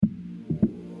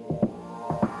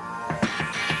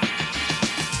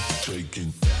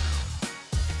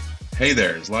Hey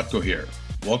there, Zlatko here.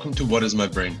 Welcome to What is My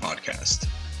Brain podcast.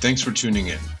 Thanks for tuning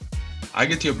in. I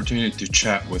get the opportunity to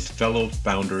chat with fellow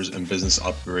founders and business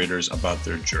operators about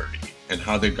their journey and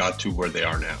how they got to where they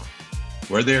are now,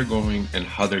 where they are going, and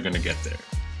how they're going to get there.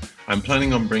 I'm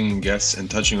planning on bringing guests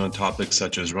and touching on topics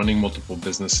such as running multiple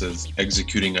businesses,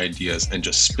 executing ideas, and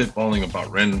just spitballing about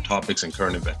random topics and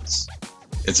current events.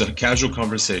 It's a casual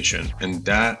conversation, and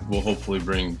that will hopefully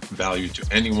bring value to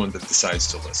anyone that decides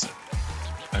to listen.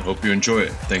 I hope you enjoy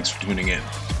it. Thanks for tuning in.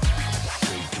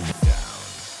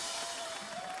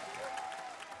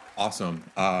 Awesome.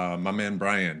 My man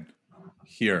Brian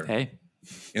here. Hey.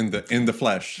 In the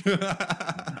flesh.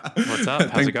 What's up?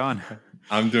 How's it going?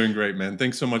 I'm doing great, man.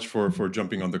 Thanks so much for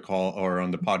jumping on the call or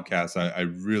on the podcast. I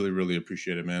really, really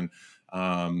appreciate it, man.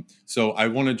 So I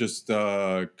want to just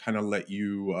kind of let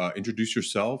you introduce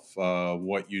yourself,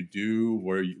 what you do,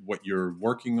 what you're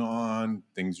working on,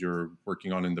 things you're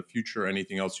working on in the future,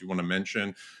 anything else you want to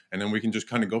mention, and then we can just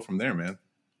kind of go from there, man.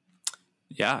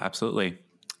 Yeah, absolutely.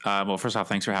 Well, first off,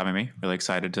 thanks for having me. Really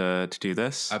excited to do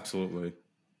this. Absolutely.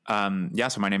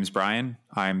 So my name is Brian.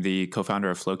 I'm the co-founder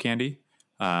of Flow Candy.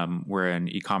 We're an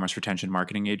e-commerce retention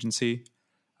marketing agency.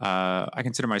 I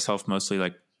consider myself mostly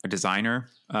like a designer,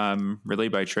 really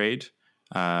by trade,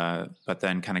 but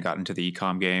then kind of got into the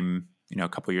e-com game, a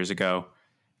couple years ago,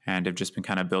 and have just been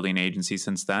kind of building an agency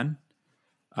since then.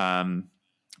 But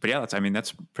yeah,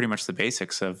 that's pretty much the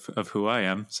basics of who I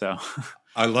am. So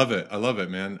I love it,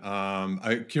 man.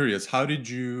 I'm curious, when did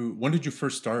you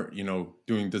first start,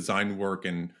 doing design work?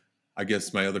 And I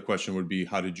guess my other question would be,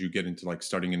 how did you get into like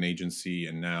starting an agency?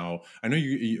 And now I know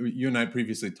you and I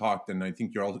previously talked, and I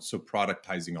think you're also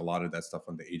productizing a lot of that stuff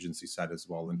on the agency side as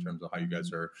well, in terms of how you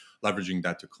guys are leveraging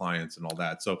that to clients and all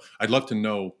that. So I'd love to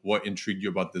know what intrigued you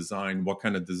about design, what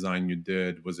kind of design you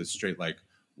did. Was it straight like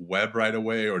web right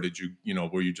away, or did you,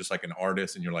 were you just like an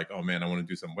artist and you're like, oh man, I want to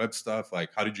do some web stuff? Like,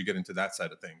 how did you get into that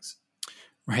side of things?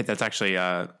 Right, that's actually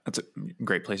that's a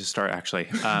great place to start, actually,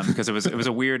 because it was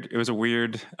a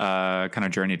weird kind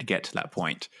of journey to get to that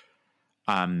point.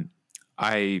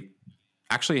 I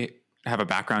actually have a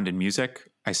background in music.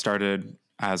 I started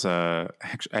I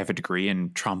have a degree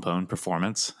in trombone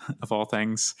performance, of all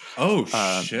things. Oh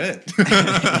shit!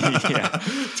 Yeah,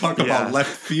 talk about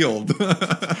left field.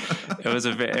 It was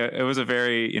a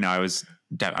very I was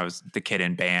the kid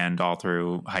in band all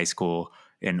through high school,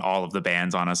 in all of the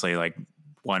bands, honestly, like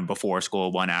one before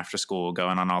school, one after school,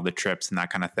 going on all the trips and that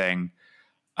kind of thing.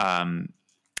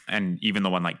 And even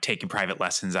the one like taking private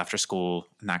lessons after school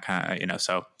and that kind of,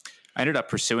 so I ended up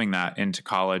pursuing that into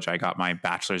college. I got my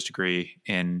bachelor's degree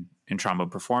in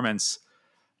trombone performance.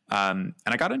 And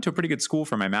I got into a pretty good school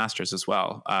for my master's as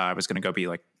well. I was going to go be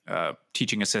like a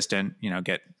teaching assistant,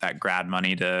 get that grad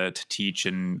money to teach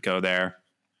and go there.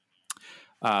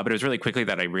 But it was really quickly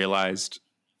that I realized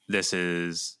this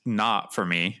is not for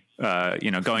me.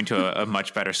 Going to a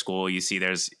much better school, you see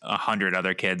there's 100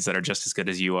 other kids that are just as good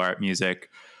as you are at music.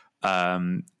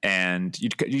 And you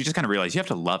just kind of realize you have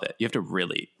to love it. You have to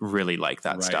really, really like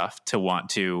that stuff to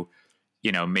want to,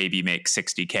 maybe make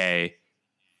 $60K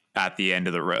at the end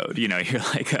of the road. You're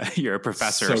like you're a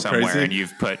professor somewhere, crazy. And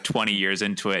you've put 20 years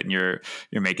into it, and you're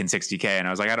making $60K. And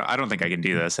I was like, I don't think I can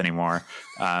do this anymore.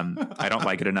 I don't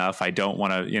like it enough. I don't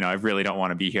want to, I really don't want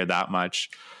to be here that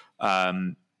much.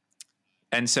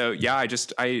 And so, yeah,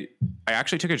 I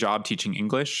actually took a job teaching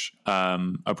English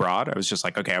abroad. I was just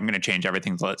like, okay, I'm going to change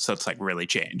everything. So let's like really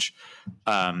change.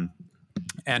 And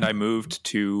I moved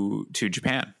to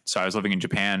Japan. So I was living in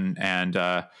Japan,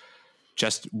 and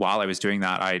just while I was doing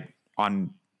that,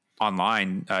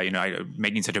 online,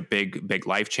 making such a big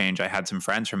life change. I had some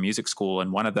friends from music school,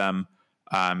 and one of them,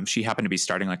 she happened to be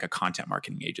starting like a content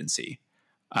marketing agency.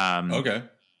 Okay.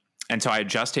 And so I had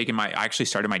just I actually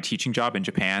started my teaching job in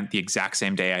Japan the exact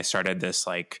same day I started this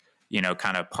like,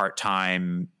 kind of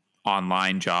part-time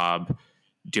online job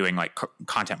doing like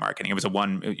content marketing. It was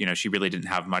she really didn't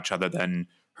have much other than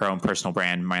her own personal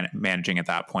brand managing at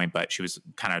that point, but she was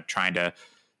kind of trying to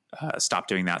stop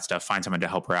doing that stuff, find someone to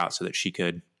help her out so that she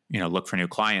could, look for new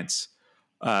clients.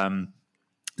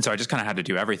 So I just kind of had to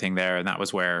do everything there. And that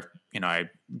was where, I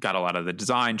got a lot of the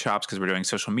design chops because we're doing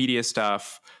social media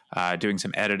stuff, doing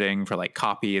some editing for like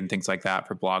copy and things like that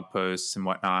for blog posts and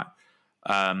whatnot.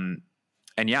 And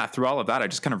yeah, through all of that, I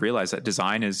just kind of realized that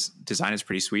design is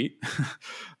pretty sweet.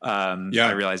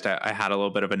 I realized I had a little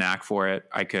bit of a knack for it.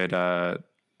 I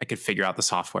could figure out the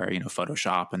software,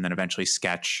 Photoshop, and then eventually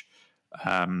Sketch.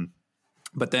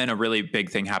 But then a really big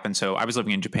thing happened. So I was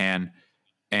living in Japan,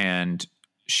 and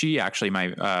she actually,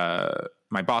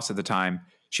 my boss at the time,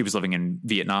 she was living in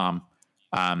Vietnam.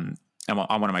 And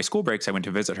on one of my school breaks, I went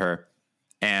to visit her.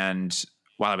 And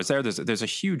while I was there, there's a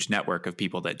huge network of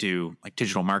people that do like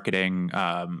digital marketing,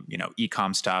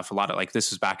 e-com stuff. A lot of like,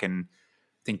 this was back in,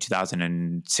 I think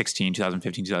 2016,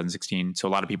 2015, 2016. So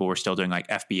a lot of people were still doing like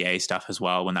FBA stuff as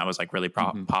well when that was like really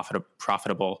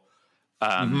profitable.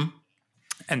 And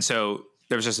so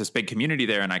there was just this big community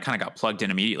there, and I kind of got plugged in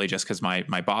immediately just because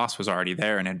my boss was already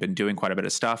there and had been doing quite a bit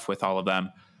of stuff with all of them.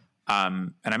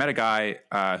 And I met a guy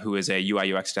who is a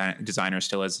UI UX designer,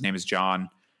 still is. His name is John,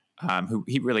 who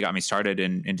he really got me started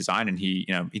in design. And he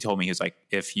told me, he was like,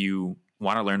 if you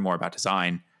want to learn more about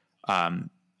design, come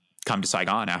to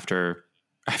Saigon after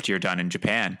you're done in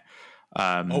Japan.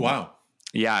 Oh, wow.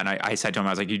 Yeah. And I said to him, I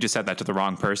was like, you just said that to the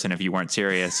wrong person if you weren't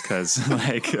serious. Cause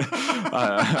like,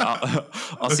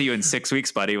 I'll see you in 6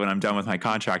 weeks, buddy, when I'm done with my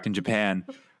contract in Japan.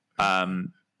 I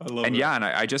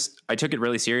took it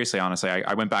really seriously. Honestly,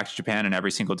 I went back to Japan, and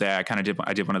every single day I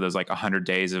did one of those like 100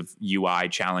 days of UI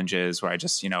challenges where I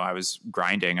just, I was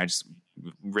grinding. I just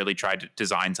really tried to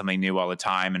design something new all the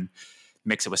time and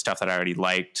mix it with stuff that I already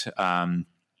liked. And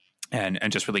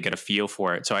just really get a feel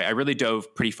for it. So I really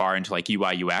dove pretty far into like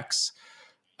UI UX.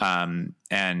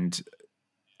 And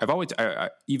I've always,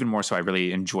 even more so, I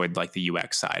really enjoyed like the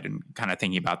UX side and kind of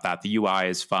thinking about that. The UI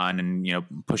is fun, and,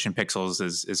 pushing pixels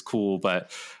is cool,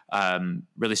 but,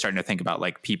 really starting to think about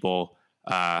like people,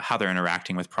 how they're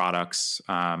interacting with products,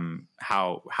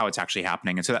 how it's actually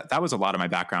happening. And so that was a lot of my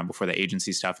background before the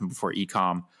agency stuff and before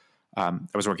e-com. I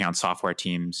was working on software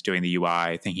teams, doing the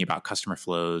UI, thinking about customer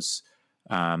flows.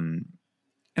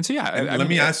 And so, yeah. Let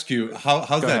me ask you,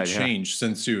 how's that changed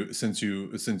since you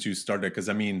started? Because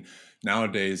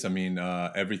nowadays,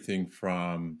 everything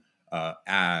from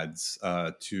ads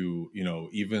to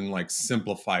even like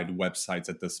simplified websites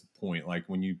at this point. Like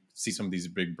when you see some of these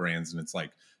big brands, and it's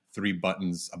like 3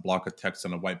 buttons, a block of text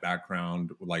on a white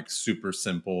background, like super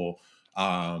simple.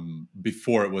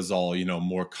 Before it was all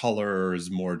more colors,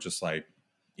 more just like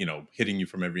hitting you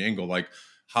from every angle. Like,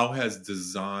 how has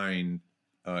design,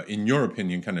 in your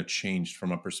opinion, kind of changed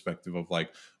from a perspective of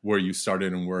like where you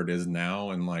started and where it is now?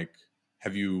 And like,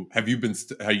 are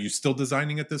you still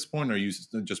designing at this point? Or are you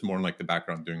just more in like the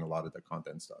background doing a lot of the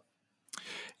content stuff?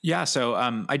 Yeah. So,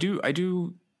 I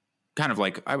do kind of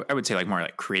like, I would say like more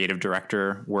like creative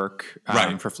director work,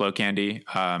 for Flow Candy.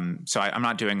 So I'm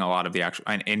not doing a lot of the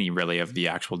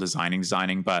actual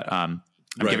designing, but, I'm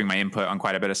giving my input on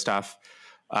quite a bit of stuff.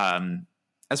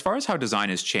 As far as how design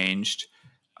has changed,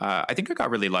 I think I got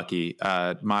really lucky.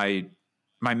 My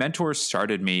mentor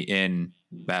started me in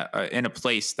a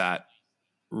place that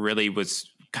really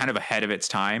was kind of ahead of its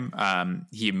time.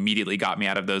 He immediately got me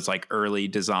out of those like early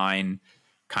design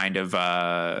kind of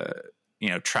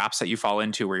traps that you fall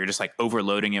into, where you're just like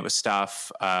overloading it with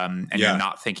stuff, and you're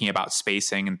not thinking about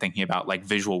spacing and thinking about like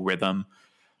visual rhythm.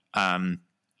 And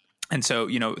so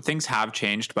things have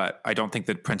changed, but I don't think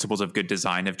the principles of good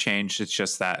design have changed. It's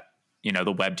just that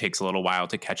the web takes a little while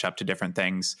to catch up to different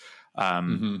things.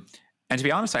 And to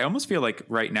be honest, I almost feel like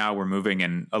right now we're moving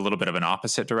in a little bit of an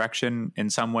opposite direction in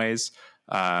some ways.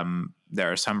 There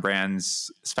are some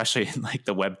brands, especially in like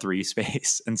the Web3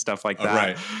 space and stuff like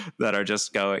that, that are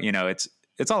just going,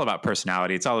 it's all about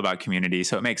personality. It's all about community.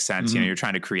 So it makes sense. You're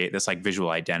trying to create this like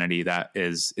visual identity that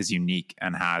is unique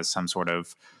and has some sort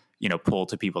of, pull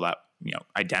to people that,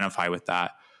 identify with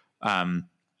that.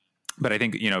 But I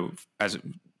think,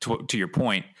 to your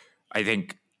point, I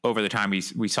think over the time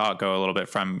we saw it go a little bit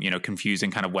from,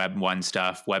 confusing kind of Web 1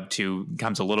 stuff. Web 2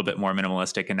 becomes a little bit more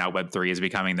minimalistic, and now Web 3 is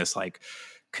becoming this like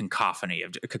cacophony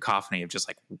of just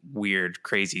like weird,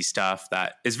 crazy stuff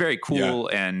that is very cool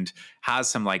and has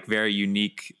some like very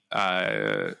unique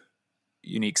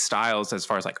styles as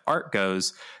far as like art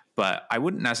goes. But I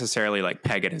wouldn't necessarily like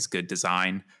peg it as good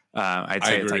design. I'd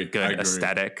say it's like good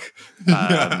aesthetic.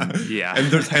 And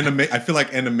there's I feel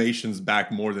like animation's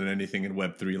back more than anything in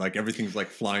Web3. Like everything's like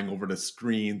flying over the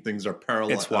screen. Things are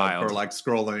parallel. It's wild. Or like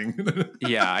scrolling.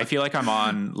 Yeah, I feel like I'm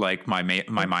on like my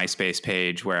MySpace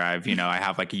page where I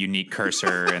have like a unique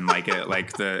cursor and like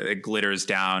it glitters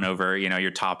down over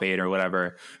your top 8 or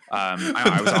whatever.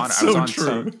 I was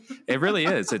on. It really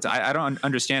is. I don't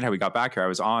understand how we got back here. I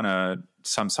was on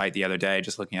some site the other day,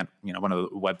 just looking at one of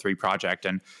the Web3 project,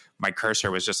 and my cursor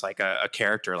was just like a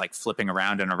character like flipping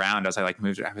around and around as I like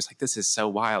moved it. I was like, this is so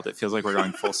wild. It feels like we're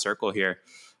going full circle here.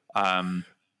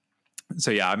 So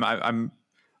yeah,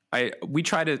 we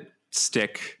try to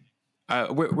stick.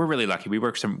 We're really lucky. We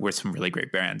work with some really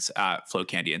great brands at Flow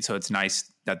Candy, and so it's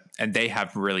nice and they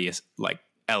have really like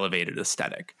elevated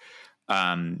aesthetic.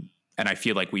 And I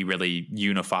feel like we really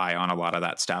unify on a lot of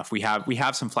that stuff. We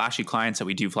have some flashy clients that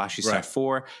we do flashy stuff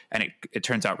for, and it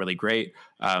turns out really great.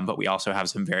 But we also have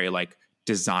some very like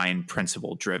design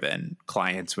principle driven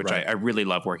clients, which Right. I really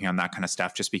love working on that kind of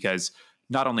stuff, just because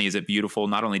not only is it beautiful,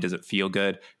 not only does it feel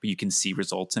good, but you can see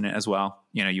results in it as well.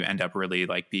 You know, you end up really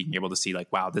like being able to see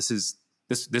like, wow, this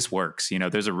works. You know,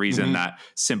 there's a reason that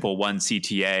simple one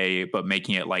CTA, but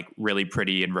making it like really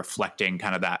pretty and reflecting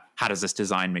kind of that, how does this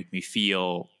design make me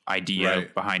feel idea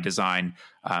behind design?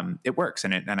 It works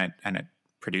and it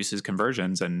produces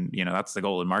conversions, and you know, that's the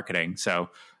goal in marketing. So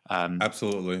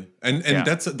absolutely, and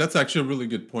that's actually a really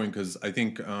good point, because I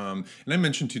think and I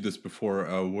mentioned to you this before,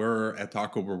 we're at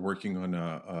Taco, we're working on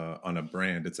a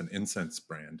brand. It's an incense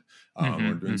brand.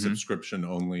 We're doing subscription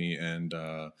only, and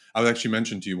I'll actually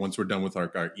mention to you, once we're done with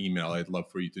our email, I'd love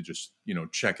for you to just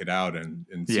check it out and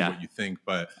see what you think.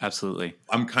 But absolutely,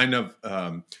 I'm kind of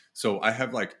so I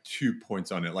have like 2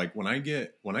 points on it. Like when I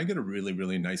get a really,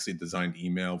 really nicely designed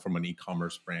email from an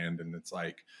e-commerce brand, and it's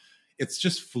like, it's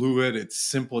just fluid, it's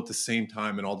simple at the same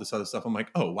time, and all this other stuff, I'm like,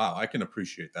 oh wow, I can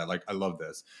appreciate that. Like, I love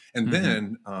this. And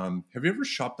then have you ever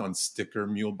shopped on Sticker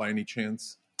Mule by any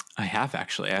chance? I have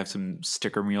actually. I have some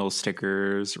Sticker Mule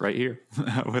stickers right here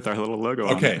with our little logo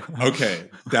on it. Okay,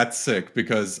 that's sick,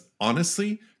 because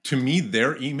honestly, to me,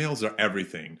 their emails are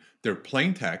everything. They're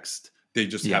plain text. They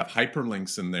just have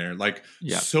hyperlinks in there, like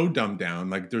so dumbed down.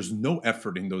 Like, there's no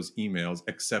effort in those emails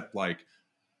except like,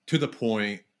 to the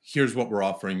point, here's what we're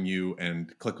offering you,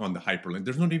 and click on the hyperlink.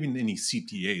 There's not even any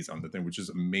CTAs on the thing, which is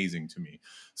amazing to me.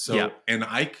 So, and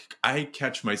I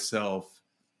catch myself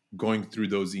going through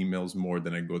those emails more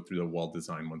than I go through the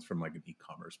well-designed ones from like an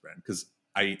e-commerce brand, because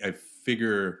I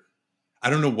figure, I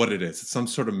don't know what it is. It's some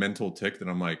sort of mental tick that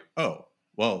I'm like, oh,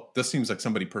 well, this seems like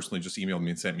somebody personally just emailed me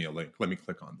and sent me a link. Let me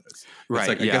click on this. It's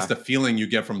like, I guess the feeling you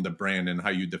get from the brand and how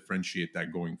you differentiate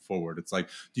that going forward. It's like,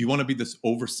 do you want to be this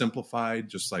oversimplified,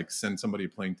 just like send somebody a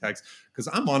plain text? Because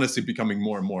I'm honestly becoming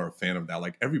more and more a fan of that.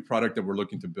 Like, every product that we're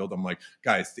looking to build, I'm like,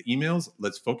 guys, the emails,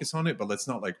 let's focus on it, but let's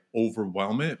not like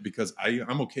overwhelm it, because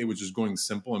I'm okay with just going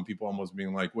simple and people almost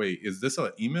being like, wait, is this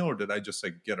an email or did I just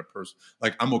like get a person?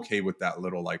 Like, I'm okay with that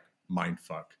little like mind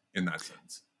fuck in that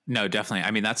sense. No, definitely.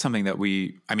 I mean, that's something that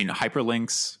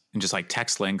hyperlinks and just like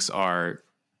text links are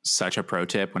such a pro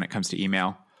tip when it comes to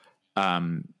email.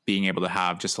 Being able to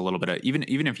have just a little bit of,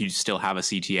 even if you still have a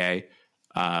CTA,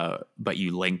 but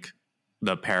you link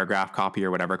the paragraph copy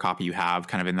or whatever copy you have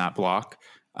kind of in that block,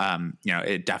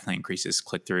 it definitely increases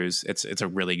click-throughs. It's a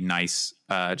really nice,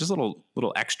 just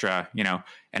little extra,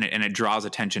 and it draws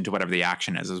attention to whatever the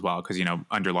action is as well. Cause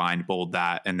underlined, bold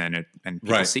that, and then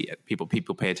people see it, people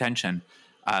pay attention.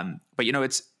 But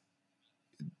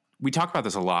we talk about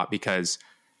this a lot because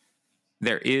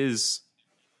there is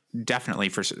definitely,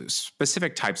 for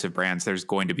specific types of brands, there's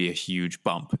going to be a huge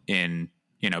bump in,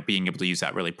 being able to use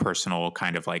that really personal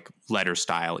kind of like letter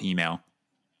style email,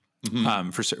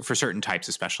 for certain types,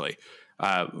 especially.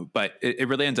 But it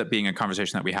really ends up being a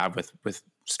conversation that we have with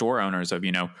store owners of,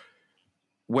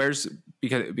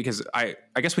 because I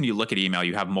guess when you look at email,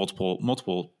 you have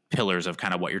multiple pillars of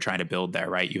kind of what you're trying to build there,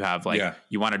 right? You have like,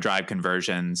 you want to drive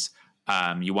conversions.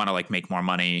 You want to like make more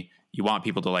money. You want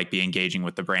people to like be engaging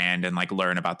with the brand and like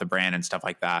learn about the brand and stuff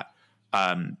like that.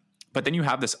 But then you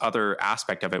have this other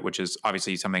aspect of it, which is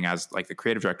obviously something as like the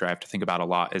creative director I have to think about a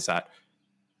lot, is that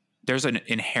there's an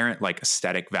inherent like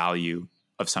aesthetic value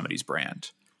of somebody's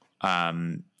brand.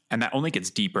 And that only gets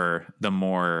deeper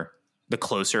the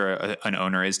closer an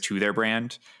owner is to their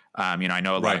brand. I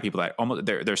know a lot of people that almost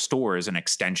their store is an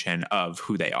extension of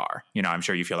who they are. I'm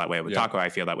sure you feel that way with Taco. I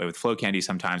feel that way with Flow Candy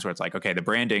sometimes, where it's like, okay, the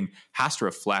branding has to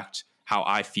reflect how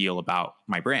I feel about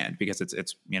my brand, because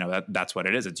it's that's what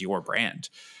it is. It's your brand.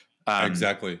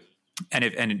 Exactly.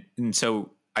 And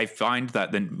so I find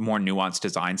that the more nuanced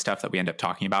design stuff that we end up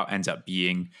talking about ends up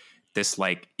being this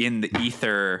like in the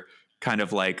ether kind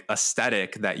of like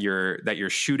aesthetic that you're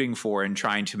shooting for and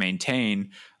trying to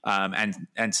maintain.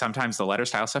 And sometimes the letter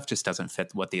style stuff just doesn't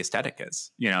fit what the aesthetic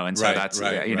is, and so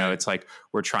it's like,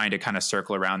 we're trying to kind of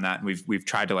circle around that. And we've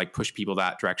tried to like push people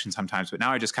that direction sometimes, but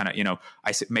now I just kind of,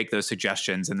 I make those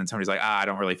suggestions and then somebody's like, I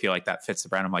don't really feel like that fits the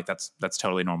brand. I'm like, that's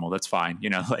totally normal. That's fine.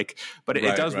 But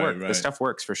it does work. The stuff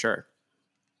works for sure.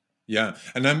 Yeah.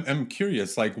 And I'm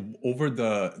curious, like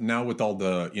now with all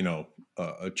the,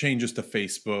 changes to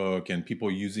Facebook and people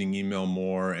using email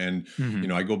more. And,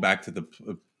 I go back to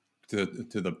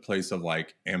the place of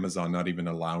like Amazon not even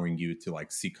allowing you to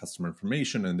like see customer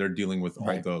information, and they're dealing with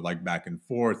all the like back and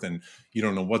forth, and you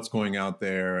don't know what's going out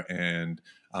there. And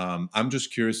I'm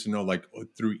just curious to know, like,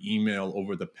 through email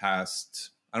over the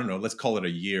past, I don't know, let's call it a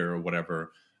year or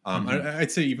whatever.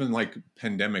 I'd say even like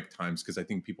pandemic times, because I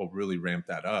think people really ramped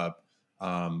that up.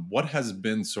 What has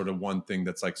been sort of one thing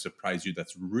that's like surprised you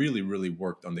that's really, really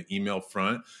worked on the email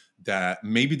front that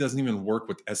maybe doesn't even work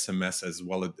with SMS as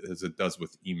well as it does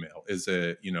with email? Is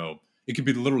it, it could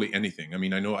be literally anything. I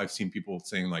mean, I know I've seen people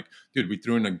saying like, dude, we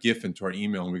threw in a GIF into our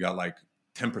email and we got like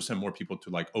 10% more people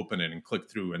to like open it and click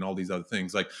through and all these other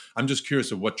things. Like, I'm just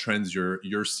curious of what trends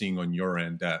you're seeing on your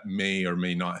end that may or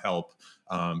may not help,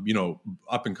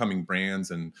 up and coming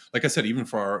brands. And like I said, even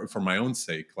for my own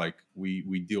sake, like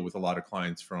we deal with a lot of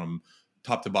clients from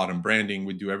top to bottom branding.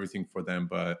 We do everything for them,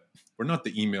 but we're not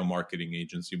the email marketing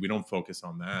agency. We don't focus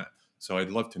on that. So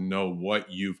I'd love to know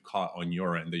what you've caught on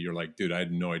your end that you're like, dude, I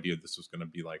had no idea this was going to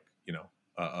be like,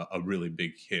 a really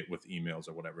big hit with emails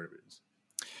or whatever it is.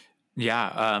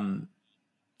 Yeah.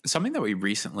 Something that we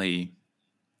recently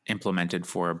implemented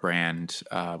for a brand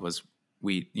was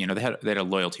they had a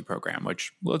loyalty program,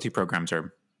 which loyalty programs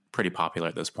are pretty popular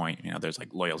at this point. There's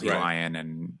like Loyalty Lion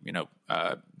and,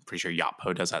 pretty sure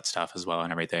Yotpo does that stuff as well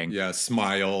and everything. Yeah.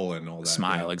 Smile and all that.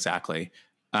 Smile. Yeah. Exactly.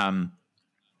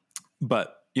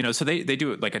 But, so they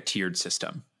do it like a tiered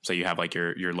system. So you have like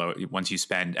your low, once you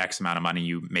spend X amount of money,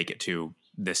 you make it to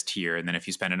this tier. And then if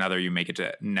you spend another, you make it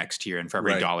to next tier. And for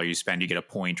every dollar you spend, you get a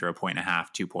point or a point and a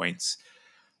half, 2 points.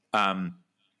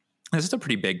 This is a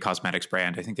pretty big cosmetics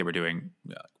brand. I think they were doing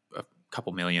a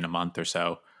couple million a month or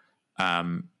so.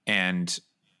 And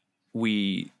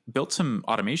we built some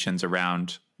automations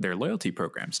around their loyalty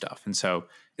program stuff. And so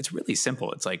it's really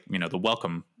simple. It's like, the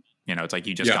welcome, it's like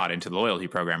you just got into the loyalty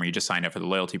program or you just signed up for the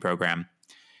loyalty program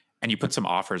and you put some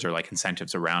offers or like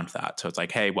incentives around that. So it's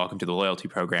like, hey, welcome to the loyalty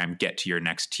program, get to your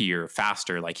next tier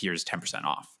faster. Like here's 10%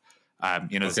 off.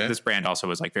 This brand also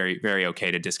was like very, very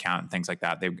okay to discount and things like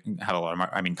that. They have a lot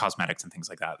of, cosmetics and things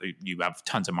like that. You have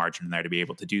tons of margin in there to be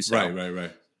able to do so.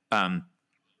 Right.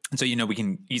 And so, we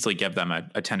can easily give them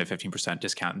a 10 to 15%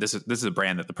 discount. This is a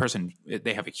brand that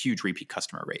they have a huge repeat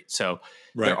customer rate. So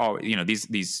they're all,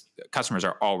 these customers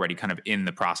are already kind of in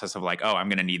the process of like, oh, I'm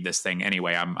going to need this thing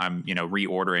anyway. I'm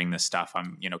reordering this stuff.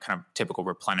 I'm, kind of typical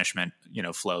replenishment,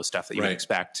 flow stuff that you would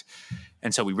expect.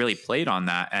 And so we really played on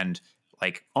that and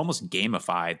like almost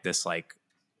gamified this like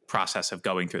process of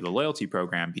going through the loyalty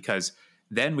program, because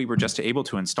then we were just able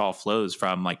to install flows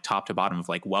from like top to bottom of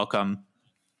like welcome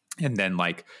and then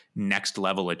like next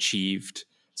level achieved.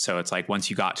 So it's like, once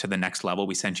you got to the next level,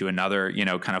 we sent you another,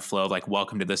 kind of flow of like,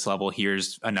 welcome to this level.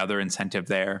 Here's another incentive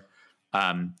there.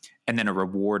 And then a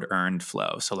reward earned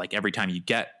flow. So like every time you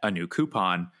get a new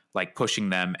coupon, like pushing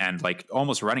them and like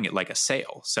almost running it like a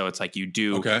sale. So it's like you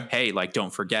do, hey, like,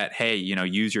 don't forget, hey,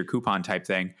 use your coupon type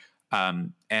thing.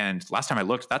 And last time I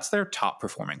looked, that's their top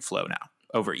performing flow now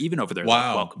over their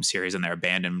like, welcome series and their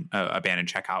abandoned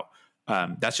checkout.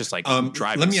 That's just like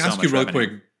driving. Let me so ask much you real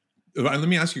revenue. quick. Let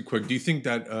me ask you quick. Do you think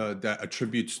that that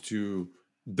attributes to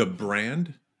the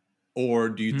brand, or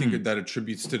do you think that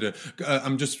attributes to the?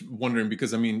 I'm just wondering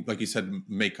because like you said,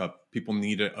 makeup. People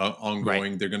need it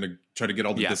ongoing. They're going to try to get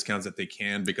all the discounts that they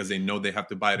can because they know they have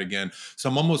to buy it again. So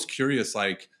I'm almost curious,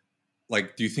 like,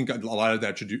 do you think a lot of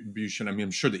that attribution?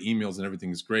 I'm sure the emails and everything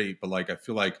is great, but like, I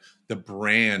feel like the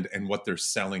brand and what they're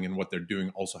selling and what they're doing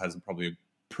also has probably a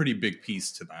pretty big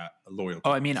piece to that loyalty.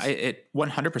 Oh, it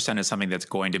 100% is something that's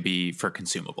going to be for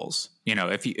consumables.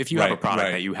 If you have a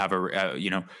product that you have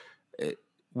the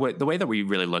way that we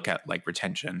really look at like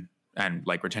retention and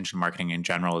like retention marketing in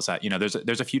general is that,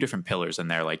 there's a few different pillars in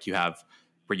there. Like you have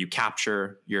where you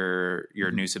capture your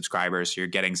new subscribers. So you're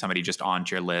getting somebody just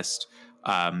onto your list.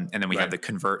 And then we have the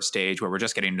convert stage where we're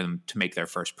just getting them to make their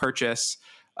first purchase.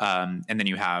 And then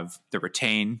you have the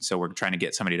retain. So we're trying to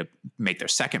get somebody to make their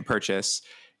second purchase.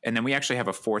 And then we actually have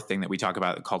a fourth thing that we talk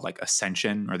about called like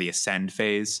ascension or the ascend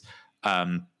phase.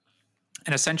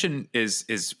 And ascension is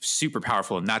super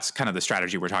powerful. And that's kind of the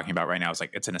strategy we're talking about right now. It's like,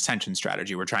 it's an ascension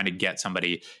strategy. We're trying to get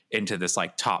somebody into this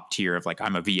like top tier of like,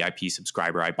 I'm a VIP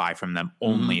subscriber. I buy from them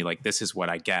only. Like, this is what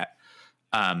I get.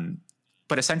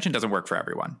 But ascension doesn't work for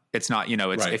everyone. It's not,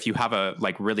 it's if you have a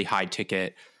like really high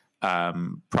ticket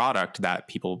product that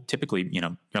people typically, you're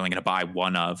only going to buy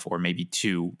one of, or maybe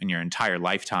two in your entire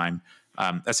lifetime.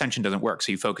 Ascension doesn't work.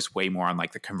 So you focus way more on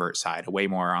like the convert side, way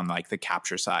more on like the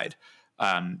capture side.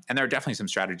 And there are definitely some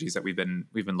strategies that we've been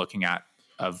looking at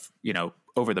of,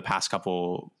 over the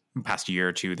past year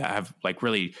or two that have like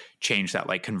really changed that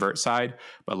like convert side.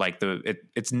 But like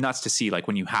it's nuts to see like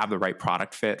when you have the right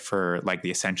product fit for like the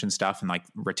ascension stuff and like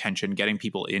retention, getting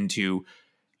people into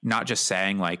not just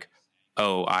saying like,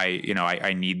 oh,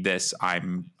 I need this.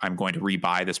 I'm going to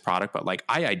rebuy this product, but like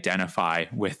I identify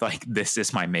with like, this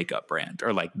is my makeup brand,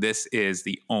 or like, this is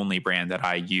the only brand that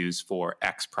I use for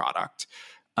X product.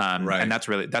 And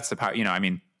that's the power,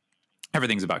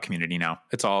 everything's about community now.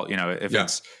 It's all, if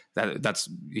it's that's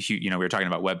huge. We were talking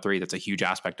about Web3. That's a huge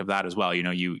aspect of that as well.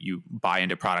 You buy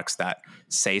into products that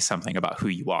say something about who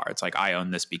you are. It's like, I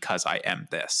own this because I am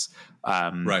this.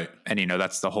 Right. And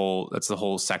that's the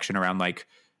whole section around like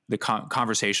the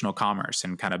conversational commerce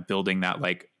and kind of building that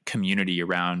like community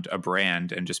around a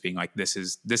brand and just being like, this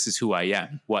is who I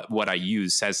am. What I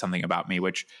use says something about me,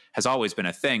 which has always been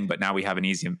a thing, but now we have an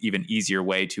even easier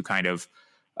way to kind of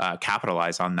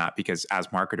capitalize on that, because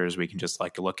as marketers, we can just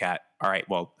like look at, all right,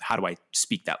 well, how do I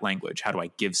speak that language? How do I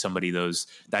give somebody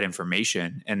that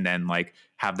information and then like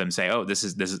have them say, oh, this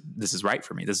is right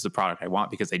for me. This is the product I want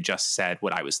because they just said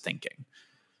what I was thinking.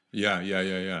 Yeah.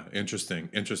 Interesting.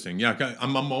 Yeah.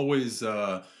 I'm always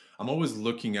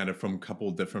looking at it from a couple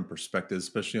of different perspectives,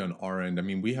 especially on our end. I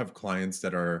mean, we have clients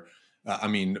that are,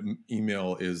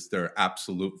 email is their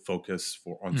absolute focus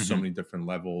on so many different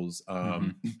levels.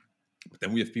 But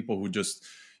then we have people who just,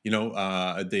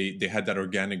 they had that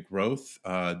organic growth.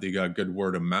 They got good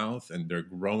word of mouth and they're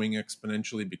growing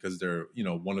exponentially because they're,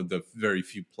 one of the very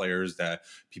few players that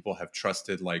people have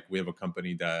trusted. Like we have a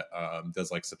company that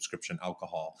does like subscription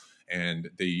alcohol, and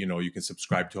they, you can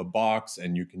subscribe to a box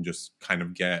and you can just kind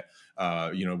of get,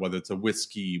 whether it's a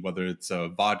whiskey, whether it's a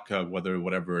vodka,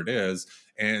 whatever it is.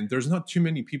 And there's not too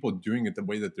many people doing it the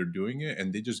way that they're doing it.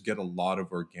 And they just get a lot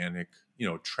of organic,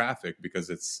 traffic because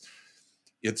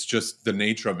it's just the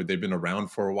nature of it. They've been around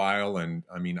for a while. And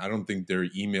I mean, I don't think their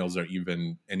emails are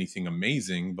even anything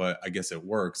amazing, but I guess it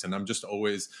works. And I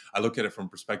look at it from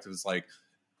perspectives like,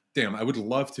 damn, I would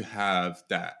love to have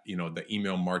that, the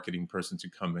email marketing person to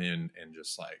come in and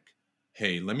just like,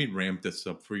 hey, let me ramp this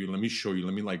up for you. Let me show you.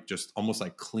 Let me like just almost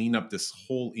like clean up this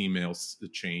whole email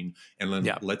chain and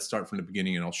let's start from the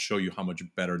beginning, and I'll show you how much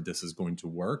better this is going to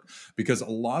work. Because a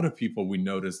lot of people, we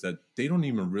notice that they don't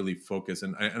even really focus.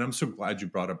 And I'm so glad you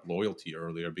brought up loyalty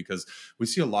earlier, because we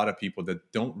see a lot of people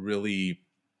that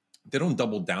don't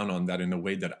double down on that in a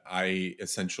way that I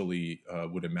essentially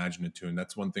would imagine it to. And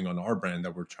that's one thing on our brand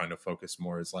that we're trying to focus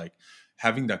more is like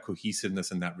having that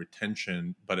cohesiveness and that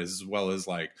retention, but as well as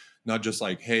like, not just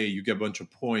like, hey, you get a bunch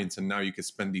of points and now you can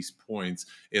spend these points.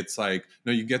 It's like,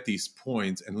 no, you get these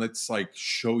points and let's like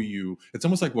show you. It's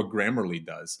almost like what Grammarly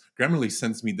does. Grammarly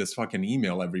sends me this fucking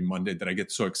email every Monday that I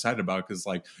get so excited about because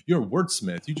like, you're a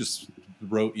wordsmith. You just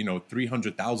wrote,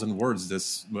 300,000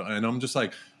 words and I'm just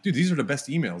like, dude, these are the best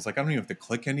emails. Like, I don't even have to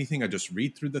click anything. I just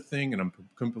read through the thing and I'm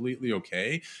completely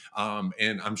okay.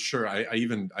 And I'm sure I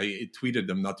tweeted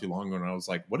them not too long ago and I was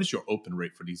like, what is your open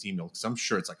rate for these emails? Because I'm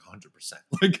sure it's like 100%.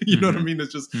 Like, you know what I mean?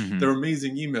 It's just, they're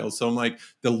amazing emails. So I'm like,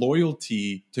 the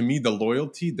loyalty,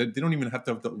 that they don't even have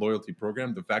to have the loyalty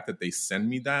program. The fact that they send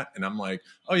me that and I'm like,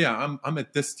 oh yeah, I'm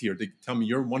at this tier. They tell me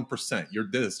you're 1%, you're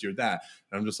this, you're that.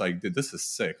 And I'm just like, dude, this is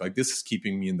sick. Like, this is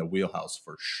keeping me in the wheelhouse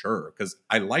for sure. Because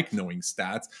I like knowing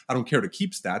stats. I don't care to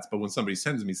keep stats, but when somebody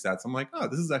sends me stats, I'm like, oh,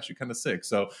 this is actually kind of sick.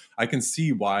 So I can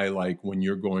see why, like, when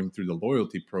you're going through the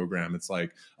loyalty program, it's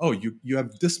like, oh, you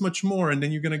have this much more, and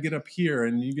then you're going to get up here,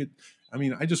 and you get. I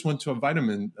mean, I just went to a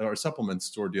vitamin or supplement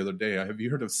store the other day. Have you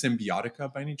heard of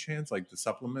Symbiotica by any chance? Like the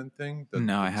supplement thing?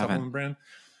 No, I haven't. Supplement brand?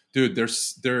 Dude,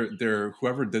 they're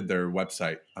whoever did their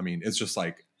website. I mean, it's just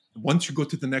like, once you go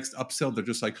to the next upsell, they're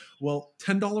just like, well,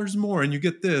 $10 more and you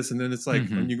get this. And then it's like,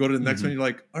 when you go to the next one, you're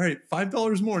like, all right,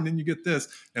 $5 more and then you get this.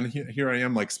 And here I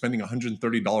am like spending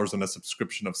 $130 on a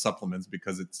subscription of supplements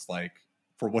because it's like,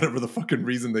 for whatever the fucking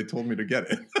reason they told me to get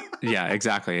it. Yeah,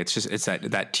 exactly. It's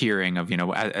that tiering of,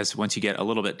 as once you get a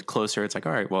little bit closer, it's like,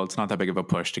 all right, well, it's not that big of a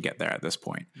push to get there at this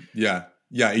point. Yeah.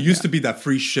 Yeah, it used to be that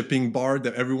free shipping bar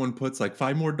that everyone puts like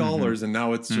 $5 more, and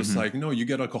now it's just like, no, you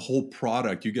get like a whole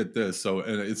product, you get this. So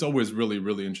it's always really,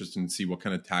 really interesting to see what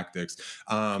kind of tactics.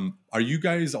 Are you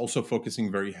guys also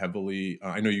focusing very heavily?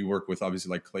 I know you work with obviously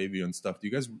like Klaviyo and stuff. Do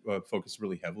you guys focus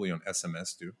really heavily on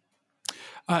SMS too?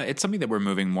 It's something that we're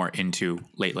moving more into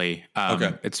lately.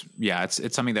 Okay. It's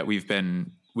something that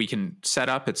we can set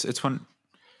up.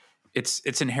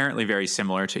 It's inherently very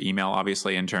similar to email,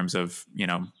 obviously, in terms of,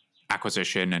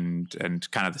 acquisition and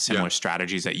kind of the similar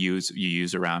strategies that you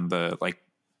use around the like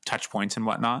touch points and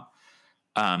whatnot.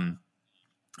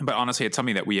 But honestly, it's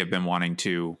something that we have been wanting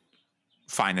to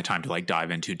find the time to like dive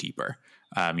into deeper.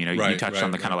 You touched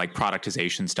on the kind of like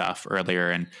productization stuff earlier.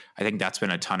 And I think that's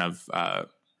been a ton of, the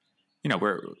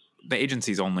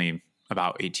agency's only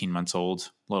about 18 months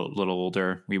old, a little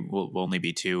older. We'll only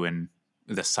be 2 in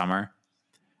this summer.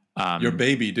 Your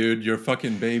baby, dude, your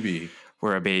fucking baby.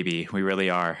 We're a baby. We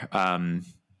really are. And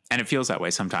it feels that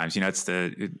way sometimes. It's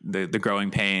the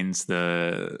growing pains,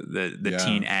 the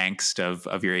teen angst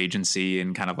of your agency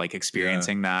and kind of like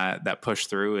experiencing that push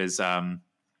through is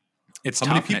it's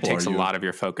tough and it takes a lot of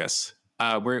your focus.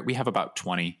 We have about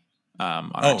 20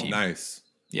 on our team. Nice.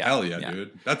 Yeah. Hell yeah,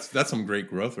 dude. That's some great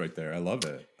growth right there. I love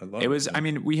it. It was, I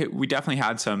mean, we definitely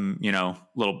had some,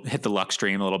 little hit the luck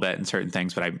stream a little bit in certain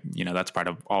things, but that's part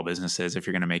of all businesses. If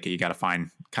you're going to make it, you got to find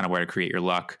kind of where to create your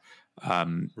luck.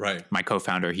 Right. My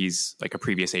co-founder, he's like a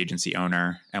previous agency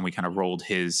owner, and we kind of rolled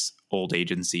his old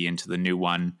agency into the new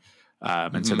one.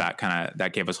 And so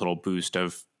that gave us a little boost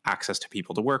of access to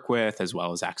people to work with, as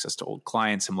well as access to old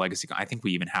clients, some legacy. I think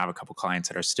we even have a couple clients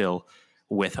that are still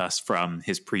with us from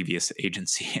his previous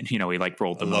agency. And, we like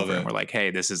rolled them over and we're like,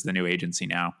 hey, this is the new agency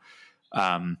now.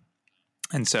 And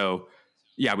so,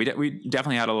 yeah, we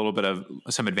definitely had a little bit of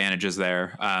some advantages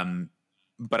there.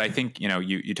 But I think,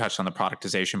 you touched on the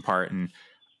productization part, and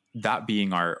that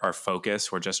being our focus.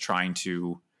 We're just trying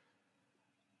to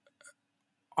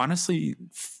honestly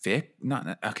I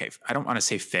don't want to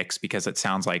say fix, because it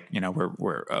sounds like,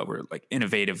 we're like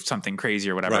innovative, something crazy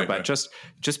or whatever, but just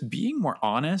being more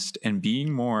honest and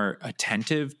being more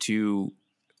attentive to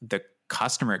the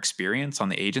customer experience on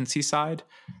the agency side.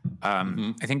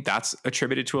 I think that's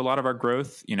attributed to a lot of our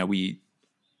growth. We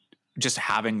just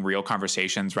having real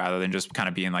conversations rather than just kind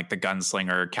of being like the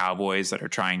gunslinger cowboys that are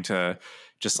trying to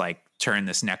just like turn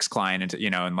this next client into,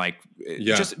 and like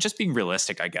just being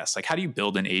realistic, I guess. Like, how do you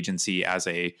build an agency as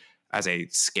a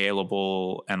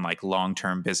scalable and like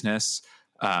long-term business?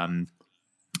 And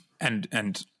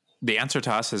the answer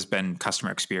to us has been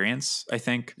customer experience, I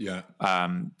think. Yeah.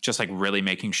 Just like really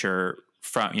making sure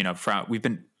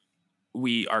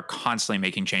we are constantly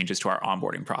making changes to our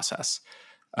onboarding process.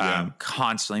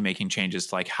 Constantly making changes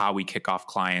to like how we kick off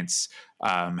clients,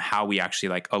 how we actually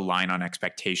like align on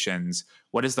expectations.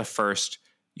 What is the first,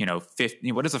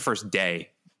 what does the first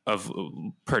day of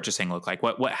purchasing look like?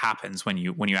 What happens when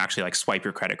you actually like swipe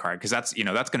your credit card? Because that's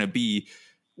going to be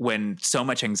when so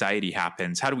much anxiety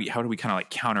happens. How do we kind of like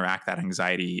counteract that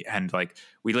anxiety? And like,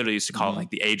 we literally used to call it like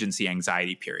the agency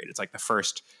anxiety period. It's like the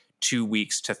first 2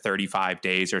 weeks to 35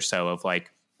 days or so of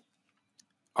like,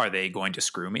 are they going to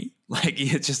screw me? Like,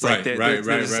 it's just like there's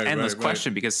this endless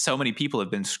question, because so many people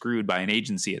have been screwed by an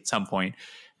agency at some point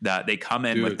that they come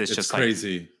in with this just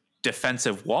crazy like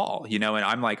defensive wall, and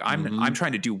I'm like, I'm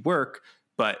trying to do work,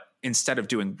 but instead of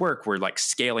doing work, we're like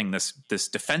scaling this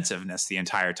defensive-ness the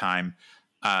entire time.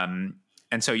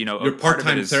 And so, you're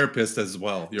part-time therapist as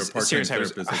well. You're a part-time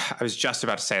therapist. I was just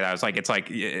about to say that. I was like, it's like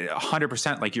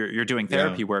 100% like you're doing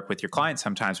therapy work with your clients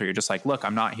sometimes, where you're just like, look,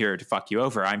 I'm not here to fuck you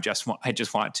over. I just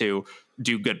want to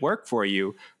do good work for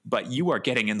you, but you are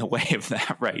getting in the way of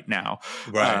that right now.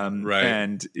 Right.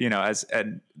 And,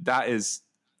 that is,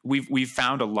 we've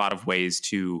found a lot of ways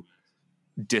to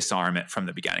disarm it from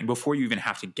the beginning before you even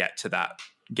have to get to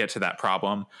that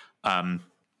problem. And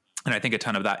I think a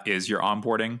ton of that is your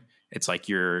onboarding. It's like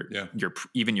your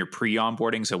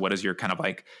pre-onboarding. So what does your kind of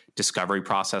like discovery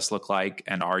process look like?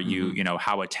 And are you,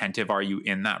 how attentive are you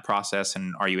in that process?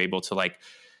 And are you able to like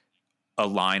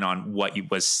align on what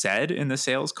was said in the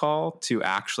sales call to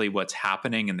actually what's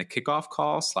happening in the kickoff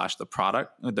call /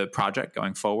 the project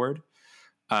going forward?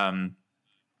 And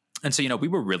so, we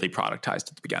were really productized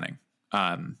at the beginning.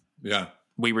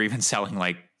 We were even selling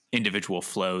like individual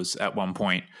flows at one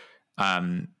point.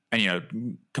 And,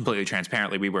 completely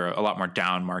transparently, we were a lot more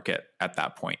down market at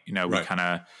that point. We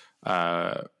kind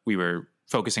of, we were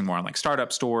focusing more on like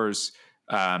startup stores.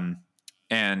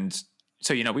 And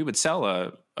so, we would sell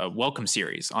a welcome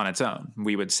series on its own.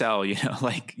 We would sell,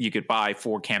 like you could buy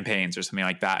 4 campaigns or something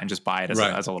like that and just buy it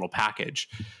as a little package.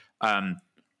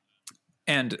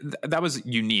 And that was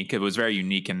unique. It was very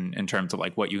unique in terms of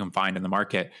like what you can find in the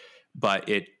market, but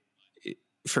it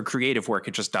for creative work,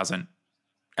 it just doesn't,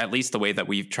 at least the way that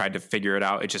we've tried to figure it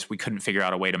out, we couldn't figure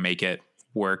out a way to make it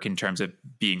work in terms of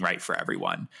being right for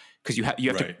everyone. Because you have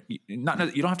to, you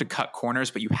don't have to cut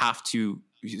corners, but you have to,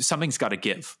 something's got to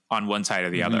give on one side or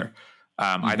the other.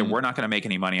 Either we're not going to make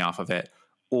any money off of it,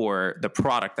 or the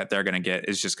product that they're going to get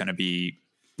is just going to be,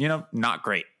 not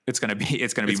great. It's going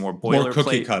to be more boilerplate,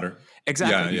 cookie cutter.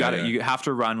 Exactly. You have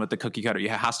to run with the cookie cutter. It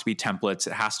has to be templates.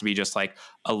 It has to be just like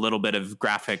a little bit of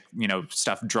graphic,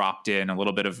 stuff dropped in, a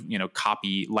little bit of,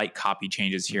 light copy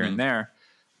changes here and there.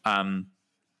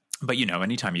 But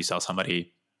anytime you sell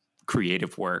somebody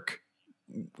creative work,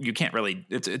 you can't really,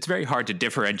 it's very hard to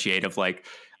differentiate of like,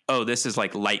 oh, this is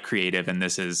like light creative and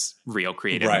this is real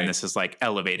creative and this is like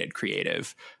elevated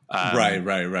creative. Right.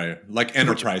 Like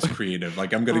enterprise creative.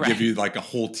 Like I'm going to give you like a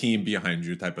whole team behind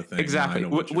you type of thing. Exactly.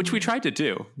 Which we tried to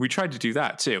do. We tried to do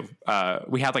that too.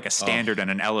 We had like a standard and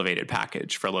an elevated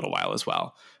package for a little while as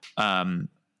well. And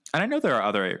I know there are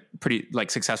other pretty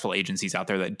like successful agencies out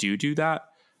there that do that.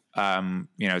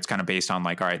 It's kind of based on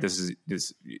like, all right, this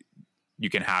you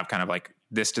can have kind of like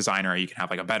this designer, or you can have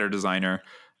like a better designer.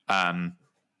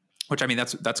 Which I mean,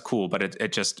 that's cool, but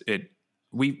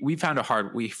we found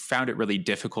it really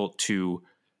difficult to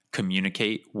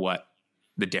communicate what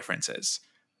the difference is.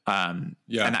 And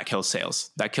that kills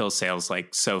sales. That kills sales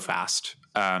like so fast.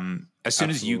 As soon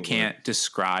as you can't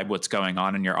describe what's going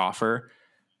on in your offer,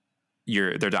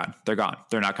 they're done. They're gone.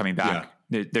 They're not coming back.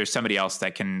 There's somebody else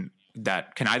that can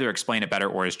either explain it better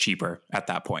or is cheaper at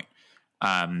that point.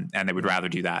 And they would rather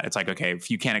do that. It's like, okay, if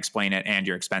you can't explain it and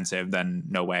you're expensive, then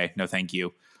no way, no thank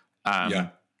you. And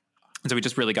so we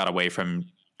just really got away from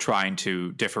trying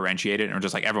to differentiate it, and we're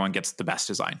just like, everyone gets the best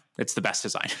design. It's the best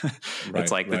design.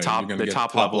 It's like the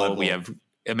top level. We have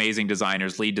amazing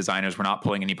designers, lead designers. We're not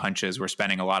pulling any punches. We're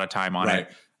spending a lot of time on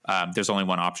it. There's only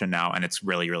one option now, and it's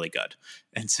really, really good.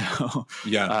 And so,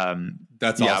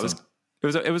 that's awesome.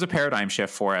 It was a paradigm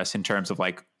shift for us in terms of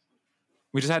like,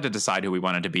 we just had to decide who we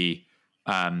wanted to be.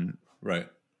 I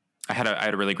had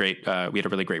a really great, we had a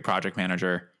really great project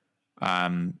manager,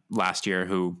 last year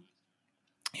who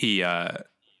he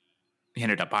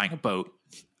ended up buying a boat.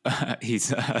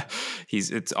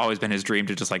 It's always been his dream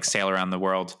to just like sail around the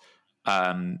world.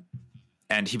 And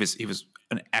he was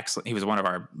one of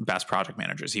our best project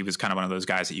managers. He was kind of one of those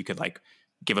guys that you could like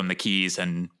give him the keys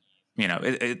and, you know,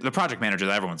 the project manager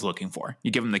that everyone's looking for.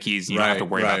 You give them the keys and you don't have to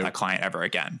worry about that client ever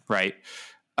again. Right.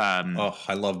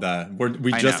 I love that.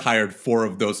 We just hired 4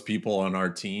 of those people on our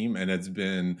team, and it's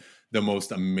been the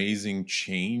most amazing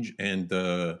change. And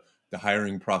the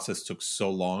hiring process took so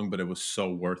long, but it was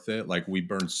so worth it. Like, we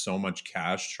burned so much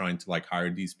cash trying to like hire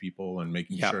these people and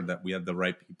making sure that we had the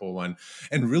right people and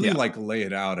really like lay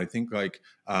it out. I think like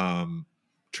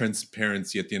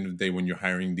transparency at the end of the day when you're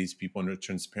hiring these people, and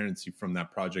transparency from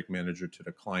that project manager to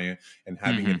the client, and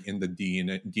having it in the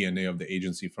DNA of the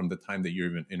agency from the time that you're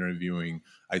even interviewing,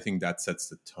 I think that sets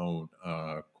the tone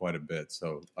quite a bit.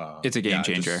 So it's a game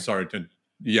changer.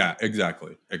 Yeah,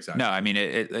 exactly. No, I mean,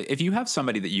 if you have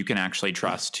somebody that you can actually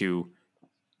trust to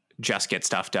just get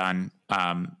stuff done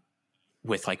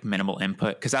with like minimal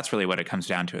input, because that's really what it comes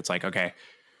down to. It's like, okay,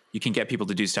 you can get people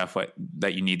to do stuff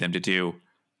that you need them to do.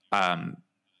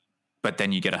 But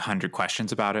then you get 100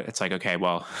 questions about it. It's like, okay,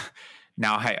 well,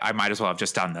 now I might as well have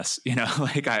just done this, you know,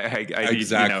 like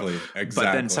exactly.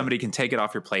 But then somebody can take it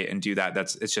off your plate and do that.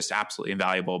 It's just absolutely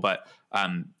invaluable. But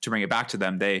to bring it back to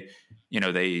them, they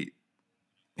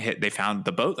found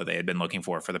the boat that they had been looking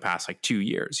for the past like 2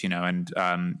 years, you know, and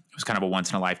it was kind of a once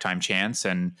in a lifetime chance.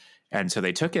 And so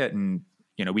they took it, and,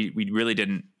 you know, we really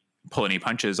didn't pull any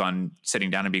punches on sitting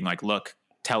down and being like, look,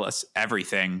 tell us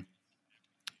everything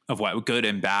of what good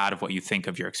and bad of what you think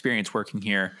of your experience working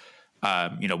here.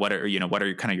 What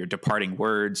are kind of your departing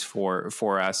words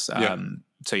for us?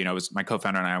 So, you know, it was my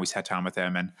co-founder and I always sat down with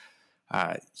him, and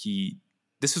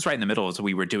this was right in the middle as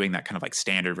we were doing that kind of like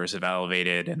standard versus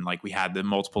elevated. And like, we had the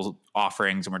multiple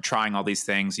offerings and we're trying all these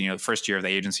things. You know, the first year of the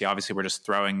agency, obviously we're just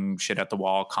throwing shit at the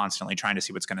wall, constantly trying to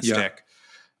see what's going to stick.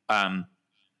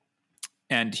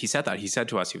 And he said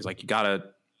to us, he was like, you gotta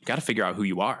figure out who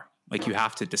you are. Like, you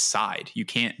have to decide. You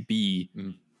can't be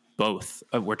both.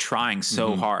 We're trying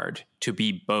so hard to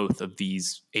be both of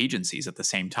these agencies at the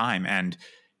same time. And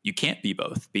you can't be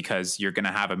both, because you're going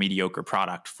to have a mediocre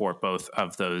product for both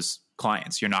of those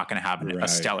clients. You're not going to have a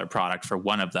stellar product for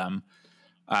one of them.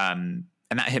 And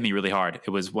that hit me really hard. It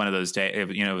was one of those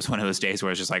days,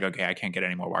 where it's just like, okay, I can't get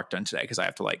any more work done today because I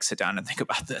have to like sit down and think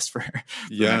about this for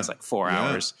the next like 4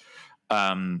 hours.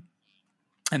 And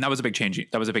that was a big change.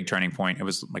 That was a big turning point. It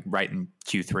was like right in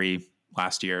Q3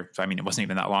 last year. So, I mean, it wasn't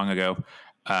even that long ago.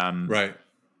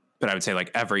 But I would say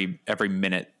like every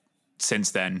minute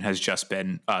since then has just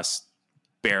been us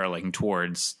barreling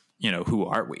towards, you know, who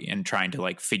are we, and trying to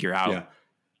like figure out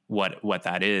what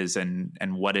that is, and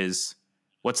what's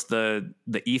the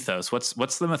ethos,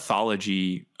 what's the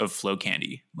mythology of Flow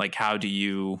Candy? Like, how do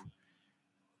you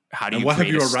what have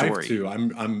you arrived to?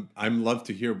 I'm love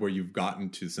to hear where you've gotten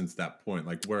to since that point.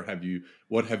 Like, what have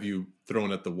you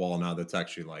thrown at the wall now that's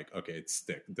actually like, okay,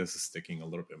 this is sticking a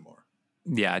little bit more.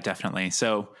 Yeah, definitely.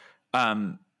 So,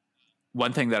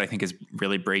 one thing that I think is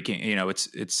really breaking, you know,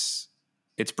 it's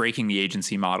breaking the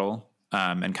agency model,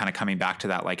 and kind of coming back to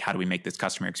that, like, how do we make this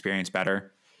customer experience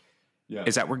better?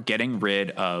 Is that we're getting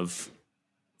rid of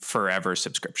forever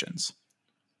subscriptions.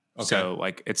 Okay. So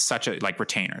like, it's such a, like,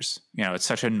 retainers, you know, it's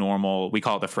such a normal, we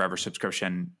call it the forever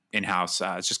subscription in-house.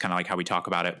 It's just kind of like how we talk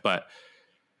about it, but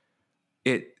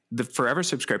the forever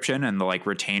subscription and the like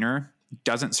retainer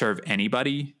doesn't serve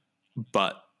anybody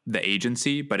but the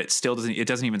agency, but it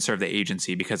doesn't even serve the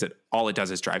agency, because all it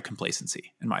does is drive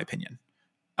complacency, in my opinion.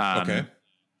 Okay.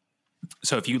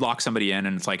 So if you lock somebody in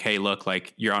and it's like, hey, look,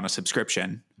 like, you're on a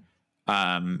subscription,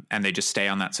 and they just stay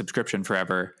on that subscription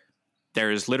forever,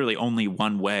 there is literally only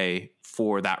one way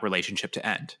for that relationship to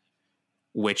end,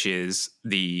 which is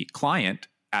the client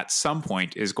at some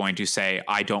point is going to say,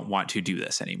 I don't want to do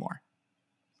this anymore.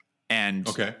 And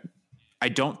okay. I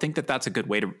don't think that that's a good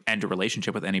way to end a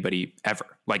relationship with anybody ever.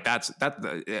 Like that,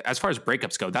 as far as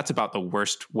breakups go, that's about the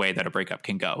worst way that a breakup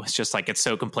can go. It's just like, it's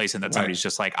so complacent that somebody's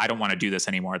just like, I don't want to do this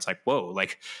anymore. It's like, whoa,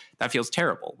 like that feels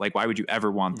terrible. Like, why would you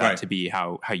ever want that to be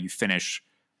how you finish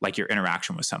like your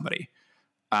interaction with somebody?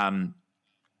 And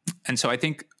so I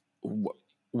think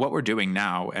what we're doing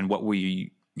now and what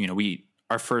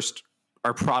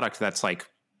our product that's like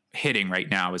hitting right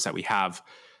now is that we have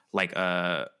like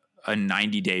a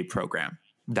 90-day program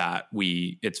that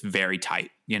it's very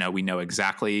tight. We know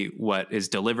exactly what is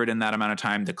delivered in that amount of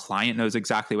time. The client knows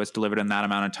exactly what's delivered in that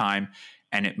amount of time.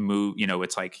 And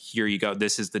it's like, here you go.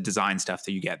 This is the design stuff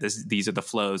that you get. These are the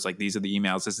flows. Like these are the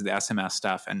emails. This is the SMS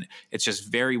stuff. And it's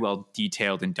just very well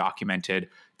detailed and documented.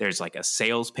 There's like a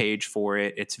sales page for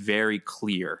it. It's very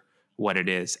clear what it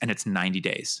is. And it's 90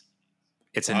 days.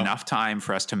 It's enough time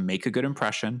for us to make a good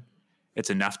impression. It's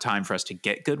enough time for us to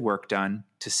get good work done,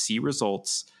 to see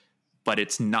results, but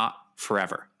it's not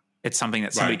forever. It's something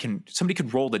that somebody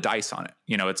could roll the dice on it.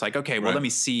 It's like, okay, well, let me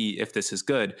see if this is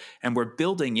good. And we're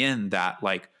building in that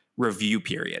like review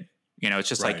period. It's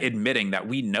just like admitting that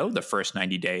we know the first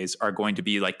 90 days are going to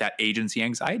be like that agency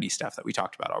anxiety stuff that we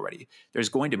talked about already. There's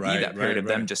going to be that period of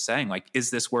them just saying like, is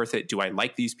this worth it? Do I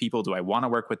like these people? Do I want to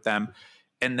work with them?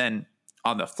 And then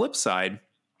on the flip side,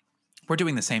 we're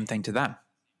doing the same thing to them.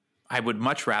 I would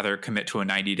much rather commit to a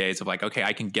 90 days of like, okay,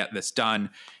 I can get this done.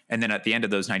 And then at the end of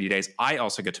those 90 days, I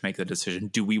also get to make the decision.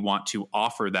 Do we want to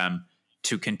offer them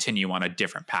to continue on a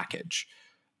different package?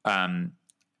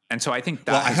 And so I think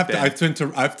that I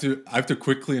have to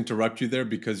quickly interrupt you there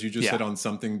because you just hit on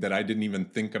something that I didn't even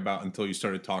think about until you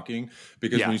started talking.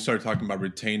 Because when you started talking about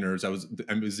retainers, I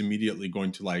was immediately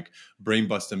going to like brain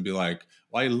bust and be like,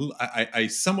 well, I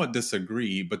somewhat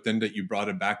disagree, but then that you brought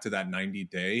it back to that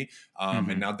 90-day.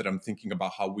 And now that I'm thinking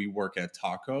about how we work at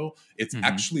Taco, it's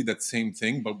actually that same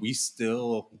thing, but we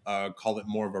still call it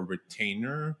more of a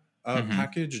retainer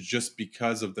package just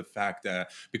because of the fact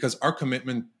that, because our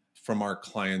commitment from our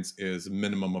clients is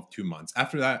minimum of 2 months.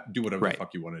 After that, do whatever the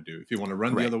fuck you want to do. If you want to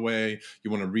run the other way,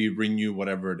 you want to renew,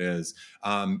 whatever it is.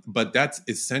 But that's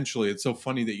essentially, it's so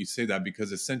funny that you say that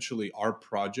because essentially our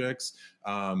projects,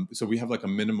 so we have like a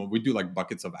minimum, we do like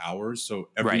buckets of hours. So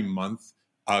every month,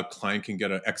 a client can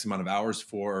get an X amount of hours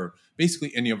for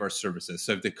basically any of our services.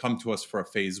 So if they come to us for a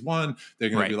phase one, they're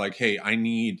going to be like, hey, I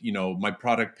need, my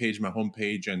product page, my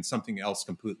homepage, and something else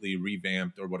completely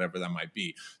revamped or whatever that might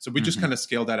be. So we just kind of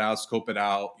scale that out, scope it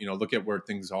out, look at where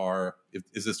things are.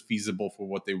 Is this feasible for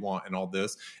what they want and all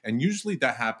this? And usually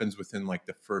that happens within like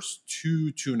the first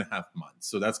 2.5 months.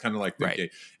 So that's kind of like, okay.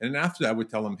 And then after that, we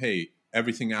tell them, hey,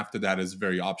 everything after that is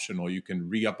very optional. You can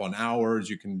re-up on hours.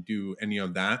 You can do any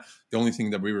of that. The only thing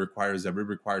that we require is that we're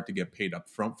required to get paid up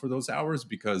front for those hours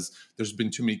because there's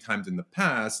been too many times in the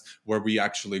past where we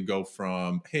actually go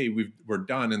from, hey, we're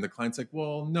done. And the client's like,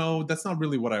 well, no, that's not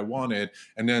really what I wanted.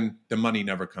 And then the money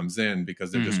never comes in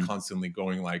because they're just constantly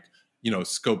going like,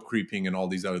 scope creeping and all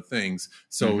these other things.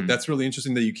 So that's really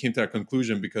interesting that you came to that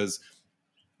conclusion because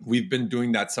we've been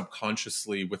doing that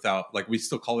subconsciously without, like, we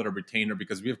still call it a retainer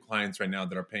because we have clients right now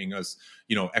that are paying us,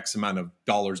 X amount of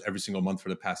dollars every single month for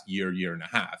the past year and a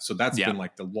half. So that's been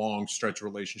like the long stretch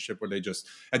relationship where they just,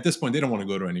 at this point, they don't want to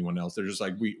go to anyone else. They're just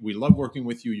like, we love working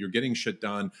with you. You're getting shit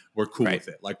done. We're cool with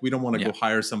it. Like, we don't want to go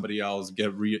hire somebody else,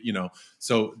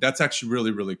 so that's actually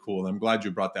really, really cool. And I'm glad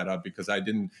you brought that up because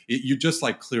you just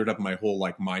like cleared up my whole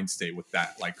like mind state with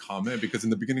that like comment, because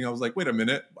in the beginning I was like, wait a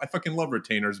minute, I fucking love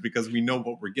retainers because we know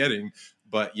what we're getting.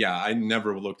 But yeah, I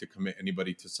never look to commit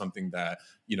anybody to something that,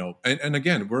 and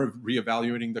again, we're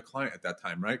reevaluating the client at that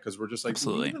time, right? Because we're just like,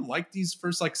 do we even like these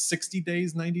first like 60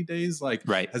 days, 90 days? Like,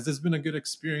 has this been a good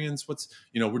experience?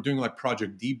 We're doing like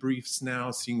project debriefs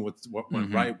now, seeing what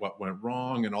went right, what went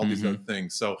wrong, and all these other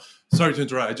things. So sorry to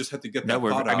interrupt. I just had to get that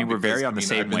thought out. We're very on the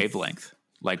same wavelength.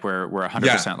 Like we're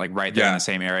 100% like right there in the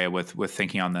same area with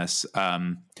thinking on this.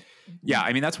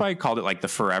 That's why I called it like the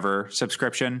forever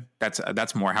subscription.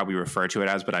 That's more how we refer to it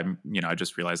as, but I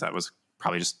just realized that was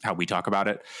probably just how we talk about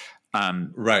it.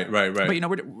 Right. But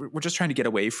we're just trying to get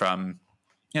away from,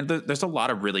 there's a lot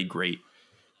of really great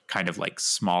kind of like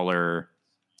smaller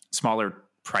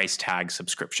price tag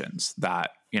subscriptions that,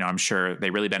 I'm sure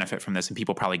they really benefit from this and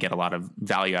people probably get a lot of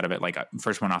value out of it. Like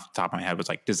first one off the top of my head was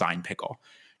like Design Pickle.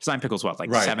 Design Pickle's what,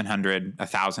 like $700,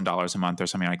 $1,000 a month or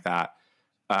something like that.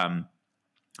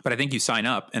 But I think you sign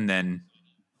up and then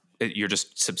you're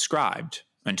just subscribed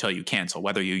until you cancel,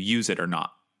 whether you use it or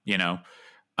not,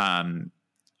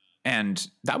 And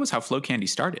that was how Flow Candy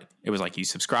started. It was like you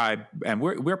subscribe, and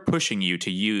we're pushing you to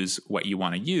use what you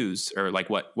want to use, or like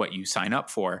what you sign up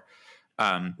for.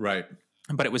 Right.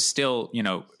 But it was still,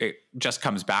 it just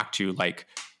comes back to like,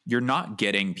 you're not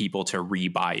getting people to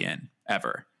re-buy in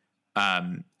ever.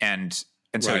 And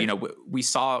so, right. we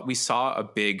saw a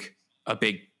big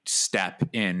step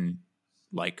in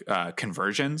like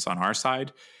conversions on our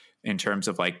side, in terms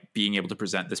of like being able to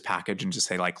present this package and just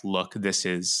say like, look, this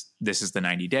is the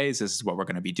 90 days. This is what we're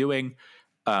going to be doing.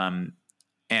 And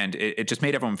it just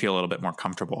made everyone feel a little bit more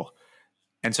comfortable.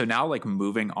 And so now, like,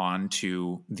 moving on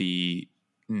to the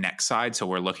next side. So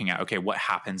we're looking at, okay, what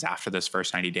happens after this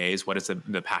first 90 days? What does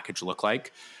the package look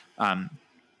like?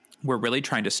 We're really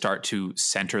trying to start to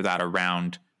center that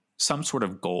around some sort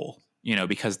of goal,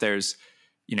 because there's,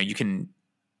 you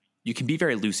can be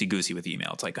very loosey-goosey with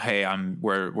email. It's like, hey,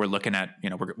 we're looking at,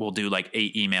 we'll do like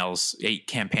 8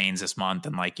 campaigns this month,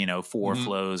 and like, 4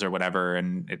 flows or whatever,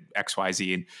 and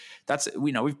XYZ. And that's,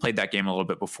 we've played that game a little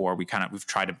bit before. We've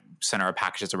tried to center our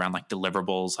packages around like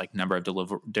deliverables, like number of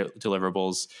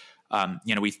deliverables.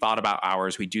 We thought about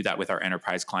hours. We do that with our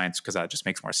enterprise clients because that just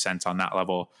makes more sense on that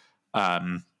level.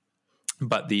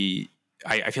 But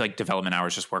I feel like development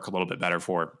hours just work a little bit better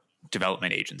for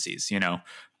development agencies,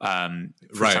 for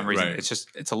some reason,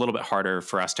 it's a little bit harder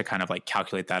for us to kind of like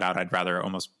calculate that out. I'd rather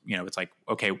almost, it's like,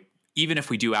 okay, even if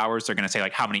we do hours, they're going to say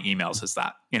like, how many emails is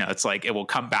that? It's like, it will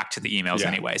come back to the emails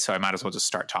anyway. So I might as well just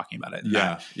start talking about it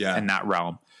in that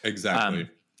realm. Exactly.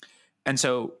 And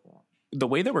so the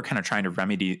way that we're kind of trying to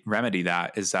remedy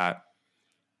that is that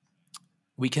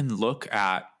we can look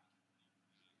at,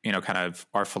 kind of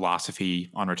our philosophy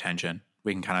on retention.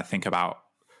 We can kind of think about,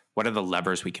 what are the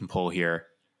levers we can pull here?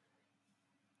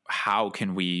 How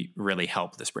can we really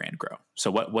help this brand grow?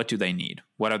 So what do they need?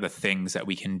 What are the things that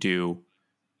we can do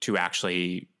to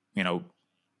actually,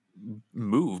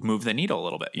 move the needle a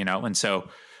little bit, And so,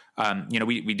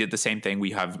 we did the same thing.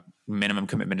 We have minimum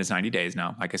commitment is 90 days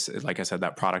now. Like I said,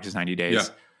 that product is 90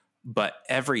 days, but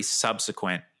every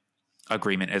subsequent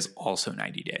agreement is also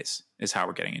 90 days is how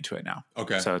we're getting into it now.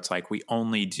 Okay. So it's like, we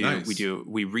only do,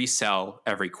 we resell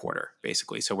every quarter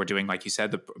basically. So we're doing, like you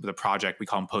said, the project, we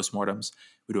call them postmortems.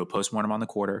 We do a postmortem on the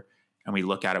quarter, and we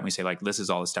look at it and we say like, this is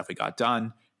all the stuff we got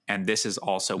done. And this is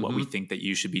also what we think that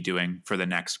you should be doing for the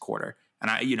next quarter.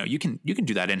 And you can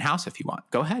do that in-house if you want.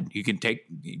 Go ahead.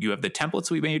 You have the templates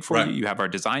we made for you. You have our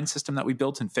design system that we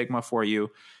built in Figma for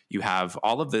you. You have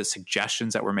all of the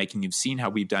suggestions that we're making. You've seen how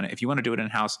we've done it. If you want to do it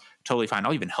in-house, totally fine.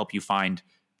 I'll even help you find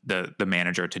the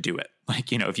manager to do it.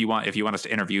 Like, if you want us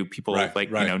to interview people,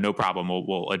 no problem.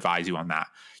 We'll advise you on that.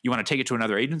 You want to take it to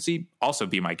another agency, also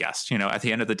be my guest. At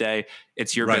the end of the day,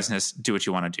 it's your business. Do what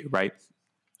you want to do. Right.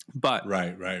 But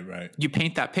you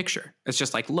paint that picture. It's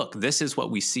just like, look, this is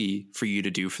what we see for you to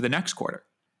do for the next quarter.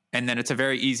 And then it's a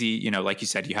very easy, like you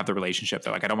said, you have the relationship.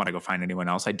 They're like, I don't want to go find anyone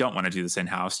else. I don't want to do this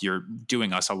in-house. You're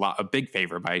doing us a big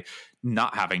favor by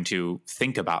not having to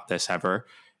think about this ever.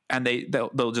 And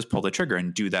they'll just pull the trigger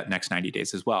and do that next 90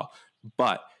 days as well.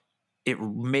 But it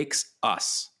makes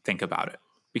us think about it,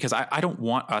 because I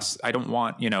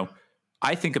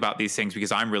think about these things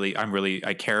because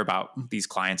I care about these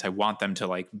clients. I want them to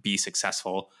like be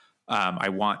successful. I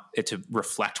want it to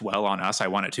reflect well on us. I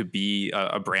want it to be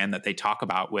a brand that they talk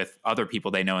about with other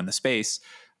people they know in the space.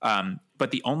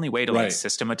 But the only way to like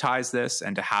systematize this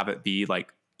and to have it be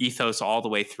like ethos all the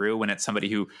way through, when it's somebody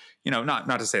who,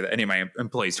 not to say that any of my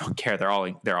employees don't care. They're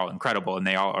all incredible and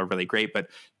they all are really great. But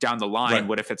down the line,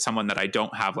 what if it's someone that I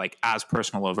don't have like as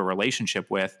personal of a relationship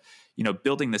with?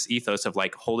 Building this ethos of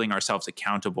like holding ourselves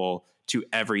accountable to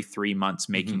every 3 months,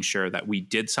 making sure that we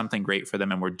did something great for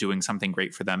them and we're doing something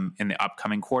great for them in the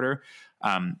upcoming quarter.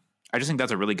 I just think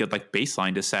that's a really good like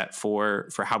baseline to set for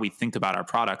how we think about our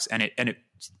products. And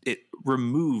it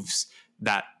removes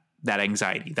that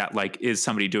anxiety that like, is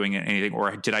somebody doing anything,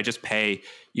 or did I just pay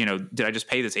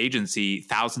this agency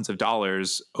thousands of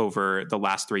dollars over the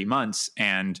last 3 months,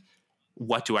 and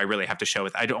what do I really have to show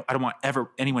with? I don't want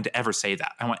anyone to ever say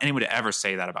that. I don't want anyone to ever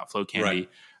say that about Flow Candy.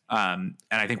 And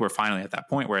I think we're finally at that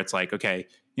point where it's like, okay,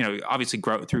 obviously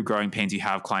through growing pains, you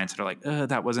have clients that are like,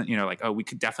 that wasn't, we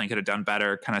could have done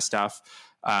better kind of stuff.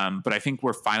 But I think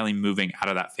we're finally moving out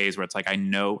of that phase where it's like, I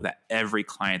know that every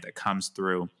client that comes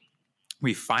through,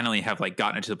 we finally have like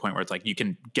gotten it to the point where it's like, you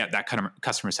can get that kind of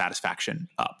customer satisfaction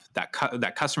up.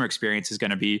 That customer experience is going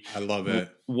to be, I love it,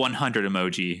 100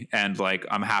 emoji, and like,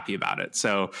 I'm happy about it.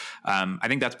 So I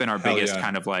think that's been our biggest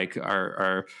kind of like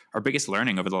our biggest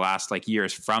learning over the last like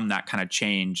years from that kind of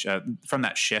change, from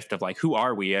that shift of like, who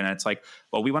are we? And it's like,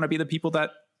 well, we want to be the people that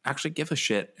actually give a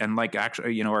shit and like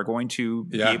actually, you know, are going to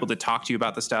be able to talk to you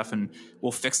about the stuff, and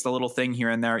we'll fix the little thing here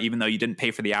and there, even though you didn't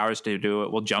pay for the hours to do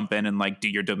it. We'll jump in and like do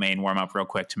your domain warm up real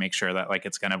quick to make sure that like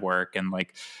it's going to work. And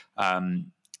like,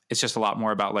 it's just a lot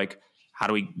more about like, how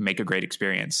do we make a great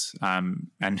experience?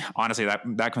 And honestly,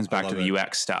 that comes back to the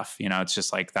UX stuff. You know, it's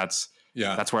just like, that's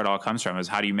where it all comes from, is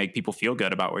how do you make people feel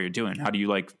good about what you're doing? How do you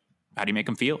make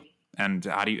them feel? And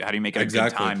how do you make it a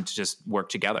good time to just work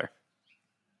together?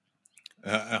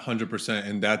 100%.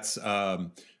 And that's, I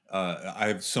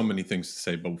have so many things to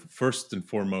say, but first and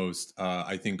foremost,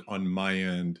 I think on my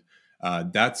end,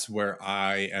 that's where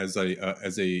I, as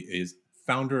a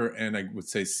founder and I would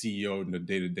say CEO on a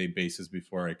day-to-day basis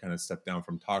before I kind of stepped down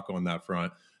from Taco on that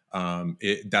front,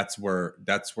 that's where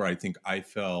I think I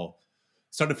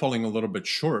started falling a little bit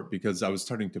short, because I was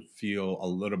starting to feel a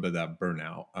little bit of that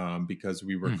burnout, because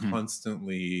we were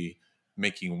constantly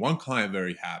making one client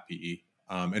very happy.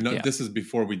 This is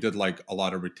before we did like a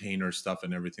lot of retainer stuff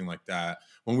and everything like that.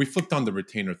 When we flipped on the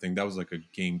retainer thing, that was like a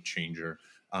game changer.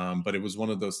 But it was one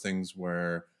of those things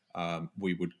where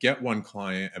we would get one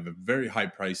client of a very high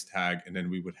price tag, and then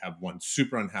we would have one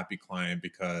super unhappy client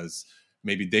because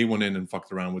maybe they went in and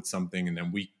fucked around with something, and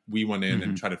then we went in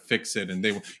and tried to fix it, and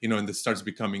they, you know, and this starts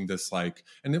becoming this like,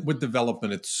 and with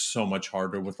development, it's so much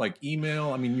harder. With like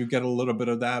email, I mean, you get a little bit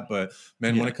of that, but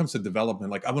man, when it comes to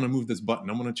development, like I want to move this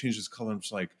button, I want to change this color. I'm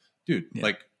just like, dude,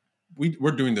 like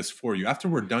we're doing this for you. After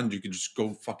we're done, you can just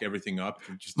go fuck everything up.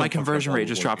 Just my conversion rate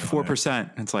just dropped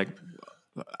 4%. It's like,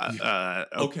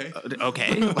 okay.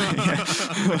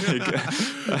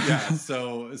 Yeah.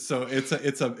 So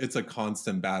it's a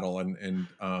constant battle.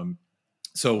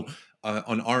 So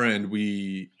on our end,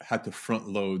 we had to front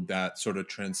load that sort of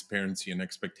transparency and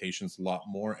expectations a lot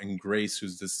more. And Grace,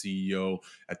 who's the CEO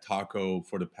at Taco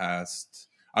for the past,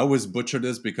 I always butcher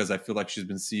this because I feel like she's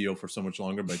been CEO for so much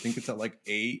longer, but I think it's at like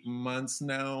 8 months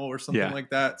now or something like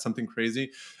that, something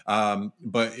crazy.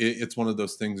 But it's one of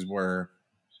those things where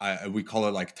we call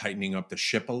it like tightening up the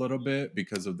ship a little bit,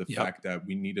 because of the fact that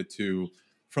we needed to,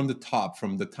 from the top,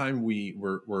 from the time we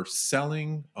were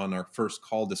selling on our first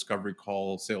call, discovery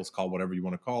call, sales call, whatever you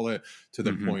want to call it, to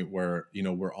the point where, you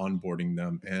know, we're onboarding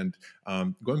them. And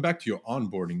going back to your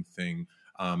onboarding thing,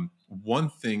 one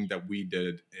thing that we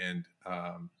did, and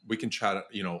we can chat,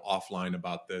 you know, offline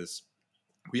about this.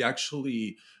 We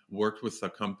actually worked with a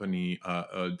company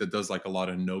that does like a lot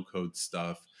of no-code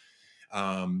stuff.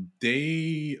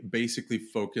 They basically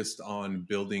focused on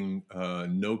building a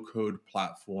no-code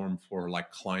platform for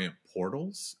like client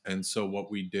portals. And so what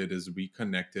we did is we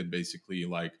connected basically,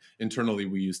 like internally,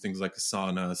 we use things like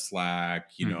Asana, Slack,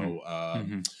 you know,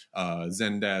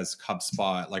 Zendesk,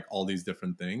 HubSpot, like all these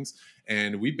different things.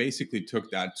 And we basically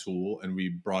took that tool and we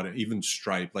brought it, even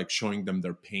Stripe, like showing them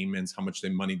their payments, how much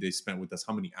money they spent with us,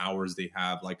 how many hours they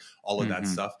have, like all of that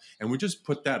stuff. And we just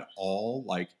put that all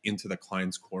like into the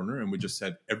client's corner. And we just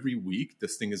said, every week,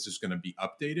 this thing is just going to be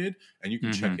updated, and you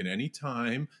can check it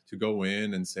anytime to go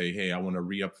in and say, hey, I want to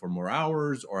re-up for more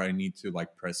hours, or I need to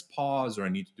like press pause, or I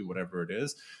need to do whatever it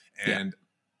is. And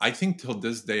I think till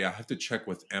this day, I have to check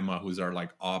with Emma, who's our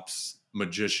like ops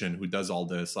magician who does all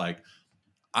this. Like,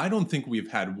 I don't think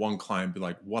we've had one client be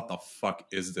like, what the fuck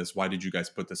is this? Why did you guys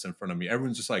put this in front of me?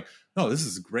 Everyone's just like, no, this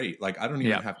is great. Like, I don't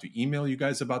even have to email you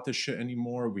guys about this shit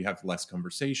anymore. We have less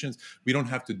conversations. We don't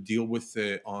have to deal with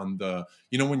it on the,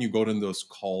 you know, when you go to those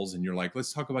calls and you're like,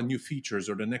 let's talk about new features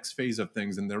or the next phase of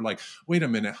things. And they're like, wait a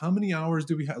minute, how many hours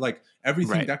do we have? Like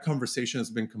everything, that conversation has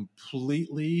been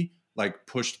completely like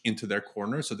pushed into their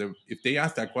corner. So that if they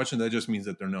ask that question, that just means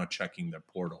that they're not checking their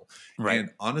portal.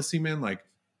 And honestly, man, like,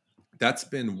 that's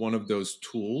been one of those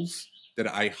tools that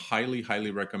I highly, highly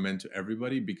recommend to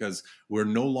everybody, because we're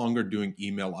no longer doing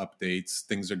email updates.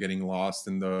 Things are getting lost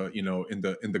in the, you know, in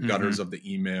the gutters of the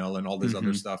email and all this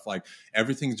other stuff. Like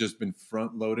everything's just been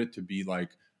front loaded to be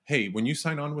like, hey, when you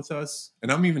sign on with us,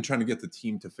 and I'm even trying to get the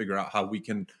team to figure out how we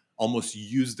can almost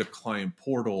use the client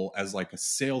portal as like a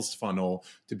sales funnel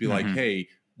to be like, hey,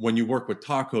 when you work with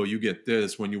Taco, you get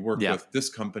this. When you work with this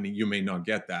company, you may not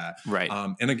get that.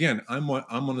 And again, I'm one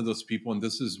of those people, and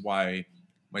this is why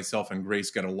myself and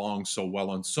Grace get along so well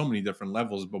on so many different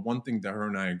levels. But one thing that her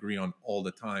and I agree on all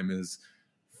the time is,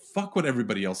 fuck what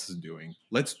everybody else is doing.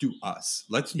 Let's do us.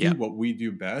 Let's do what we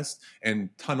do best, and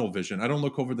tunnel vision. I don't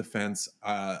look over the fence.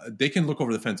 They can look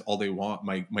over the fence all they want.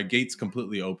 My gate's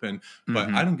completely open, but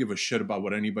I don't give a shit about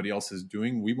what anybody else is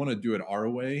doing. We want to do it our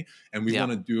way, and we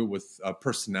want to do it with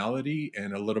personality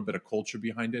and a little bit of culture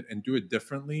behind it, and do it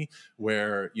differently,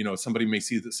 where, you know, somebody may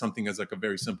see that something as like a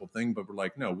very simple thing, but we're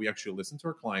like, no, we actually listen to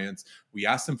our clients. We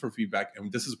ask them for feedback,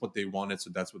 and this is what they wanted. So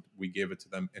that's what we gave it to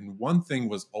them. And one thing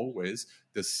was always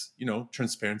this is,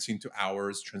 transparency into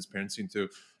hours, transparency into,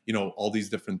 all these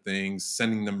different things,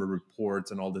 sending them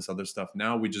reports and all this other stuff.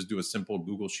 Now we just do a simple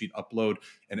Google Sheet upload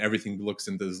and everything looks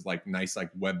into this like nice, like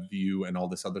web view and all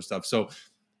this other stuff. So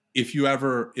if you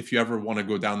ever want to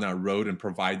go down that road and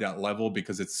provide that level,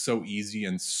 because it's so easy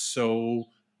and so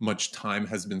much time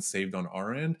has been saved on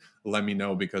our end, let me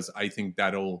know, because I think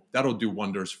that'll do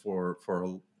wonders for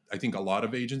I think a lot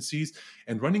of agencies.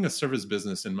 And running a service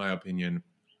business, in my opinion,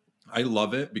 I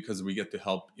love it because we get to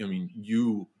help. I mean,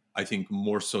 I think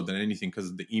more so than anything,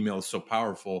 because the email is so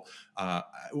powerful.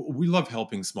 We love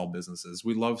helping small businesses.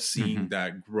 We love seeing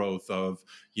that growth of,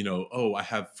 I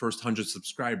have first 100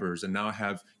 subscribers and now I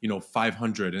have,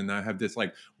 500 and I have this,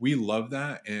 like, we love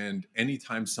that. And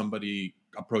anytime somebody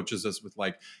approaches us with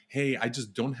like, hey, I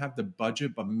just don't have the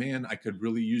budget, but man, I could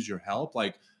really use your help.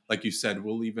 Like you said,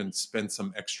 we'll even spend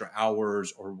some extra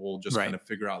hours, or we'll just kind of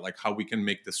figure out like how we can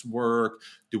make this work.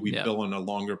 Do we bill in a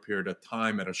longer period of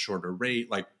time at a shorter rate?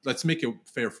 Like, let's make it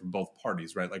fair for both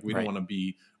parties, right? Like, we don't want to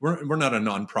be, we're not a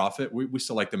nonprofit. We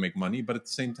still like to make money, but at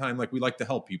the same time, like, we like to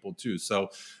help people too.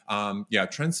 So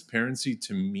transparency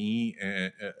to me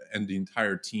and the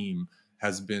entire team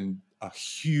has been a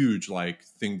huge like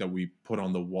thing that we put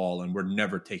on the wall, and we're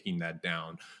never taking that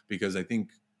down, because I think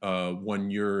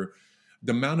when you're,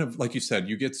 the amount of, like you said,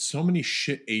 you get so many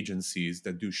shit agencies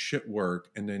that do shit work,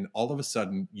 and then all of a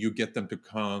sudden you get them to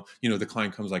come, the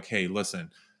client comes like, hey, listen,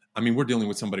 I mean, we're dealing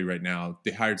with somebody right now. They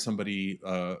hired somebody,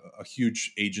 a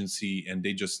huge agency, and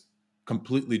they just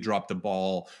completely dropped the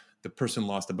ball. The person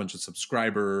lost a bunch of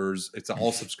subscribers. It's an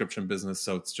all subscription business.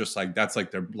 So it's just like, that's like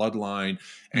their bloodline.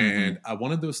 And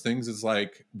one of those things is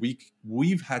like,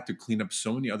 we've had to clean up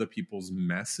so many other people's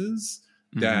messes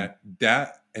that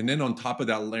and then on top of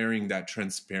that, layering that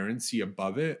transparency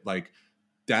above it, like,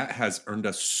 that has earned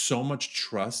us so much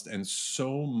trust and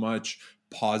so much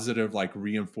positive like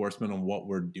reinforcement on what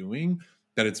we're doing,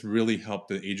 that it's really helped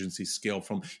the agency scale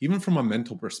from a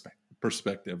mental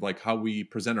perspective, like how we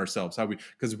present ourselves,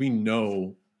 because we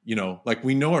know, like,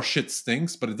 we know our shit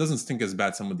stinks, but it doesn't stink as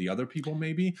bad some of the other people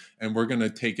maybe, and we're going to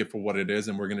take it for what it is,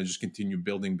 and we're going to just continue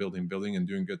building and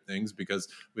doing good things, because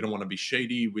we don't want to be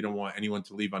shady. We don't want anyone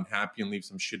to leave unhappy and leave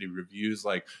some shitty reviews,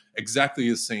 like exactly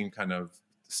the same kind of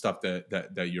stuff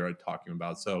that you're talking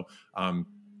about. So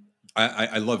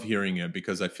I love hearing it,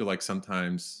 because I feel like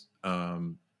sometimes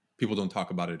people don't talk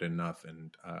about it enough.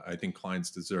 And I think clients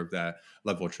deserve that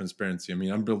level of transparency. I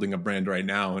mean, I'm building a brand right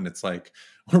now, and it's like,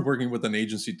 we're working with an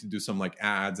agency to do some like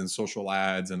ads and social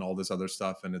ads and all this other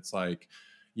stuff. And it's like,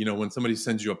 when somebody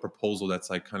sends you a proposal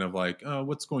that's like, kind of like, oh,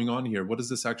 what's going on here? What does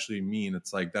this actually mean?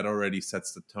 It's like, that already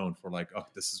sets the tone for like, oh,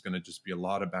 this is going to just be a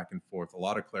lot of back and forth, a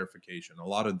lot of clarification, a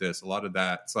lot of this, a lot of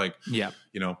that. It's like,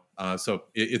 so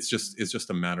it's just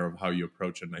a matter of how you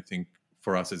approach it. And I think,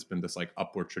 for us, it's been this like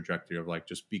upward trajectory of like,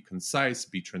 just be concise,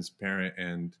 be transparent,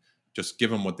 and just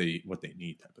give them what they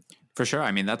need, type of thing. For sure.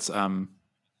 I mean, that's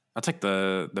like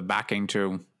the backing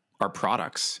to our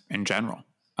products in general.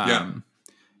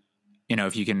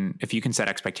 If you can set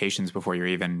expectations before you're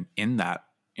even in that,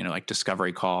 like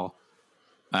discovery call,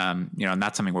 and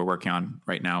that's something we're working on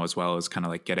right now, as well as kind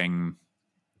of like getting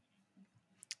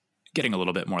a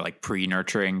little bit more like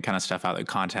pre-nurturing kind of stuff out of the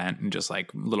content, and just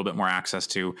like a little bit more access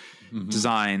to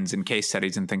designs and case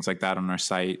studies and things like that on our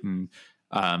site. And,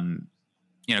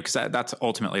 cause that's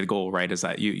ultimately the goal, right? Is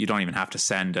that you don't even have to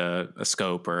send a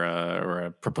scope or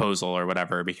a proposal or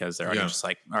whatever, because they're already just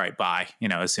like, all right, bye.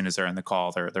 As soon as they're in the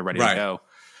call, they're ready to go.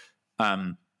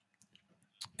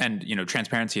 And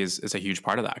transparency is a huge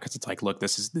part of that, because it's like, look,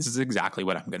 this is exactly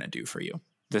what I'm going to do for you.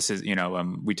 This is,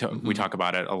 we talk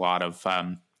about it a lot of,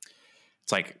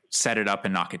 it's like, set it up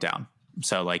and knock it down.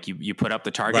 So like you put up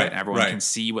the target, and everyone can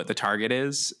see what the target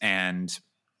is, and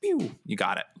you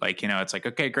got it. Like, it's like,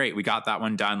 okay, great. We got that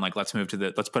one done. Like, let's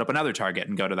put up another target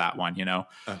and go to that one,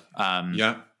 But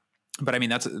I mean,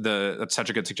 that's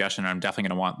such a good suggestion. I'm definitely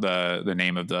going to want the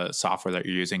name of the software that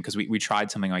you're using, because we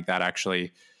tried something like that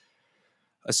actually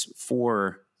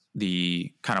for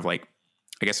the kind of like,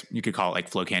 I guess you could call it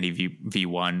like FlowCandy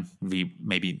V1,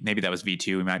 maybe that was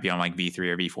V2. We might be on like V3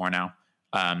 or V4 now.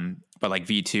 But like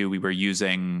V2, we were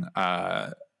using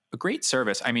a great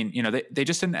service. I mean, they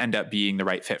just didn't end up being the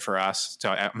right fit for us. So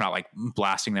I'm not like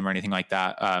blasting them or anything like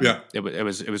that. It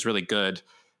was really good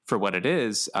for what it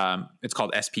is. It's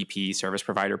called SPP, Service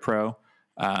Provider Pro.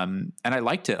 And I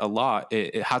liked it a lot.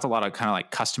 It has a lot of kind of like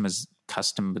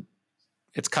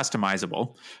it's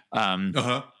customizable.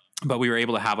 but we were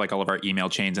able to have like all of our email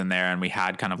chains in there, and we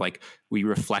had kind of like, we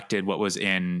reflected what was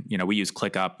in, we use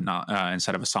ClickUp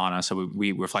instead of Asana. So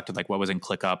we reflected like what was in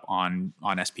ClickUp on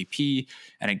SPP,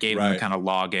 and it gave them a kind of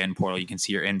login portal. You can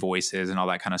see your invoices and all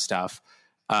that kind of stuff.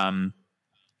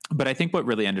 But I think what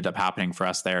really ended up happening for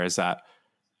us there is that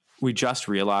we just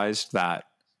realized that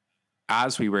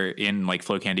as we were in like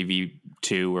FlowCandy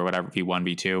V2 or whatever,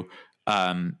 V1,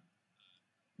 V2,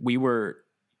 we were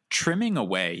trimming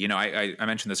away, I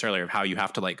mentioned this earlier of how you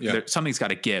have to like, something's got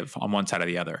to give on one side or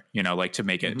the other, like to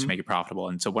make it profitable.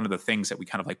 And so one of the things that we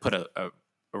kind of like put a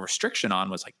restriction on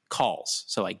was like calls.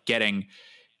 So like getting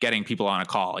people on a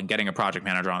call and getting a project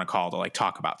manager on a call to like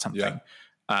talk about something.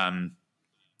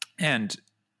 And,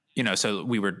 so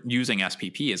we were using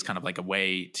SPP as kind of like a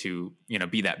way to,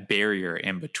 be that barrier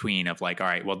in between of like, all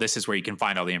right, well, this is where you can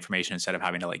find all the information instead of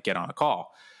having to like get on a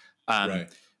call.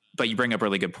 But you bring up a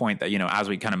really good point that, as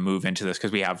we kind of move into this,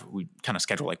 because we kind of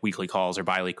schedule like weekly calls or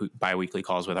bi-weekly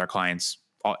calls with our clients,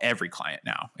 every client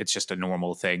now. It's just a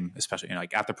normal thing, especially,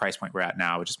 like at the price point we're at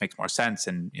now, it just makes more sense.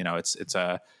 And,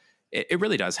 it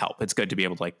really does help. It's good to be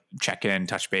able to like check in,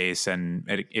 touch base, and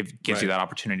it gives you that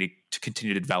opportunity to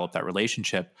continue to develop that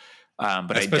relationship.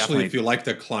 But especially if you like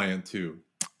the client too.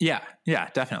 Yeah,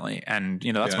 definitely. And,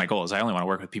 that's my goal is I only want to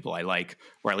work with people I like,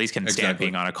 or at least can stand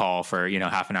being on a call for,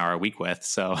 half an hour a week with.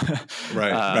 So,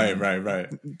 right.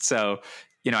 So,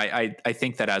 I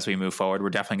think that as we move forward, we're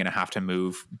definitely going to have to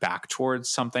move back towards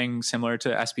something similar to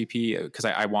SPP, because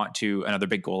I want to, another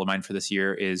big goal of mine for this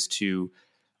year is to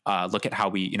look at how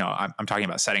we, I'm talking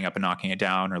about setting up and knocking it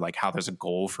down, or like how there's a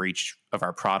goal for each of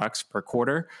our products per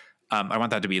quarter. I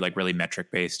want that to be like really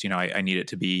metric based. I need it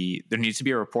to be, there needs to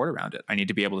be a report around it. I need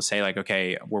to be able to say like,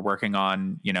 okay, we're working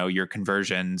on, your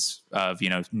conversions of,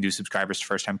 new subscribers to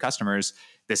first time customers.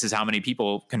 This is how many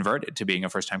people converted to being a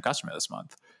first time customer this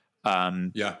month.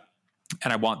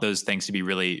 And I want those things to be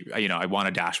really, I want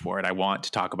a dashboard. I want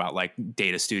to talk about like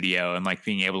Data Studio and like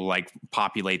being able to like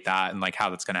populate that and like how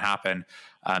that's going to happen.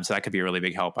 So that could be a really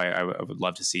big help. I would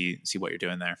love to see what you're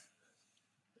doing there.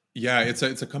 Yeah, it's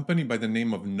a company by the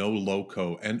name of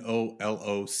NoLoco,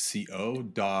 NOLOCO.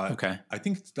 I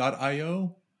think it's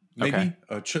 .io. Maybe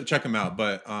check them out.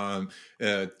 But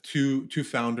two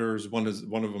founders. One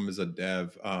of them is a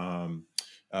dev.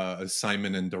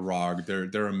 Simon and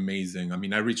Darag. They're amazing. I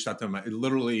mean, I reached out to them.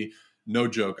 Literally, no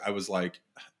joke. I was like,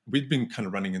 we've been kind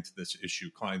of running into this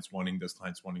issue. Clients wanting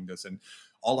this, and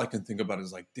all I can think about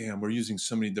is like, damn, we're using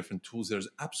so many different tools. There's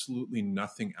absolutely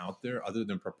nothing out there other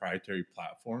than proprietary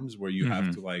platforms where you have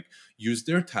to like use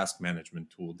their task management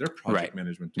tool, their project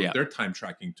management tool, their time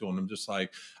tracking tool. And I'm just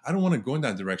like, I don't want to go in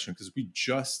that direction because we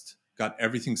just got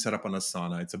everything set up on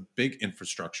Asana. It's a big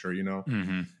infrastructure,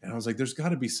 And I was like, there's got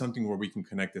to be something where we can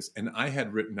connect this. And I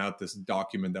had written out this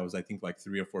document that was, I think, like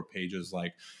 3 or 4 pages.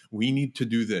 Like, we need to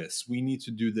do this. We need to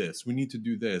do this. We need to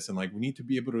do this. And like, we need to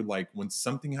be able to like, when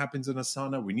something happens in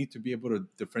Asana, we need to be able to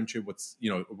differentiate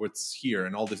what's here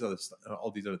and all these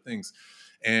other things.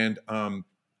 And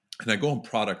I go on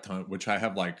Product Hunt, which I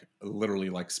have like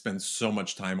literally like spent so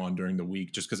much time on during the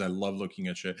week just because I love looking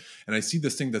at shit. And I see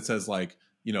this thing that says like,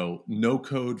 no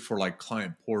code for like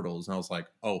client portals. And I was like,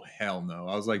 oh, hell no.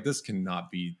 I was like, this cannot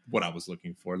be what I was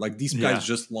looking for. Like these guys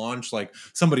just launched, like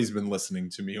somebody's been listening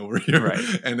to me over here.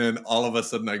 Right. And then all of a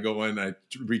sudden I go in, I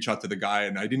reach out to the guy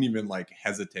and I didn't even like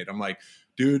hesitate. I'm like,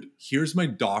 dude, here's my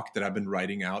doc that I've been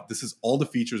writing out. This is all the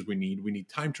features we need. We need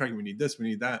time tracking. We need this, we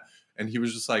need that. And he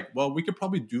was just like, well, we could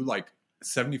probably do like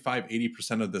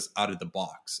 75-80% of this out of the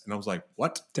box. And I was like,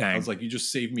 what? Dang. I was like, you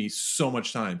just saved me so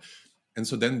much time. And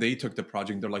so then they took the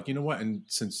project. They're like, you know what? And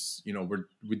since,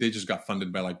 they just got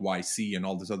funded by like YC and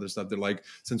all this other stuff. They're like,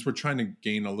 since we're trying to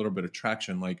gain a little bit of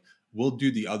traction, like we'll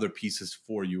do the other pieces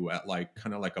for you at like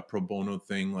kind of like a pro bono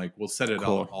thing. Like we'll set it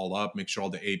all up, make sure all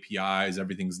the APIs,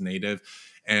 everything's native.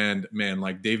 And man,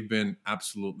 like they've been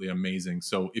absolutely amazing.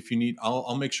 So if you need,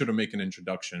 I'll make sure to make an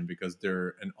introduction because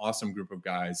they're an awesome group of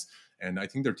guys. And I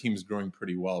think their team's growing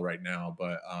pretty well right now,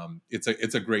 but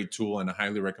it's a great tool, and I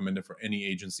highly recommend it for any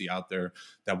agency out there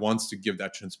that wants to give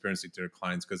that transparency to their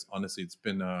clients. Because honestly, it's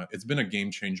been a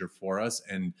game changer for us.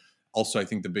 And also, I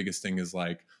think the biggest thing is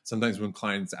like sometimes when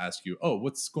clients ask you, "Oh,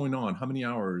 what's going on? How many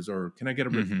hours? Or can I get a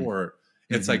report?"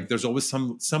 It's like there's always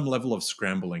some level of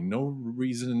scrambling. No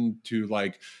reason to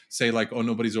like say like, "Oh,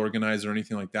 nobody's organized" or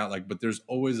anything like that. Like, but there's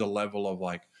always a level of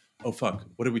like, oh, fuck,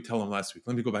 what did we tell them last week?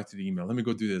 Let me go back to the email. Let me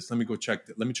go do this. Let me go check.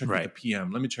 Let me check with the PM.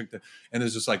 Let me check and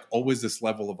there's just like always this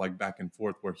level of like back and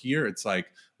forth where here it's like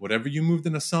whatever you moved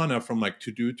in Asana from like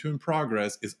to do to in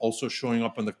progress is also showing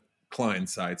up on the client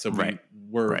side. So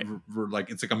we're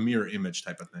like, it's like a mirror image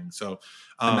type of thing. So,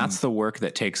 and that's the work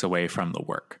that takes away from the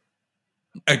work.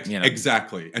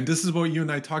 Exactly. And this is what you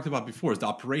and I talked about before, is the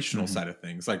operational Mm-hmm. side of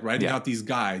things, like writing out these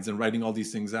guides and writing all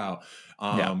these things out.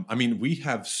 I mean, we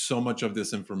have so much of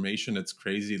this information. It's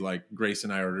crazy. Like Grace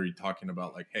and I are already talking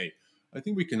about like, hey, I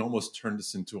think we can almost turn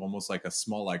this into almost like a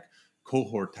small, like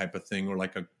cohort type of thing, or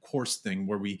like a course thing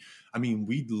where we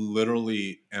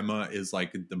literally, Emma is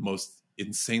like the most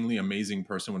insanely amazing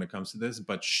person when it comes to this,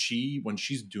 but when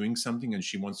she's doing something and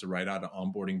she wants to write out an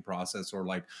onboarding process, or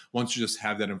like wants to just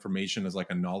have that information as like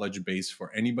a knowledge base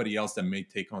for anybody else that may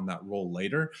take on that role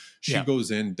later, she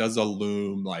goes in, does a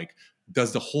Loom, like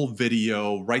does the whole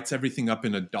video, writes everything up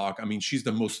in a doc. I mean, she's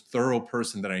the most thorough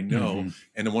person that I know. Mm-hmm.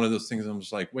 And one of those things, I'm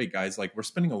just like, wait, guys, like we're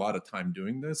spending a lot of time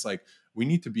doing this. Like we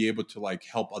need to be able to like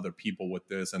help other people with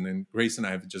this. And then Grace and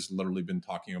I have just literally been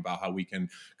talking about how we can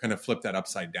kind of flip that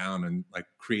upside down and like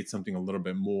create something a little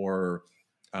bit more,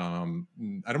 I don't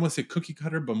want to say cookie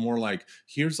cutter, but more like,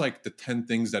 here's like the 10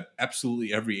 things that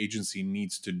absolutely every agency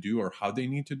needs to do, or how they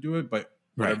need to do it. But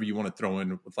whatever you want to throw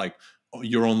in with like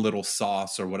your own little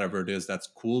sauce or whatever it is, that's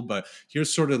cool. But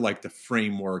here's sort of like the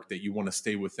framework that you want to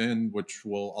stay within, which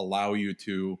will allow you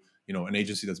to, you know, an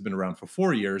agency that's been around for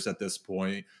 4 years at this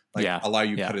point, like allow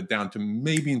you cut it down to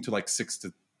maybe into like 6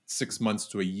 months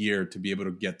to a year to be able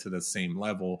to get to the same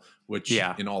level, which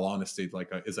in all honesty, like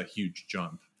is a huge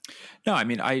jump. No, I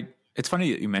mean, it's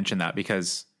funny that you mentioned that,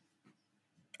 because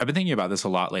I've been thinking about this a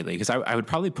lot lately, because I would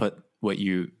probably put what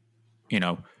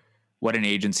what an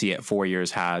agency at 4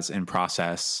 years has in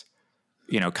process,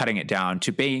 cutting it down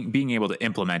to being able to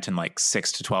implement in like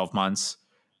 6 to 12 months.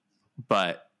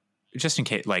 But just in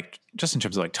case, just in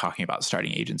terms of like talking about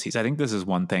starting agencies, I think this is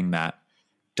one thing that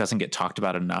doesn't get talked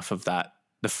about enough, of that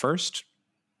the first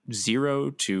 0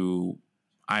 to,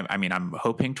 I'm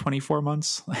hoping 24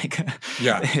 months,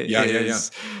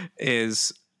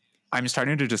 is I'm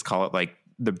starting to just call it like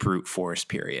the brute force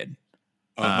period.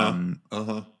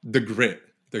 The grit.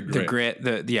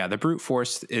 The brute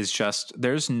force is just,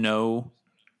 there's no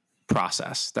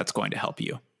process that's going to help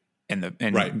you in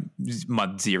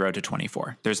month 0 to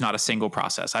 24. There's not a single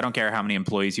process. I don't care how many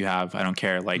employees you have. I don't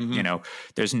care.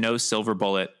 There's no silver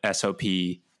bullet SOP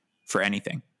for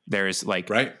anything. There is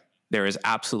there is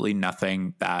absolutely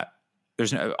nothing that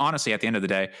honestly, at the end of the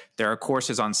day, there are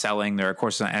courses on selling, there are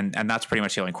courses and that's pretty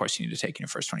much the only course you need to take in your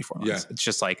first 24 months. Yeah. It's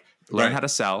just like learn how to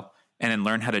sell and then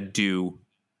learn how to do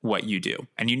what you do.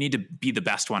 And you need to be the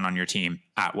best one on your team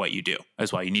at what you do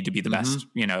as well. You need to be the best,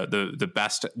 the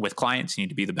best with clients. You need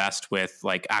to be the best with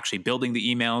like actually building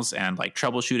the emails and like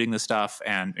troubleshooting the stuff.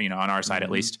 And, on our side, at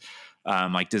least,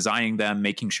 like designing them,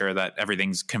 making sure that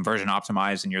everything's conversion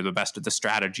optimized and you're the best at the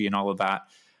strategy and all of that.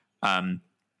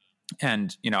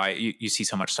 And, you see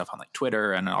so much stuff on like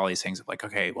Twitter and all these things of like,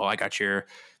 okay, well, I got your,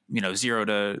 0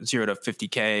 to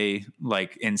 50K,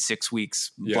 like in 6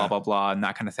 weeks, blah, blah, blah, and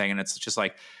that kind of thing. And it's just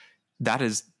like,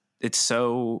 it's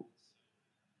so,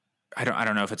 I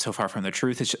don't know if it's so far from the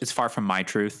truth. It's far from my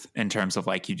truth in terms of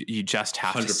like, you just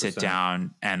have 100%. To sit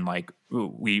down and like,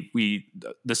 the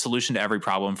solution to every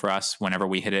problem for us whenever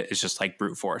we hit it is just like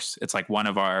brute force. It's like one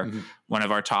of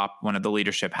the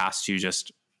leadership has to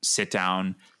just sit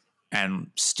down and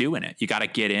stew in it. You got to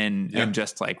get in and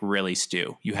just like really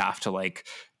stew. You have to like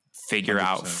figure 100%.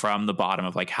 Out from the bottom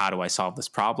of like, how do I solve this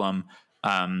problem?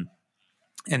 And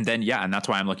then, and that's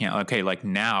why I'm looking at, okay, like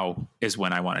now is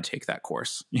when I want to take that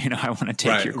course. I want to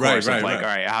take your course of like, all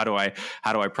right, how do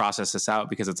I process this out?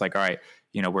 Because it's like, all right,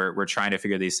 we're trying to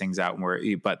figure these things out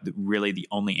but really the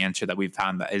only answer that we've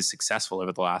found that is successful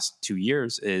over the last 2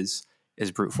 years is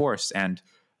brute force. And,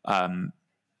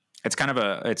 it's kind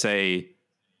of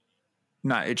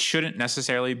it shouldn't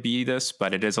necessarily be this,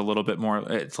 but it is a little bit more,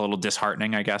 it's a little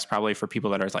disheartening, I guess, probably for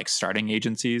people that are like starting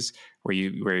agencies where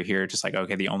you're here just like,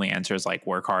 okay, the only answer is like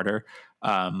work harder.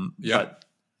 But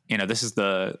this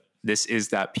is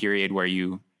that period where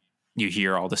you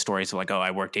hear all the stories of like, oh, I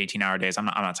worked 18-hour days. I'm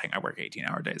not saying I work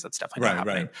 18-hour days. That's definitely not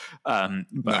happening. Right.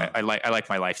 But no. I like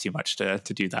my life too much to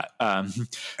do that.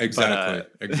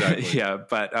 Exactly. Yeah.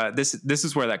 But this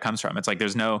is where that comes from. It's like,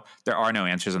 there are no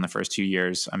answers in the first 2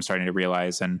 years. I'm starting to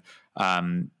realize. And,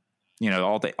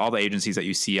 all the agencies that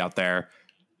you see out there,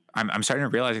 I'm starting to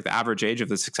realize like the average age of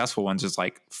the successful ones is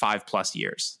like 5+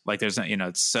 years. Like there's,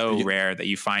 it's so rare that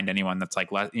you find anyone that's like,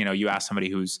 you ask somebody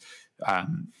who's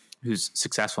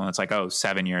successful and it's like,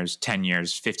 7 years, 10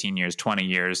 years, 15 years, 20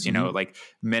 years, like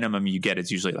minimum you get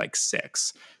is usually like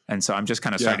 6. And so I'm just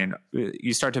kind of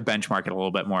you start to benchmark it a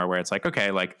little bit more where it's like, okay,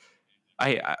 like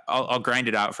I'll grind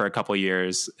it out for a couple of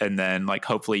years. And then like,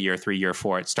 hopefully year 3, year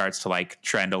 4, it starts to like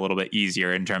trend a little bit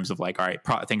easier in terms of like, all right,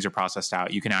 things are processed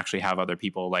out. You can actually have other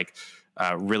people like,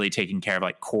 really taking care of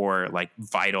like core, like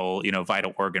vital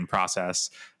organ process.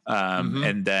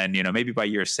 And then, maybe by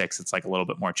year 6, it's like a little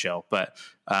bit more chill, but,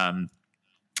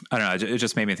 I don't know. It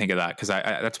just made me think of that. Cause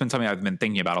that's been something I've been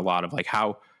thinking about a lot of, like,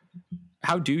 how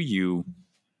do you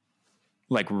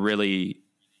like really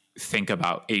think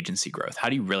about agency growth? How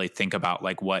do you really think about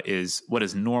like what is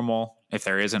normal? If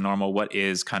there is a normal, what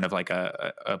is kind of like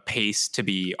a pace to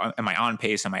be? Am I on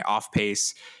pace? Am I off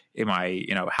pace? Am I,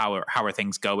 how are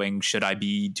things going? Should I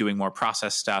be doing more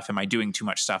process stuff? Am I doing too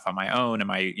much stuff on my own?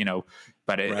 Am I,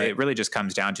 but it really just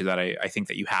comes down to that. I think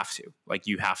that you have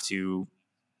to,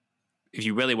 if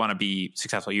you really want to be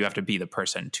successful, you have to be the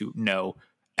person to know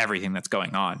everything that's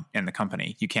going on in the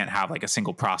company. You can't have like a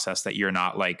single process that you're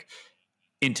not like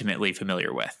intimately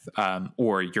familiar with,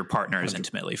 or your partner is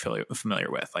intimately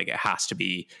familiar with. Like, it has to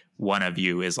be one of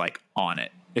you is like on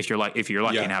it. If you're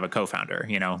lucky and have a co-founder,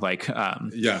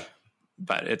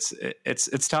 but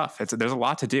it's tough. There's a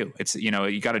lot to do. It's,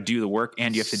 you got to do the work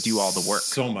and you have to do all the work.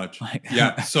 So much.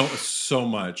 So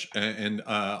much. And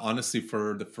honestly,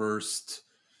 for the first,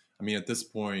 at this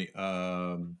point,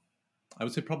 I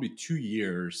would say probably 2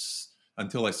 years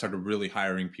until I started really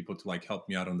hiring people to like help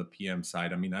me out on the PM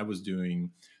side. I was doing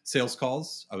sales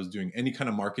calls. I was doing any kind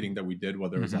of marketing that we did,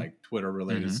 whether it was like Twitter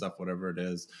related stuff, whatever it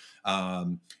is.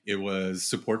 It was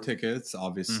support tickets,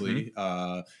 obviously.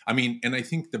 And I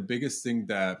think the biggest thing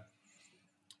that,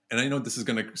 and I know this is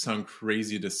going to sound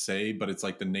crazy to say, but it's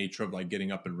like the nature of like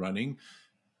getting up and running.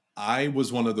 I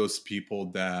was one of those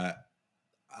people that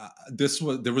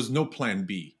there was no plan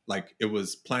B. Like, it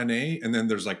was plan A, and then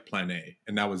there's like plan A,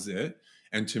 and that was it.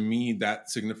 And to me, that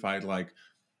signified like,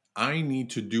 I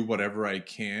need to do whatever I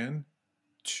can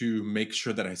to make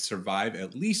sure that I survive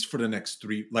at least for the next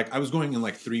 3. Like, I was going in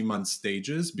like 3-month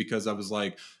stages, because I was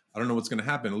like, I don't know what's going to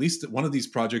happen. At least one of these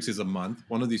projects is a month.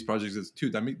 One of these projects is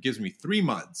 2. That gives me 3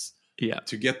 months. Yeah.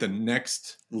 To get the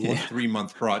next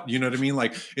 3-month project. You know what I mean?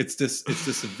 Like, it's this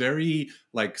very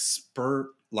like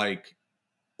spurt, like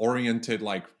oriented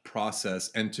like process.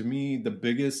 And to me,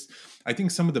 I think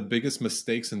some of the biggest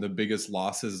mistakes and the biggest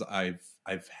losses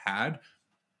I've had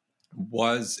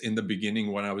was in the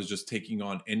beginning, when I was just taking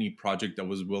on any project that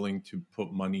was willing to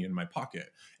put money in my pocket.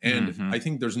 And I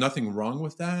think there's nothing wrong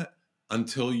with that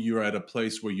until you're at a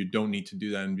place where you don't need to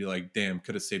do that and be like, damn,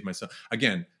 could have saved myself.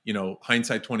 Again,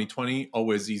 hindsight 2020,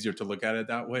 always easier to look at it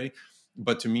that way.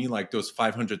 But to me, like, those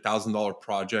 $500,000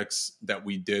 projects that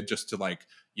we did just to like,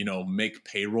 make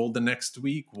payroll the next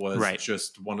week was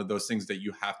just one of those things that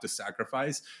you have to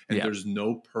sacrifice. And there's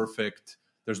no perfect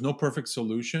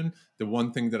solution. The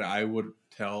one thing that I would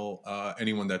tell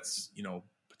anyone that's,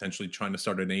 potentially trying to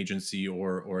start an agency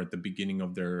or at the beginning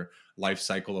of their life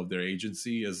cycle of their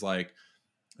agency is like,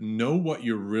 know what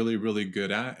you're really, really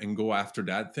good at and go after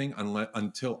that thing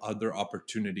until other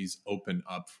opportunities open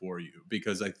up for you.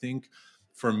 Because I think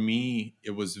for me,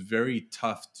 it was very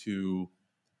tough to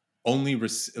only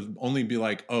be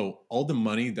like, oh, all the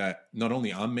money that not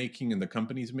only I'm making and the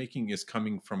company's making is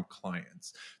coming from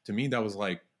clients. To me, that was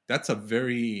like, that's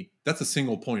a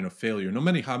single point of failure. No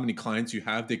matter how many clients you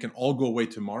have, they can all go away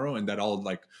tomorrow, and that all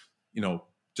like,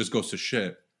 just goes to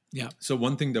shit. Yeah. So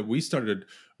one thing that we started,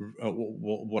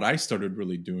 what I started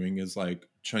really doing is like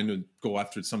trying to go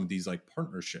after some of these like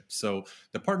partnerships. So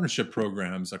the partnership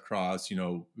programs across,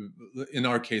 in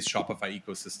our case, Shopify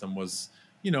ecosystem was,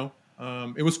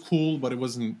 it was cool, but it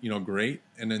wasn't, great.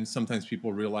 And then sometimes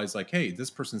people realize like, hey, this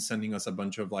person's sending us a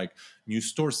bunch of like new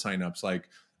store signups. Like,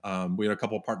 we had a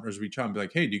couple of partners reach out and be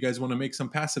like, hey, do you guys want to make some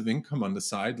passive income on the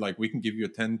side? Like, we can give you a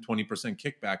 10-20%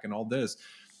 kickback and all this.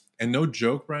 And no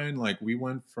joke, Brian, like, we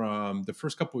went from the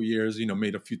first couple of years,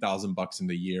 made a few $1,000 in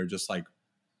the year, just like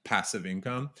passive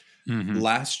income.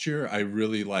 Last year, I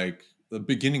really the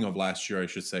beginning of last year, I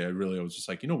should say, I was just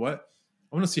like, you know what?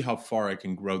 I want to see how far I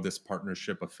can grow this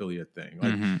partnership affiliate thing.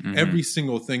 Like every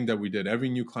single thing that we did, every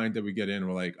new client that we get in,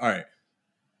 we're like, all right,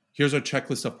 here's our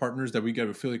checklist of partners that we get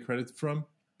affiliate credit from.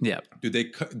 Yeah. Do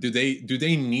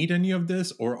they need any of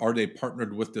this, or are they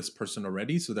partnered with this person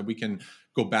already, so that we can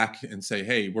go back and say,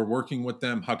 hey, we're working with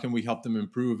them. How can we help them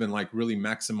improve and like really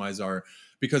maximize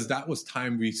because that was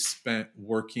time we spent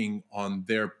working on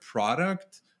their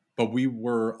product, but we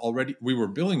were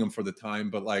billing them for the time,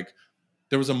 but like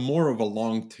there was more of a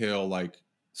long tail, like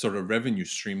sort of revenue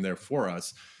stream there for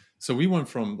us. So we went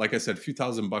from, like I said, a few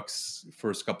 $1,000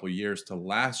 first couple of years to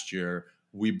last year,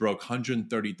 we broke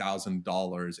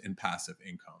 $130,000 in passive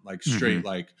income, like straight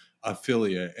like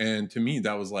affiliate. And to me,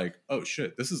 that was like, oh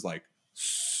shit, this is like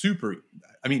super.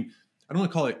 I mean, I don't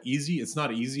want to call it easy. It's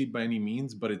not easy by any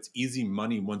means, but it's easy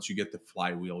money once you get the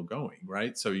flywheel going,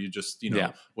 right? So you just,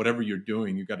 whatever you're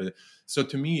doing, you got to. So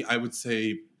to me, I would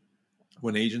say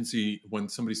when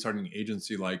somebody's starting an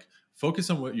agency, like focus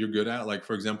on what you're good at. Like,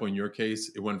 for example, in your case,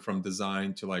 it went from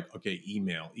design to like, okay,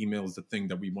 email is the thing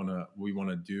that we want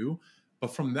to do.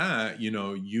 But from that,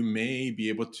 you may be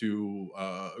able to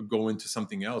go into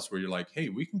something else where you're like, hey,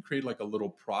 we can create like a little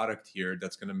product here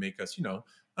that's going to make us, I don't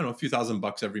know, a few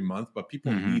 $1,000 every month, but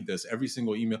people need this every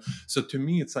single email. So to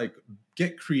me, it's like,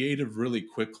 get creative really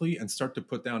quickly and start to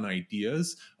put down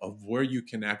ideas of where you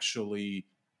can actually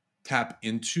tap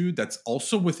into that's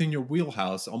also within your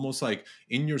wheelhouse, almost like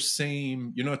in your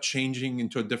same, you're not changing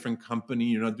into a different company,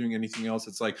 you're not doing anything else.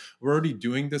 It's like, we're already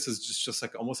doing this. It's just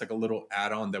like almost like a little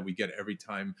add-on that we get every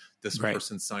time this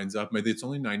person signs up. Maybe it's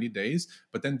only 90 days,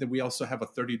 but then we also have a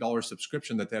 $30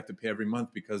 subscription that they have to pay every month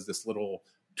because this little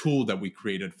tool that we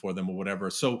created for them or whatever.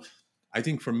 So I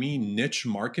think for me, niche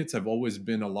markets have always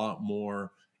been a lot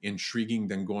more intriguing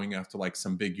than going after like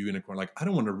some big unicorn. Like, I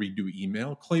don't want to redo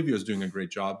email. Klaviyo is doing a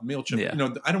great job. MailChimp,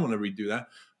 I don't want to redo that.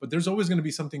 But there's always going to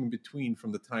be something in between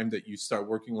from the time that you start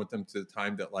working with them to the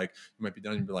time that like you might be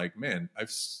done and be like, man, I've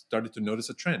started to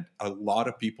notice a trend. A lot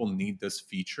of people need this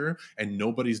feature and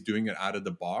nobody's doing it out of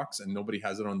the box and nobody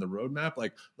has it on the roadmap.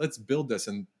 Like, let's build this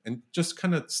and just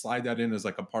kind of slide that in as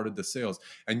like a part of the sales.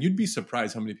 And you'd be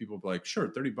surprised how many people be like, sure,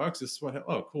 $30, this is what,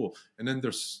 oh, cool. And then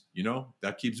there's,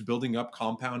 that keeps building up,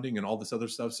 compounding and all this other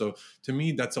stuff. So to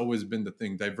me, that's always been the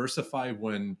thing. Diversify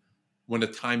when the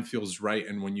time feels right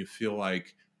and when you feel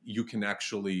like you can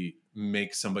actually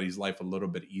make somebody's life a little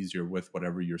bit easier with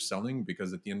whatever you're selling,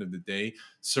 because at the end of the day,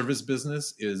 service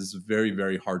business is very,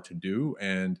 very hard to do.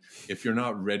 And if you're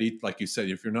not ready, like you said,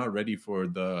 if you're not ready for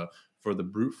the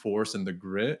brute force and the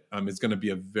grit, it's going to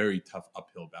be a very tough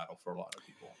uphill battle for a lot of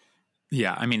people.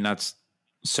 Yeah. I mean, that's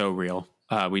so real.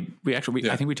 We actually,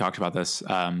 I think we talked about this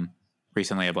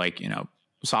recently of like,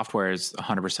 software is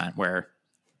 100% where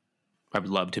I would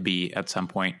love to be at some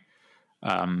point.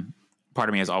 Part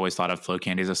of me has always thought of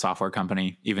FlowCandy as a software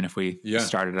company, even if we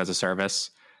started as a service,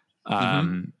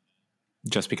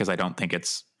 just because I don't think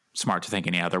it's smart to think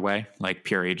any other way. Like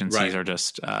pure agencies are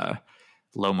just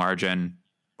low margin,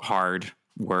 hard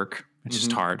work. It's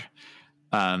just hard.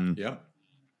 And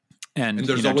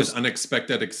there's always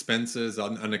unexpected expenses,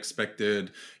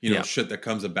 unexpected, shit that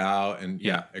comes about. And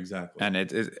exactly. And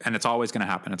it's always going to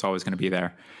happen. It's always going to be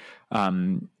there.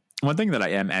 One thing that I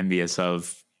am envious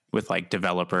of with like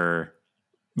developer,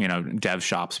 dev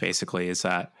shops basically is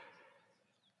that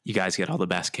you guys get all the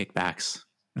best kickbacks.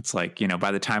 It's like,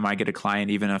 by the time I get a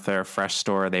client, even if they're a fresh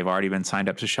store, they've already been signed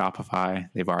up to Shopify.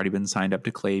 They've already been signed up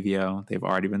to Klaviyo. They've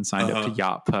already been signed up to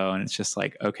Yotpo. And it's just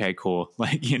like, okay, cool.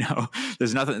 Like,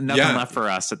 there's nothing left for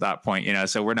us at that point,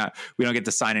 so we don't get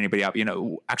to sign anybody up.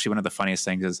 Actually, one of the funniest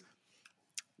things is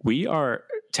we are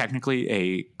technically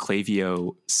a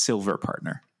Klaviyo Silver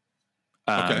partner.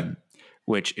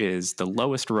 Which is the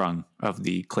lowest rung of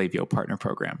the Klaviyo partner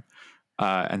program.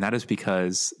 And that is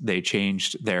because they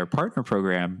changed their partner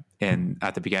program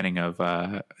at the beginning of,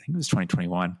 I think it was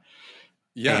 2021.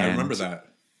 Yeah, I remember that.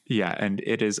 Yeah, and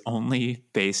it is only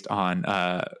based on,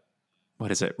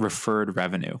 referred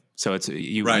revenue. So it's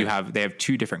they have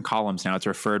two different columns now. It's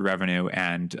referred revenue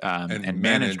and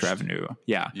managed revenue.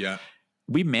 Yeah. Yeah.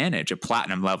 We manage a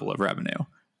platinum level of revenue,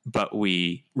 but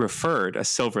we referred a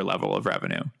silver level of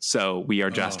revenue. So we are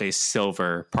just a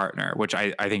silver partner, which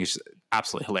I think is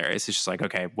absolutely hilarious. It's just like,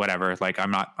 okay, whatever. Like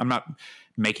I'm not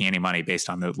making any money based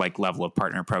on the like level of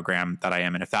partner program that I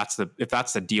am. And if that's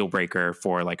the deal breaker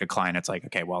for like a client, it's like,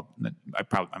 okay, well, I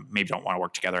probably maybe don't want to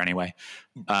work together anyway.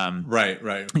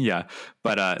 Right. Yeah.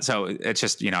 But, so it's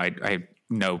just, I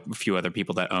know a few other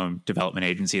people that own development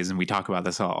agencies, and we talk about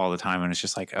this all the time. And it's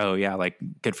just like, oh yeah, like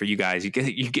good for you guys. You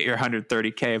get your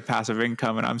 $130K of passive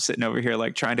income, and I'm sitting over here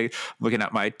like looking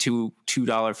at my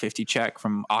 $2.50 check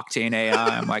from Octane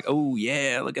AI. I'm like, oh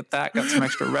yeah, look at that, got some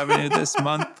extra revenue this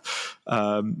month.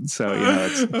 So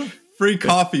it's free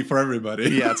coffee for everybody.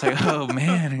 Yeah, it's like, oh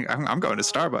man, I'm going to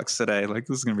Starbucks today. Like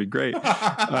this is gonna be great.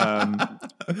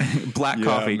 Black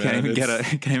coffee, can't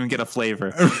even get a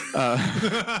flavor.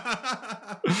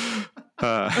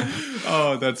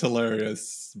 Oh, that's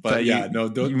hilarious. But you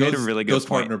made a really good those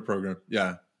point. Partner program.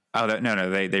 Yeah. Oh no,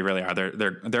 they really are.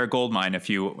 They're a gold mine if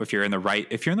you're in the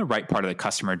right part of the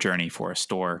customer journey for a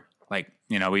store. Like,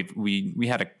 we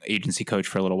had an agency coach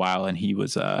for a little while, and he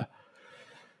was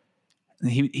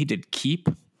he did Keep,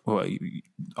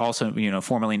 also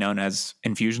formerly known as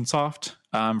Infusionsoft,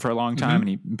 for a long time, and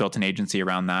he built an agency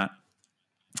around that.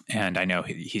 And I know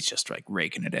he's just like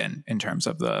raking it in terms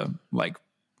of the like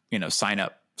sign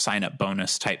up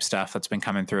bonus type stuff that's been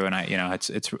coming through. And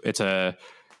it's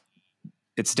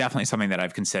it's definitely something that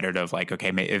I've considered of like, okay,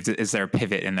 is there a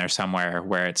pivot in there somewhere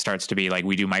where it starts to be like,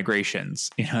 we do migrations,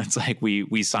 it's like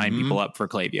we sign people up for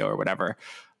Klaviyo or whatever.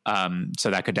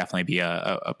 So that could definitely be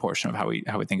a portion of how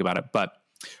we think about it. But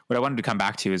what I wanted to come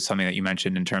back to is something that you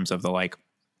mentioned in terms of the like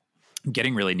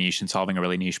getting really niche and solving a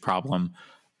really niche problem.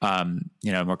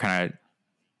 We're kind of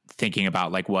thinking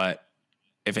about like what,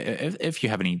 if you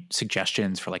have any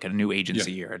suggestions for like a new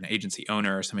agency or an agency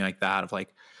owner or something like that of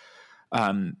like,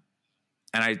 and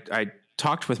I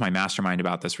talked with my mastermind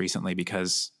about this recently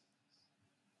because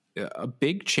a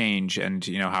big change, and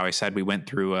how I said we went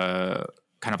through a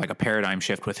kind of like a paradigm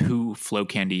shift with who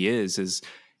FlowCandy is,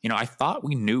 I thought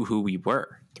we knew who we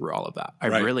were through all of that. I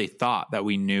really thought that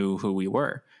we knew who we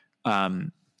were.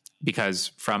 Because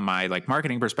from my like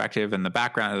marketing perspective and the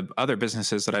background of other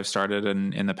businesses that I've started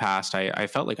in the past, I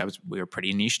felt like we were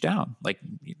pretty niche down. Like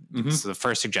it's the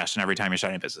first suggestion every time you're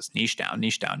starting a business: niche down,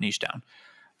 niche down, niche down.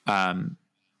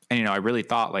 And I really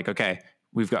thought like, okay,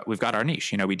 we've got our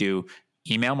niche. We do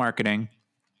email marketing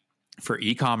for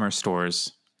e-commerce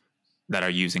stores that are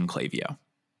using Klaviyo.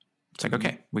 It's like,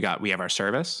 okay, we have our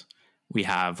service, we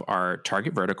have our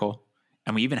target vertical,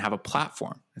 and we even have a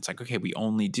platform. It's like, okay, we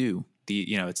only do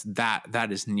it's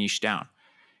that is niche down.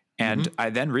 And I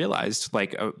then realized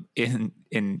like in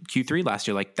Q3 last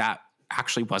year, like that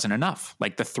actually wasn't enough.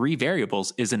 Like the 3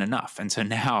 variables isn't enough. And so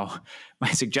now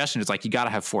my suggestion is like, you got to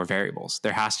have 4 variables.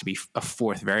 There has to be a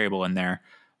 4th variable in there.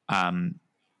 And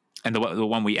the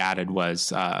one we added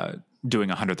was doing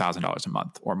 $100,000 a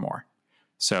month or more.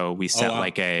 So we set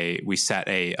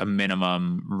a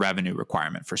minimum revenue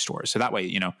requirement for stores. So that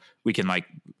way, we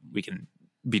can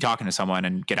be talking to someone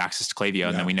and get access to Klaviyo,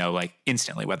 and then we know like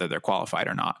instantly whether they're qualified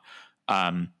or not.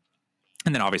 And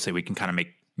then obviously we can kind of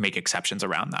make exceptions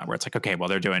around that, where it's like, okay, well,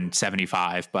 they're doing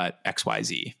 75, but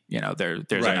XYZ,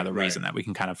 there's another reason that we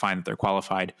can kind of find that they're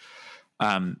qualified.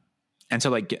 And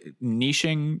so like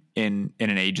niching in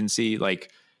an agency,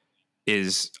 like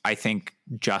is, I think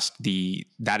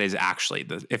that is actually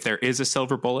if there is a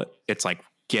silver bullet, it's like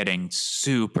getting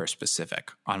super specific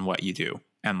on what you do.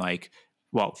 And like,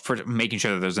 well, for making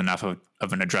sure that there's enough of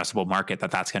an addressable market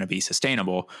that's going to be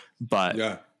sustainable,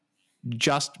 but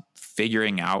just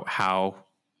figuring out how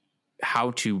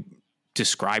to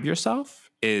describe yourself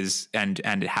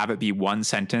and have it be one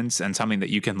sentence and something that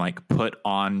you can like put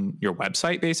on your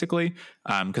website basically.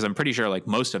 Cause I'm pretty sure like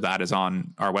most of that is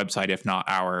on our website, if not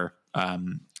our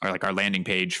landing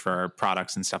page for our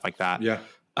products and stuff like that. Yeah.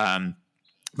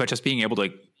 But just being able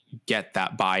to get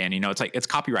that buy-in, it's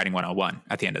copywriting 101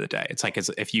 at the end of the day. It's like,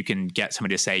 if you can get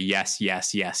somebody to say yes,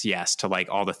 yes, yes, yes to like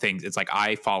all the things, it's like,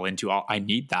 I fall into I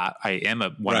need that. I am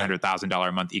a $100,000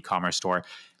 a month e-commerce store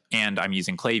and I'm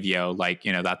using Klaviyo. Like,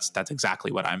 that's exactly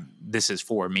what this is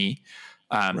for me.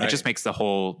 It just makes the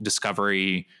whole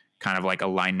discovery kind of like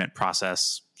alignment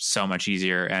process so much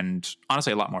easier and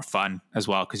honestly a lot more fun as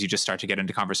well. Cause you just start to get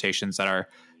into conversations that are,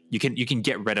 you can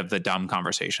get rid of the dumb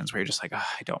conversations where you're just like, I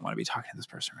don't want to be talking to this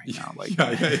person right now. Like,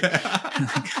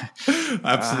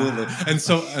 absolutely. And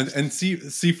so, and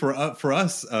see for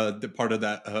us, the part of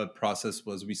that process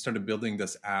was we started building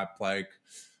this app like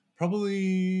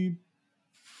probably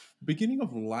beginning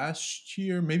of last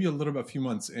year, maybe a few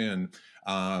months in.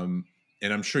 And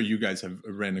I'm sure you guys have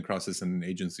ran across this in an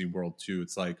agency world too.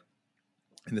 It's like,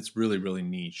 and it's really, really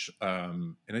niche.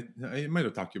 And I might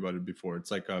have talked to you about it before.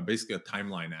 It's like basically a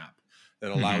timeline app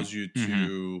that allows you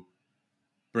to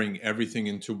bring everything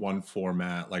into one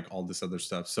format, like all this other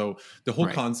stuff. So the whole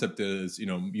concept is,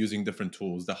 using different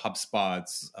tools, the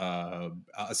HubSpots,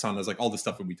 Asanas, like all the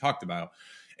stuff that we talked about.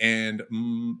 And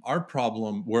our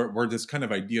problem, where this kind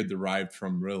of idea derived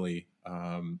from really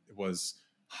was,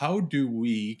 how do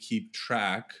we keep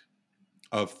track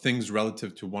of things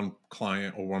relative to one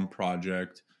client or one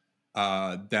project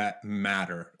that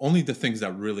matter, only the things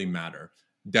that really matter,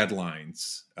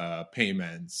 deadlines,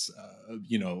 payments,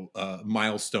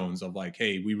 milestones of like,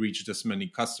 hey, we reached this many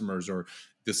customers, or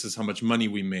this is how much money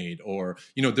we made, or,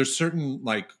 there's certain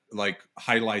like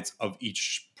highlights of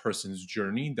each person's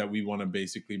journey that we want to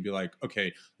basically be like,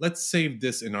 okay, let's save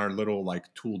this in our little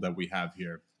like tool that we have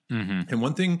here. And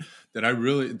one thing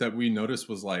that we noticed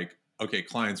was like, okay,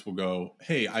 clients will go,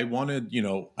 hey, I wanted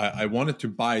to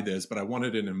buy this, but I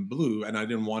wanted it in blue and I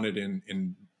didn't want it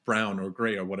in brown or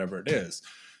gray or whatever it is.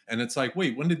 And it's like,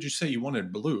 wait, when did you say you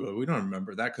wanted blue? We don't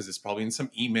remember that because it's probably in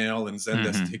some email and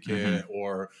Zendesk ticket,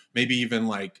 or maybe even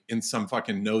like in some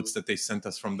fucking notes that they sent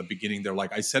us from the beginning. They're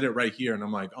like, I said it right here. And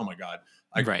I'm like, oh my God.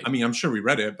 I mean, I'm sure we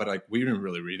read it, but like we didn't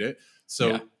really read it.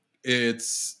 So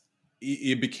it's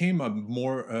it became a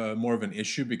more of an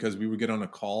issue because we would get on a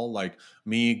call, like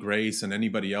me, Grace, and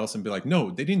anybody else, and be like,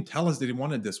 no, they didn't tell us they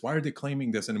wanted this. Why are they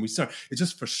claiming this? And it's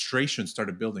just frustration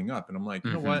started building up. And I'm like,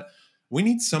 you know what? We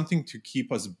need something to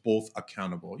keep us both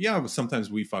accountable. Yeah,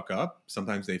 sometimes we fuck up,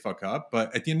 sometimes they fuck up.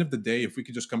 But at the end of the day, if we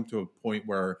could just come to a point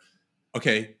where,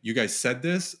 okay, you guys said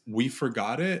this, we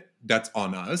forgot it, that's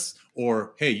on us.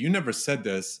 Or, hey, you never said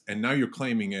this, and now you're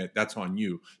claiming it, that's on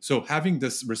you. So having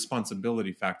this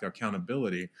responsibility factor,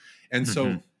 accountability. And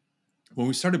so when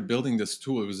we started building this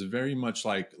tool, it was very much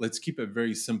like, let's keep it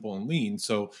very simple and lean.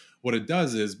 So what it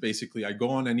does is basically I go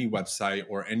on any website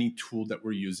or any tool that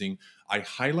we're using, I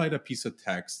highlight a piece of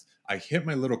text, I hit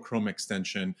my little Chrome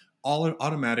extension,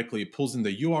 automatically it pulls in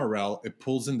the URL, it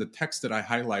pulls in the text that I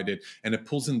highlighted, and it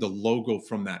pulls in the logo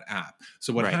from that app.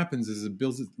 So what happens is it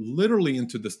builds it literally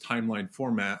into this timeline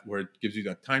format where it gives you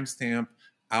that timestamp,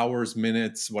 hours,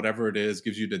 minutes, whatever it is,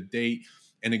 gives you the date,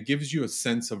 and it gives you a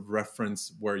sense of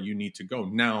reference where you need to go.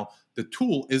 Now, the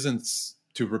tool isn't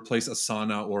to replace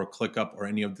Asana or ClickUp or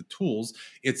any of the tools.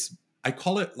 I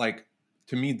call it like,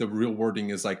 to me, the real wording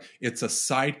is like, it's a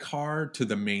sidecar to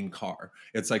the main car.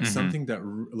 It's like something that,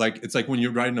 like, it's like when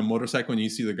you're riding a motorcycle and you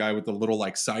see the guy with the little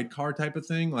like sidecar type of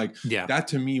thing. Like that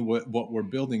to me, what we're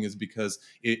building is because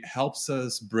it helps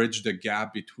us bridge the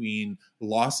gap between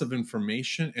loss of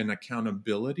information and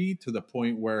accountability to the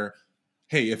point where,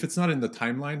 hey, if it's not in the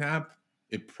timeline app,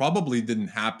 it probably didn't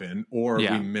happen or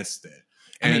we missed it.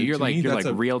 And I mean, you're like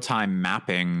real-time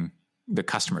mapping the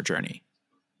customer journey,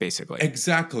 basically.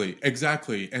 Exactly.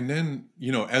 And then,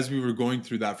 as we were going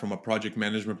through that from a project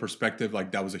management perspective,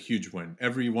 like that was a huge win.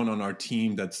 Everyone on our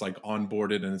team that's like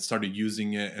onboarded and started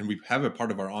using it, and we have it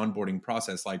part of our onboarding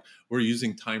process. Like we're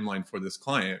using Timeline for this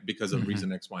client because of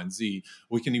reason X, Y, and Z.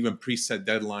 We can even preset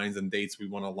deadlines and dates we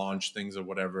want to launch things or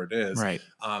whatever it is. Right.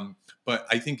 But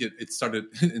I think it started,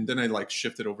 and then I like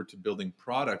shifted over to building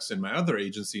products in my other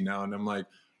agency now. And I'm like,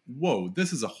 whoa,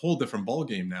 this is a whole different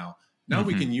ballgame now. Now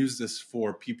we can use this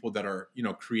for people that are,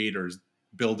 creators,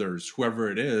 builders,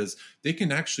 whoever it is. They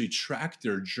can actually track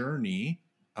their journey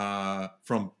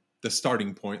from the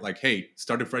starting point. Like, hey,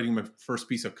 started writing my first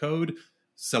piece of code,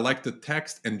 select the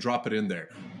text and drop it in there.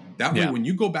 That way, when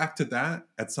you go back to that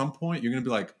at some point, you're going to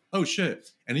be like, oh,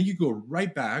 shit. And then you go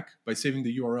right back by saving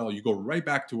the URL. You go right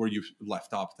back to where you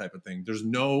left off type of thing. There's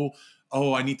no,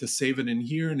 oh, I need to save it in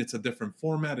here and it's a different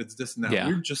format. It's this and that. Yeah.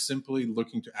 We're just simply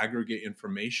looking to aggregate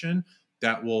information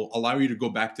that will allow you to go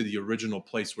back to the original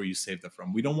place where you saved it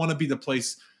from. We don't want to be the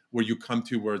place where you come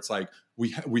to where it's like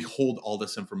we hold all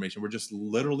this information. We're just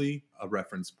literally a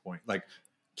reference point, like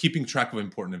keeping track of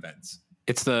important events.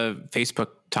 It's the Facebook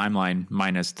timeline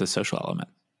minus the social element.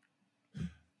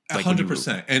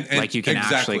 100%. And like you can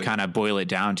actually kind of boil it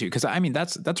down to, because I mean,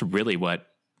 that's really what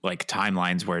like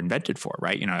timelines were invented for,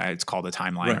 right? It's called a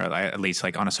timeline, or at least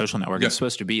like on a social network, it's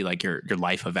supposed to be like your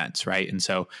life events, right? And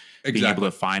so being able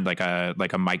to find like a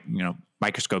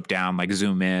microscope down, like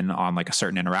zoom in on like a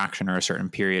certain interaction or a certain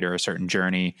period or a certain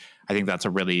journey, I think that's a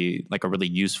really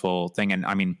useful thing. And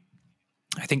I mean,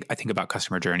 I think about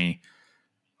customer journey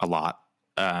a lot.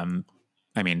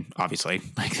 I mean, obviously,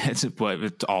 like that's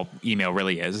what all email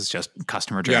really is. It's just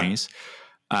customer journeys.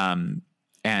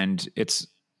 And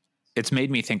it's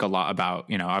made me think a lot about,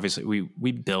 obviously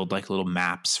we build like little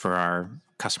maps for our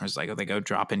customers, like they go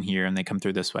drop in here and they come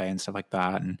through this way and stuff like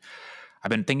that. And I've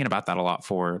been thinking about that a lot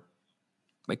for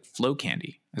like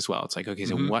Flowcandy as well. It's like, okay,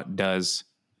 so what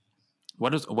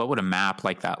would a map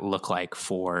like that look like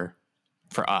for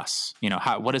us?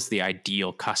 What is the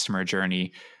ideal customer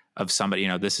journey of somebody?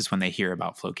 This is when they hear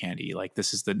about Flowcandy. Like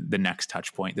this is the next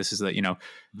touch point. This is the,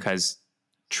 because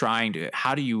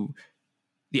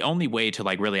the only way to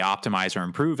like really optimize or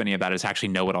improve any of that is actually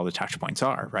know what all the touch points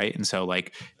are. Right. And so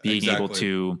like being able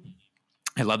to,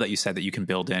 I love that you said that you can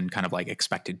build in kind of like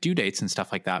expected due dates and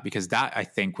stuff like that, because that I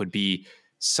think would be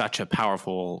such a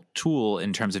powerful tool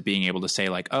in terms of being able to say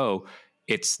like, oh,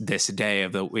 it's this day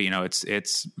of the,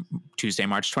 it's Tuesday,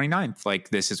 March 29th.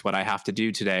 Like this is what I have to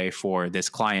do today for this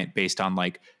client based on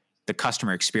like the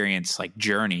customer experience, like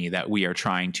journey that we are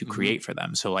trying to create for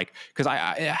them. So like, cause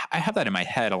I have that in my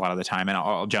head a lot of the time, and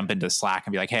I'll jump into Slack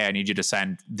and be like, hey, I need you to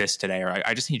send this today. Or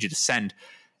I just need you to send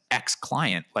X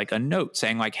client, like a note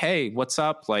saying like, hey, what's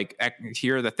up? Like,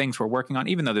 here are the things we're working on,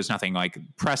 even though there's nothing like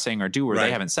pressing or due, or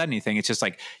they haven't said anything. It's just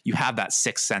like, you have that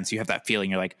sixth sense. You have that feeling.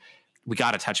 You're like, we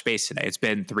got to touch base today. It's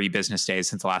been 3 business days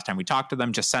since the last time we talked to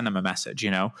them. Just send them a message,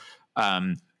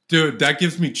 Dude, that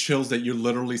gives me chills that you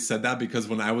literally said that, because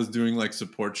when I was doing like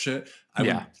support shit, I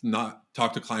would not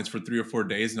talk to clients for 3 or 4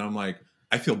 days. And I'm like,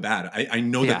 I feel bad. I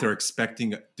know Yeah. that they're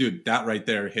expecting, dude, that right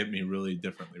there hit me really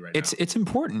differently now. It's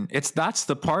important. That's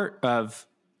the part of,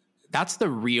 that's the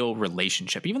real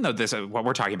relationship. Even though this, what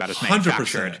we're talking about is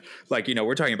manufactured, 100%. like,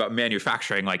 we're talking about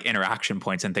manufacturing, like interaction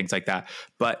points and things like that.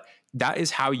 But that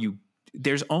is how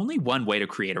there's only one way to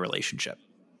create a relationship.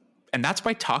 And that's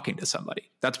by talking to somebody.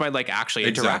 That's by like actually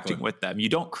interacting with them. You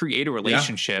don't create a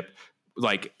relationship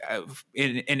like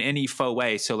in any faux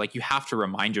way. So like you have to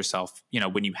remind yourself,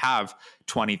 when you have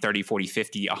 20, 30, 40,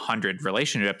 50, 100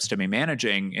 relationships to be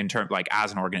managing in terms like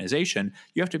as an organization,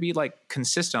 you have to be like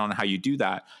consistent on how you do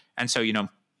that. And so,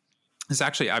 this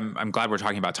actually, I'm glad we're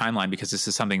talking about timeline, because this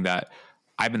is something that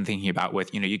I've been thinking about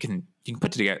with, you can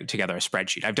put together a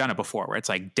spreadsheet. I've done it before where it's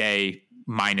like day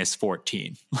minus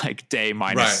 14, like day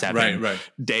minus 7, right.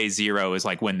 Day 0 is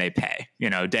like when they pay,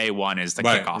 day 1 is the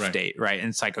kickoff date. Right. And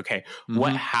it's like, okay,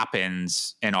 what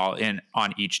happens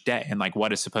on each day, and like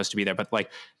what is supposed to be there? But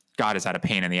like, God, is that a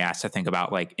pain in the ass to think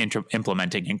about like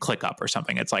implementing in ClickUp or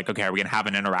something? It's like, okay, are we going to have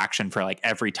an interaction for like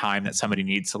every time that somebody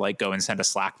needs to like go and send a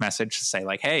Slack message to say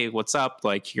like, hey, what's up?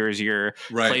 Like, here's your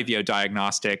Klaviyo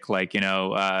diagnostic, like,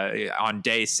 on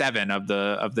day 7 of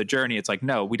the journey. It's like,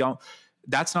 no, we don't.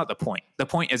 That's not the point. The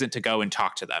point isn't to go and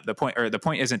talk to them. The point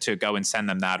isn't to go and send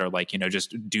them that, or like,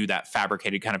 just do that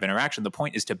fabricated kind of interaction. The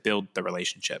point is to build the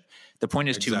relationship. The point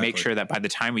is to make sure that by the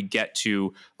time we get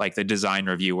to like the design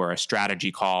review or a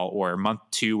strategy call or month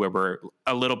 2, where we're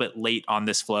a little bit late on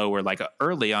this flow or like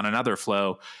early on another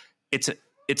flow, it's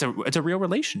a real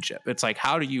relationship. It's like,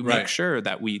 how do you make sure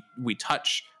that we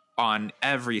touch on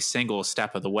every single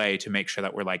step of the way to make sure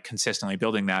that we're like consistently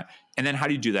building that? And then how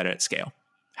do you do that at scale?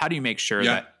 How do you make sure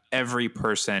that every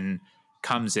person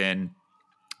comes in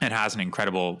and has an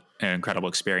incredible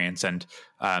experience? And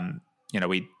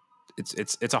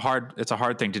it's a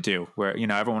hard thing to do. Where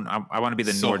everyone, I want to be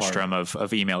the Nordstrom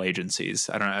of email agencies.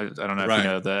 I don't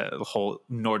know if the whole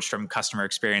Nordstrom customer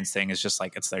experience thing is just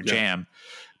like it's their jam.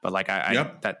 But like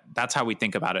that's how we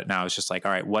think about it now. It's just like,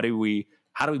 all right,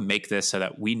 how do we make this so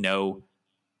that we know?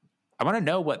 I want to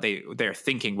know what they're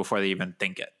thinking before they even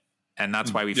think it. And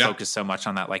that's why we focus so much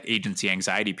on that like agency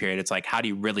anxiety period. It's like, how do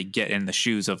you really get in the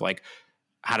shoes of like,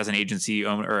 how does an agency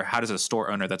owner, or how does a store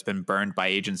owner that's been burned by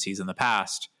agencies in the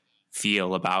past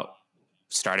feel about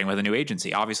starting with a new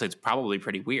agency? Obviously, it's probably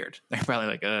pretty weird. They're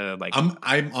probably like,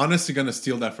 I'm honestly going to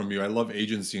steal that from you. I love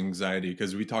agency anxiety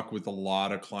because we talk with a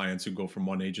lot of clients who go from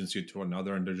one agency to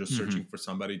another, and they're just searching for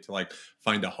somebody to like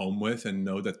find a home with and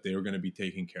know that they're going to be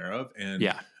taken care of.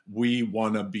 And we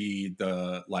want to be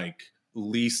the like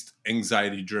least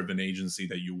anxiety driven agency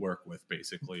that you work with,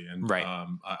 basically. And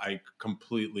I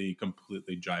completely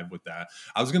jive with that.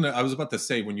 I was about to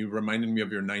say, when you reminded me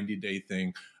of your 90-day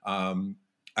thing, I'm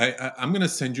going to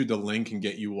send you the link and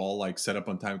get you all like set up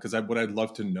on time. Cause what I'd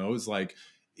love to know is like,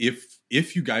 if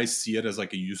you guys see it as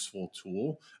like a useful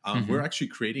tool, we're actually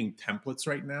creating templates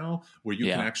right now where you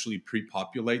can actually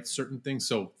pre-populate certain things.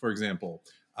 So for example,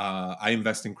 I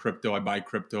invest in crypto. I buy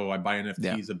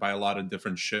NFTs. I buy a lot of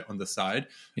different shit on the side.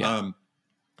 I'm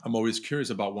always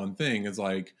curious about one thing. Is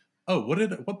like, oh,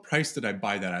 what price did I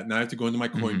buy that at? Now I have to go into my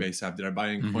Coinbase app. Did I buy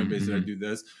in Coinbase? Did I do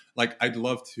this? Like, I'd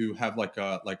love to have like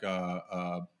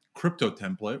a crypto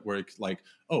template where it's like,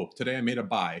 oh, today I made a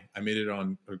buy. I made it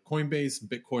on Coinbase.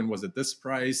 Bitcoin was at this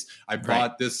price. I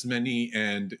bought this many,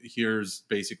 and here's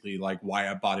basically like why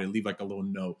I bought it. Leave like a little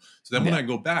note. So then when I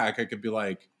go back, I could be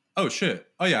like, oh shit.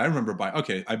 Oh yeah, I remember buying.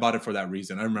 Okay, I bought it for that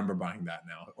reason. I remember buying that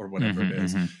now, or whatever it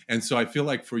is. And so I feel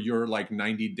like for your like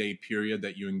 90-day period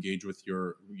that you engage with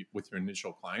your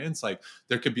initial clients, like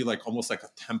there could be like almost like a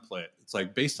template. It's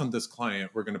like, based on this client,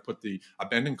 we're going to put the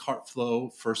abandoned cart flow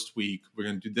first week. We're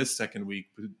going to do this second week,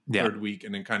 third week,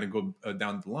 and then kind of go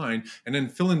down the line, and then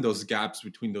fill in those gaps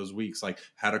between those weeks. Like,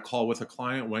 had a call with a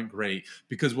client, went great.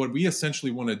 Because what we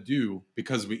essentially want to do,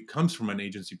 because it comes from an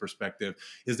agency perspective,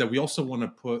 is that we also want to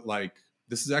put like,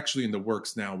 this is actually in the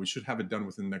works now, we should have it done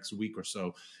within the next week or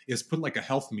so, is put like a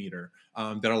health meter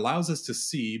that allows us to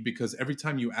see, because every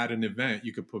time you add an event,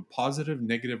 you could put positive,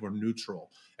 negative, or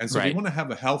neutral. And so we want to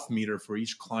have a health meter for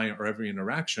each client or every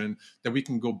interaction that we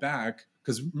can go back.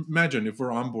 Because imagine if we're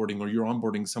onboarding, or you're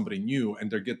onboarding somebody new,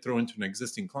 and they get thrown into an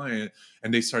existing client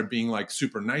and they start being like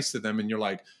super nice to them, and you're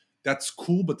like, that's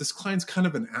cool, but this client's kind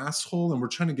of an asshole and we're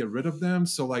trying to get rid of them.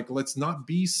 So like, let's not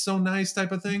be so nice,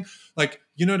 type of thing. Like,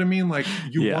 you know what I mean? Like,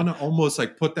 you want to almost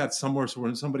like put that somewhere so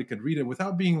when somebody could read it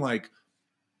without being like,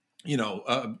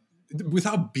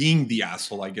 without being the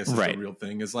asshole, I guess is Right. the real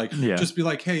thing, is like, Yeah. just be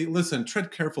like, hey, listen,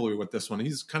 tread carefully with this one.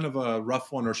 He's kind of a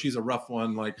rough one, or she's a rough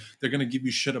one. Like, they're going to give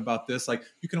you shit about this. Like,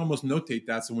 you can almost notate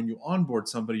that. So when you onboard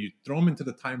somebody, you throw them into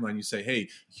the timeline, you say, hey,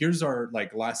 here's our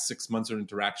like last 6 months of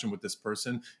interaction with this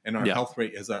person. And our Yeah. health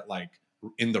rate is at like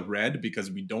in the red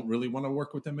because we don't really want to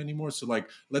work with them anymore. So like,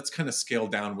 let's kind of scale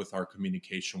down with our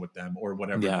communication with them, or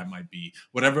whatever Yeah. that might be,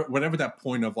 whatever that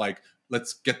point of like,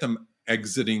 let's get them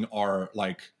exiting our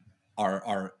like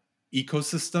our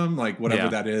ecosystem, like whatever Yeah.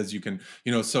 that is. You can,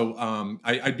 so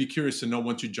I'd be curious to know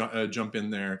once you jump in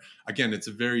there. Again, it's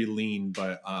very lean,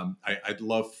 but I'd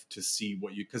love to see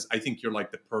what you, because I think you're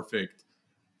like the perfect,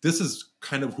 this is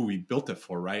kind of who we built it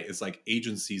for, right? It's like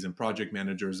agencies and project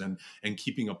managers and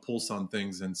keeping a pulse on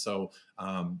things. And so,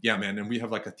 yeah, man. And we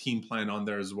have like a team plan on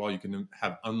there as well. You can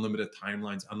have unlimited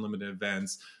timelines, unlimited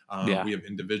events. Yeah. We have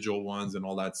individual ones and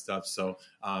all that stuff. So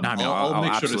No, I mean, I'll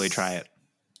make sure absolutely to try it.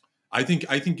 I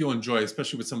think you'll enjoy,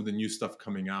 especially with some of the new stuff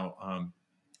coming out.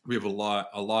 We have a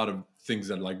lot of things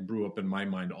that like brew up in my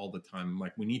mind all the time.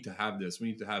 Like, we need to have this.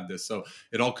 So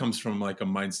it all comes from like a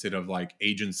mindset of like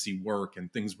agency work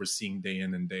and things we're seeing day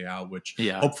in and day out, which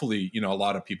hopefully, a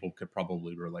lot of people could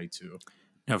probably relate to.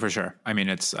 No, for sure. I mean,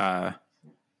 it's, I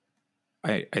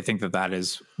think that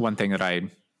is one thing that I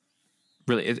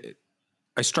really,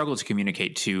 I struggle to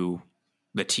communicate to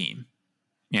the team.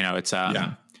 It's,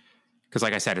 because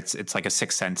like I said, it's like a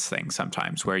sixth sense thing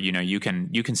sometimes where, you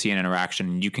can see an interaction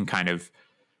and you can kind of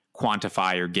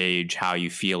quantify or gauge how you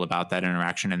feel about that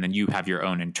interaction. And then you have your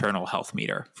own internal health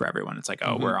meter for everyone. It's like,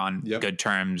 we're on good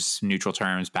terms, neutral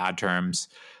terms, bad terms.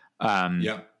 But,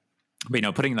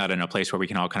 putting that in a place where we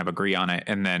can all kind of agree on it.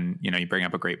 And then, you bring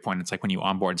up a great point. It's like when you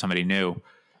onboard somebody new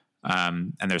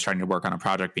and they're starting to work on a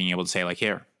project, being able to say like,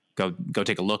 here, go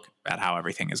take a look at how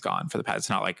everything has gone for the past. It's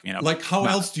not like, like how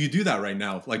else do you do that right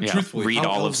now? Like, truthfully, read how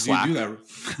all else of Slack. do you do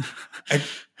that?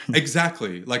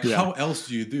 Exactly. Like, how else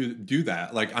do you do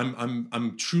that? Like,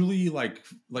 I'm truly like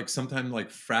sometimes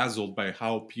like frazzled by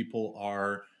how people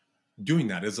are doing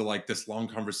that. Is it like this long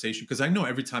conversation? Because I know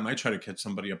every time I try to catch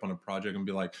somebody up on a project and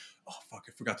be like, oh fuck,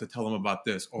 I forgot to tell them about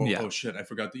this. Oh shit, I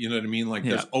forgot. You know what I mean? Like,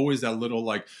 there's always that little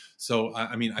like. So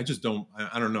I mean, I just don't.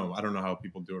 I don't know. I don't know how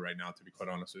people do it right now, to be quite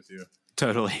honest with you.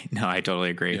 Totally. No, I totally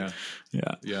agree.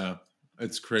 Yeah.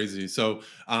 It's crazy. So,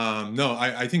 no,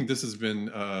 I think this has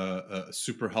been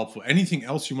super helpful. Anything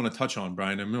else you want to touch on,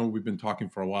 Brian? I know we've been talking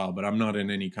for a while, but I'm not in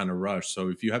any kind of rush. So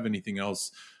if you have anything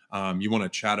else you want to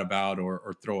chat about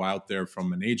or throw out there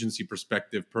from an agency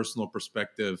perspective, personal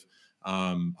perspective,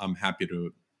 I'm happy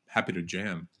to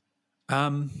jam.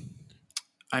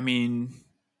 I mean,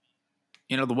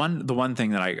 the one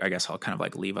thing that I guess I'll kind of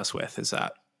like leave us with is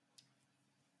that,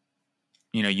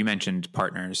 you mentioned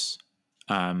partners.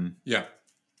 And, I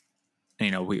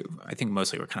think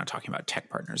mostly we're kind of talking about tech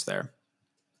partners there.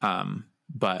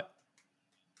 But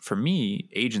for me,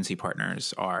 agency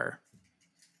partners are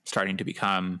starting to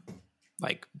become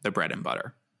like the bread and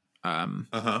butter.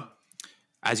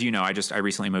 As you know, I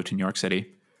recently moved to New York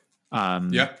City. So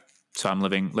I'm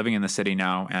living in the city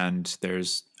now, and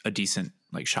there's a decent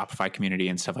like Shopify community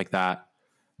and stuff like that.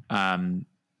 And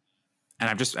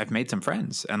I've made some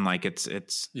friends, and like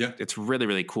it's really,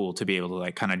 really cool to be able to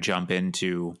like kind of jump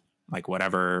into like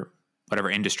whatever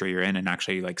industry you're in and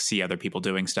actually like see other people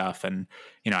doing stuff. And,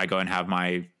 I go and have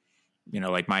my,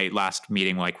 like my last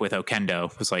meeting like with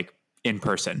Okendo was like in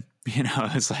person,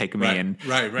 it's like me and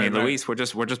Luis, we're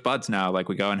just buds now. Like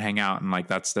we go and hang out, and like,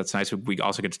 that's nice. We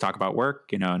also get to talk about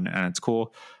work, and it's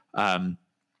cool. And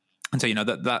so,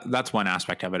 that's one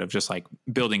aspect of it, of just like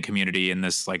building community in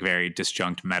this like very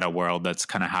disjunct meta world that's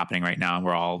kind of happening right now. And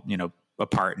we're all,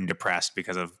 apart and depressed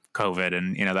because of COVID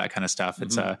and, that kind of stuff.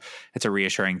 Mm-hmm. It's a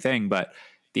reassuring thing. But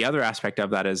the other aspect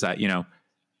of that is that,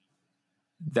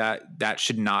 that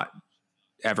should not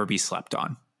ever be slept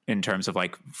on in terms of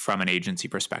like from an agency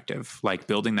perspective, like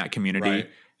building that community,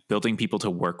 building people to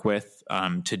work with,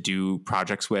 to do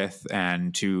projects with,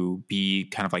 and to be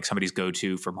kind of like somebody's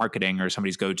go-to for marketing, or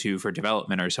somebody's go-to for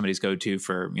development, or somebody's go-to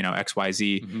for,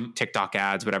 XYZ, TikTok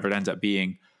ads, whatever it ends up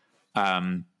being.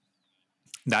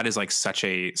 That is like such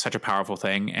a powerful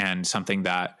thing, and something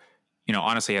that,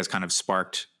 honestly has kind of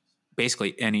sparked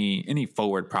basically any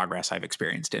forward progress I've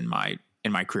experienced in my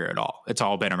career at all. It's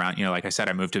all been around, like I said,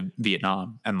 I moved to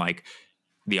Vietnam, and like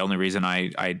the only reason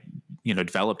I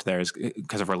developed there is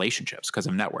because of relationships, because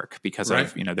of network, because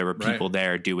of, there were people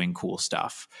there doing cool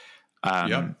stuff.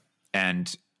 And,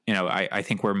 I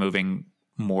think we're moving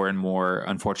more and more,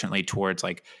 unfortunately, towards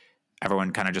like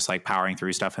everyone kind of just like powering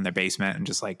through stuff in their basement and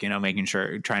just like, making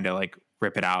sure, trying to like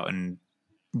rip it out and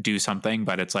do something.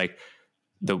 But it's like,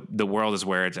 the world is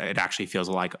where it actually feels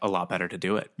like a lot better to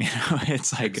do it.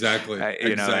 It's like, exactly.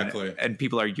 And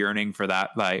people are yearning for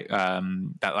that,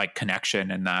 that like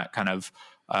connection and that kind of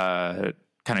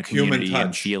community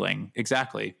and feeling.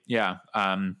 Exactly. Yeah.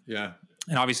 Yeah.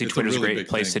 And obviously it's Twitter's really a great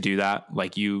place to do that.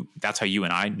 Like that's how you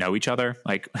and I know each other.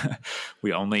 Like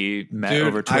we only met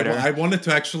over Twitter.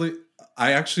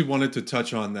 I actually wanted to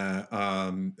touch on that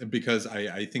because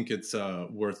I think it's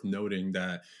worth noting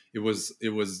that it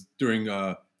was during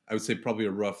I would say probably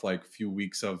a rough like few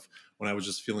weeks of when I was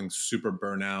just feeling super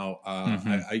burnout.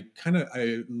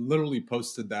 I literally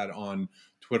posted that on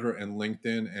Twitter and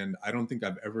LinkedIn, and I don't think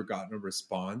I've ever gotten a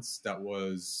response that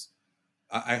was.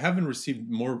 I haven't received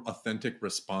more authentic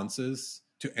responses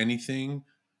to anything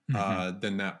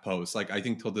than that post. Like I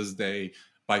think till this day,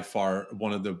 by far,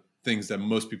 one of the things that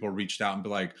most people reached out and be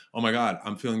like, oh my God,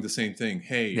 I'm feeling the same thing.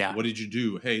 Hey, what did you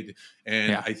do? Hey.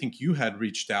 And I think you had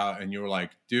reached out and you were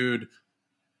like, dude,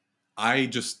 I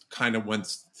just kind of went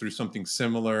through something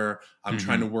similar. I'm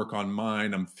trying to work on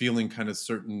mine. I'm feeling kind of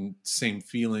certain same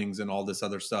feelings and all this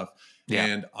other stuff. Yeah.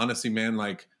 And honestly, man,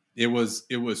 like, it was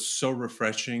so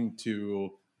refreshing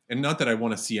to, and not that I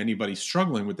want to see anybody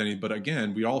struggling with any, but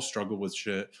again, we all struggle with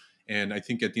shit. And I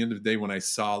think at the end of the day, when I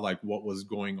saw like what was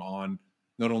going on,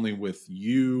 not only with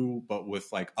you, but with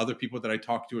like other people that I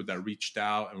talked to that reached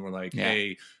out and were like,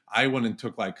 hey, I went and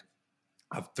took like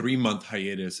a 3-month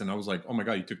hiatus. And I was like, oh my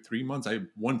God, you took 3 months? I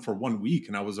went for 1 week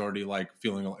and I was already like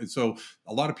feeling. So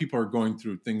a lot of people are going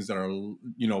through things that are,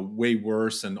 way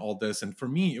worse and all this. And for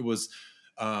me, it was,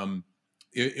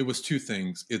 it was two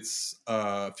things. It's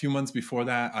a few months before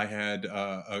that, I had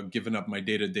given up my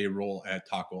day-to-day role at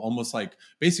Taco, almost like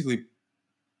basically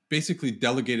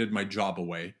delegated my job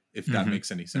away, if that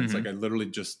makes any sense. Like I literally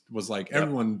just was like,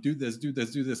 everyone do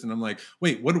this. And I'm like,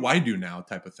 wait, what do I do now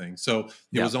type of thing. So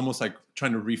it was almost like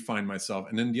trying to refine myself.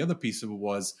 And then the other piece of it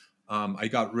was I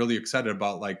got really excited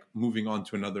about like moving on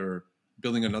to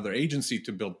building another agency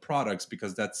to build products,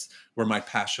 because that's where my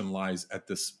passion lies at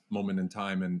this moment in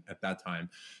time and at that time.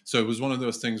 So it was one of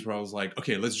those things where I was like,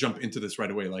 okay, let's jump into this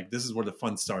right away. Like this is where the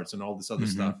fun starts and all this other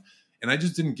stuff. And I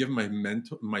just didn't give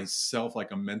myself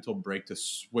like a mental break to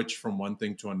switch from one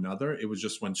thing to another. It was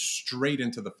just went straight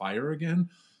into the fire again.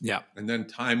 Yeah. And then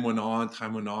time went on.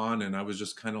 And I was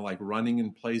just kind of like running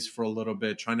in place for a little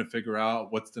bit, trying to figure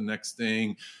out what's the next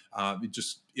thing.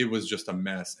 It was just a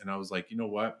mess. And I was like, you know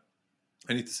what?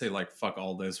 I need to say like, fuck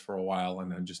all this for a while.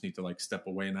 And I just need to like step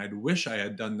away. And I'd wish I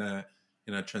had done that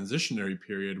in a transitionary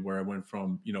period where I went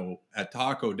from, at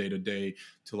Taco day to day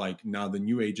to like now the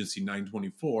new agency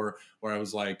 924, where I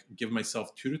was like, give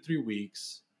myself 2 to 3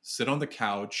 weeks, sit on the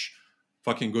couch,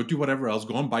 fucking go do whatever else,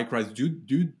 go on bike rides,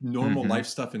 do normal life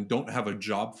stuff and don't have a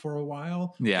job for a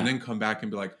while. Yeah. And then come back and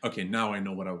be like, okay, now I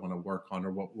know what I want to work on or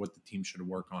what the team should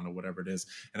work on or whatever it is.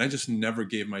 And I just never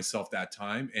gave myself that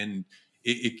time. And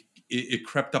it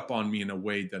crept up on me in a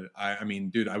way that I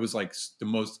mean, dude, I was like the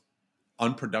most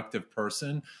unproductive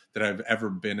person that I've ever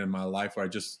been in my life, where I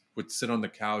just would sit on the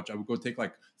couch. I would go take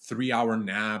like 3-hour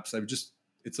naps. I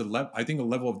think a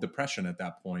level of depression at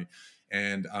that point.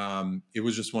 And it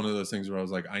was just one of those things where I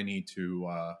was like, I need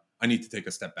to take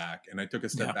a step back. And I took a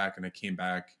step back and I came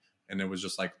back and it was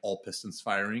just like all pistons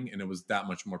firing and it was that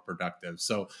much more productive.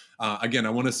 So again, I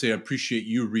want to say I appreciate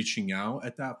you reaching out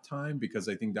at that time, because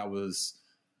I think that was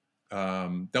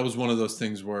one of those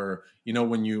things where,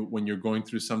 when you're going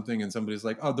through something and somebody's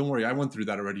like, oh, don't worry, I went through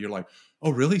that already. You're like,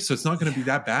 oh, really? So it's not going to be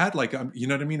that bad? Like, you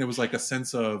know what I mean? It was like a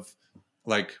sense of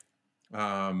like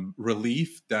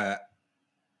relief that,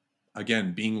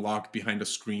 again, being locked behind a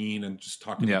screen and just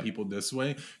talking to people this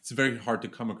way, it's very hard to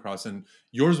come across. And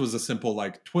yours was a simple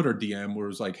like Twitter DM where it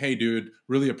was like, hey, dude,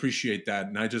 really appreciate that.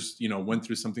 And I just, went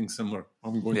through something similar.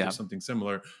 I'm going through something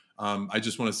similar. I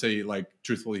just want to say, like,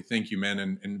 truthfully, thank you, man.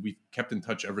 And we kept in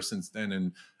touch ever since then.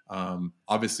 And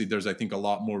obviously there's, I think, a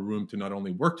lot more room to not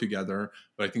only work together,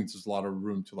 but I think there's a lot of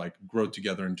room to like grow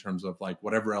together in terms of like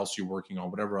whatever else you're working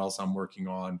on, whatever else I'm working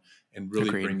on, and really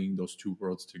bringing those two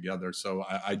worlds together. So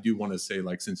I do want to say,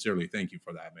 like, sincerely, thank you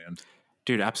for that, man.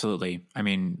 Dude, absolutely. I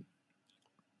mean,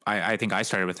 I think I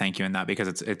started with thank you in that,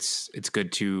 because it's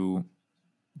good to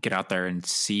get out there and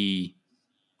see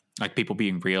like people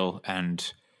being real.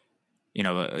 And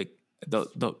like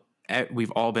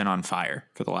we've all been on fire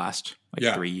for the last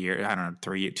 3 years. I don't know,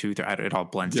 3, 2, 3, it all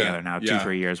blends together now. 2,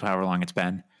 3 years, however long it's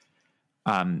been.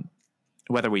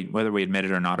 Whether we admit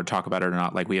it or not, or talk about it or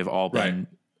not, like we have all been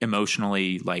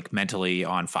emotionally, like mentally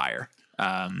on fire.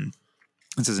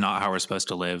 This is not how we're supposed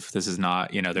to live. This is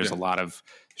not, there's a lot of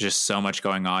just so much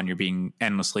going on. You're being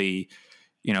endlessly,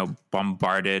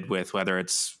 bombarded with whether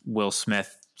it's Will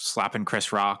Smith slapping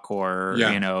Chris Rock or,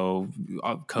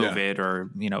 COVID or,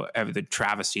 the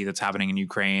travesty that's happening in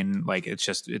Ukraine. Like, it's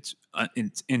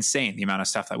insane the amount of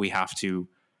stuff that we have to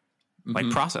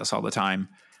process all the time.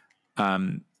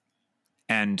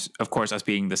 And of course, us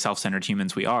being the self-centered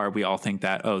humans we are, we all think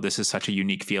that, oh, this is such a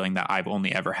unique feeling that I've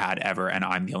only ever had ever, and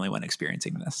I'm the only one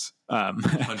experiencing this.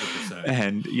 100%.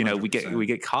 And 100%. we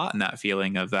get caught in that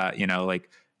feeling of that, like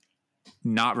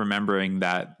not remembering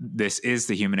that this is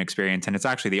the human experience, and it's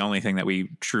actually the only thing that we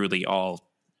truly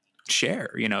all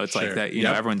share. It's like that.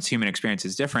 Everyone's human experience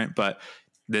is different, but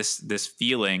this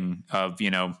feeling of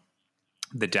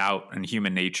the doubt and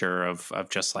human nature of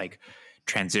just like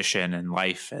transition and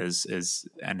life is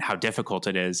and how difficult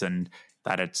it is, and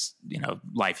that it's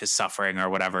life is suffering or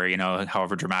whatever,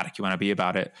 however dramatic you want to be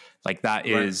about it, like that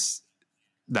is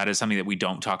something that we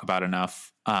don't talk about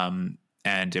enough.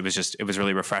 And it was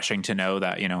really refreshing to know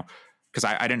that, because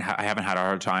I haven't had a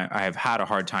hard time. I have had a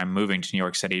hard time moving to New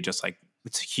York City. Just like,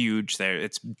 it's huge there.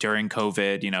 It's during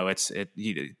COVID,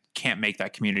 you can't make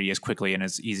that community as quickly and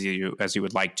as easy as you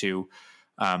would like to.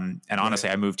 And honestly,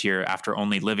 I moved here after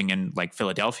only living in like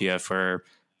Philadelphia for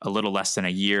a little less than a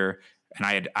year.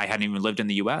 And I hadn't even lived in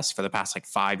the US for the past like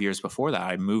 5 years before that.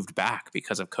 I moved back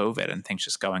because of COVID and things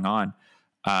just going on.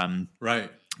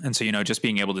 Right. And so, just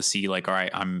being able to see like, all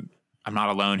right, I'm not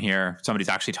alone here. Somebody's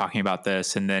actually talking about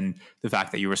this. And then the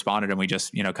fact that you responded and we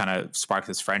just, kind of sparked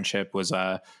this friendship is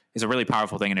a really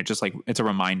powerful thing. And it just like, it's a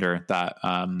reminder that,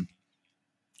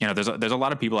 there's a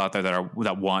lot of people out there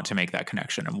that want to make that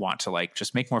connection and want to like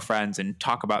just make more friends and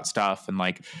talk about stuff and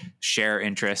like share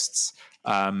interests.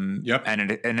 And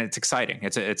it's exciting.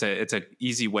 It's a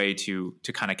easy way to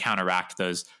kind of counteract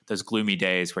those gloomy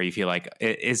days where you feel like,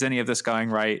 is any of this going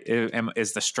right?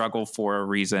 Is the struggle for a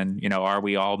reason? Are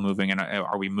we moving in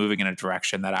a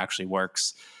direction that actually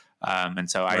works? And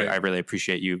so I really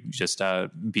appreciate you just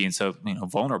being so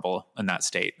vulnerable in that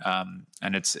state.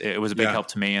 And it was a big help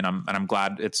to me, and I'm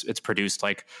glad it's produced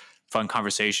like fun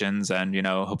conversations and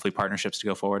hopefully partnerships to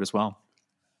go forward as well.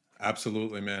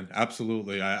 Absolutely, man.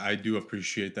 Absolutely. I do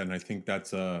appreciate that, and I think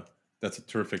that's a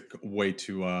terrific way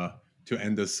to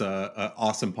end this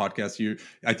awesome podcast.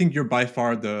 I think you're by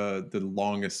far the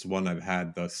longest one I've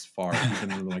had thus far,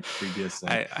 even in like previous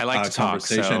I like to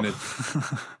conversation. Talk.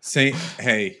 So.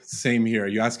 Same here.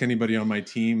 You ask anybody on my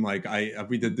team, like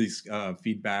we did these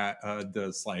feedback,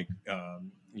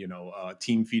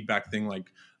 team feedback thing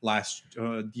like last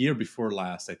year before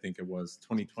last, I think it was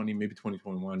 2020, maybe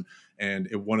 2021. And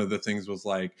one of the things was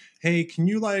like, hey, can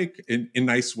you like in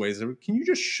nice ways, can you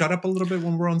just shut up a little bit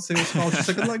when we're on sales calls?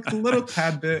 Just like a little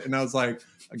tad bit. And I was like,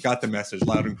 I got the message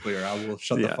loud and clear. I will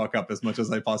shut the fuck up as much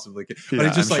as I possibly can. But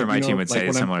it's just I'm sure my team would say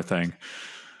a similar thing.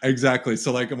 Exactly.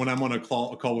 So like when I'm on a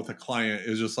call with a client,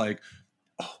 it's just like,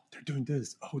 oh, they're doing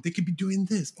this. Oh, they could be doing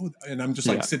this. Oh, and I'm just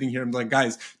like sitting here. I'm like,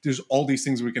 guys, there's all these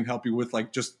things we can help you with.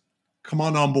 Like, just come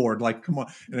on board. Like, come on.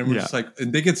 And then we're just like,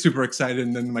 and they get super excited.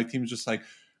 And then my team's just like,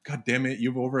 God damn it,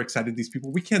 you've overexcited these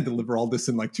people. We can't deliver all this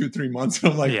in like 2-3 months.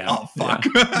 And I'm like, oh fuck.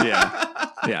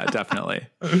 Yeah, definitely.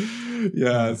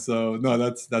 Yeah. So no,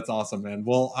 that's awesome, man.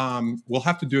 Well, we'll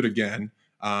have to do it again.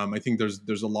 I think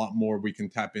there's a lot more we can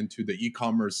tap into. The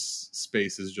e-commerce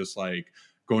space is just like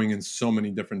going in so many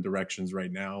different directions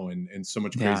right now, and so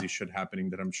much crazy shit happening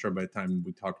that I'm sure by the time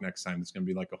we talk next time, it's going to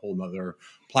be like a whole nother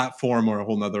platform or a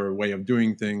whole nother way of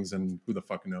doing things, and who the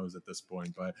fuck knows at this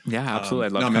point. But yeah, absolutely.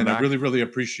 I'd love to come man, back. I really, really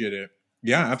appreciate it.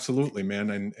 Yeah, absolutely,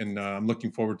 man. And I'm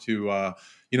looking forward to,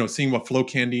 seeing what Flow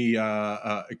Candy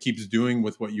keeps doing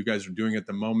with what you guys are doing at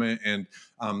the moment. And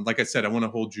like I said, I want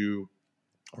to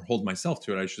hold myself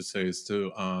to it, I should say, is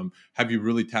to have you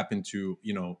really tap into,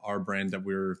 our brand that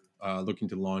we're looking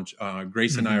to launch.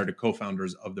 Grace and I are the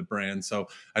co-founders of the brand. So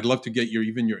I'd love to get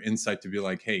your insight to be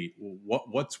like, hey,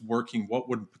 what's working? What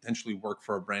would potentially work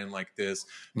for a brand like this?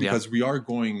 Because we are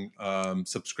going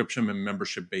subscription and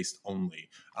membership based only.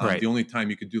 The only time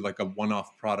you could do like a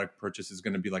one-off product purchase is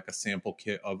going to be like a sample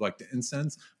kit of like the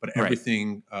incense, but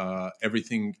everything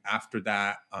after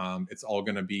that, it's all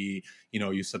going to be,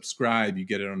 you subscribe, you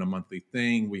get it on a monthly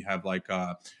thing. We have like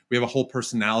we have a whole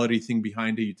personality thing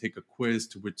behind it. You take a quiz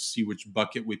to see which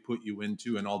bucket we put you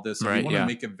into and all this. So we want to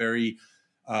make it very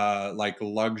like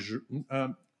luxury.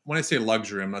 When I say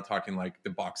luxury, I'm not talking like the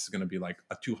box is going to be like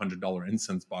a $200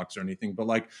 incense box or anything, but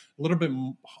like a little bit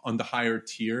on the higher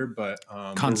tier. But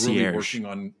concierge. We're really working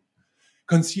on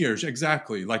concierge,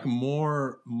 exactly. Like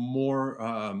more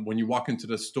when you walk into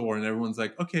the store and everyone's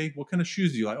like, okay, what kind of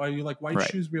shoes do you like? Oh, you like white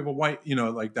shoes? We have a white,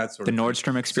 like that sort of thing. The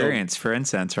Nordstrom experience for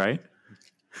incense, right?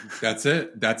 That's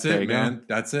it, man.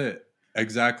 That's it.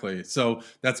 Exactly. So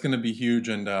that's going to be huge,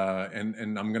 and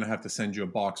I'm going to have to send you a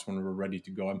box when we're ready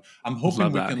to go. I'm hoping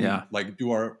Love we that, can yeah. like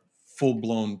do our full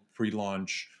blown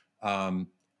pre-launch.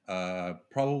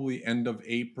 Probably end of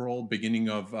April, beginning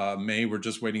of May. We're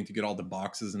just waiting to get all the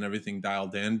boxes and everything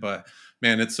dialed in. But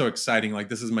man, it's so exciting. Like,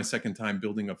 this is my second time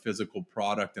building a physical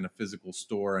product in a physical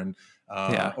store, and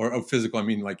or a physical, I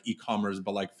mean like e-commerce,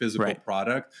 but like physical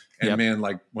product. And man,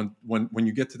 like when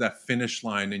you get to that finish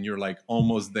line and you're like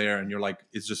almost there, and you're like,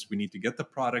 it's just, we need to get the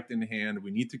product in hand.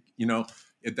 We need to,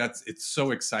 it's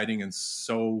so exciting and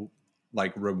so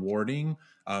like rewarding.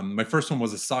 My first one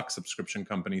was a sock subscription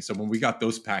company. So when we got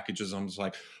those packages, I'm just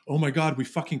like, oh my God, we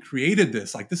fucking created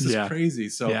this. Like, this is crazy.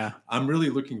 So I'm really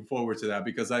looking forward to that,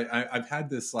 because I've had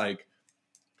this, like,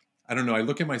 I don't know. I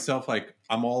look at myself like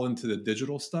I'm all into the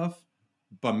digital stuff,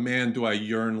 but man, do I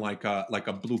yearn like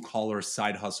a blue collar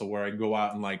side hustle where I go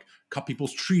out and like cut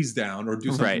people's trees down or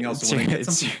do something else. So when I get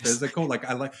something physical, like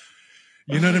I like,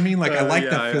 you know what I mean? Like, I like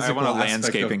that physical. I want a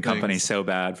landscaping company so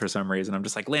bad for some reason. I'm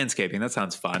just like, landscaping, that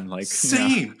sounds fun. Like,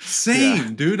 same,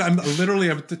 dude. I'm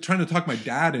trying to talk my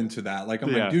dad into that. Like,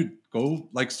 I'm like, dude, go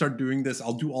like start doing this.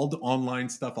 I'll do all the online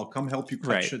stuff. I'll come help you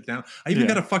cut shit down. I even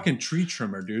got a fucking tree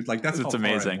trimmer, dude. Like, that's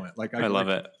amazing. I went. Like, I love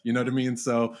it. You know what I mean?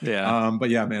 So but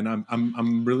yeah, man,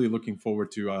 I'm really looking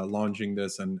forward to launching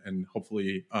this, and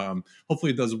hopefully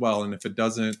it does well. And if it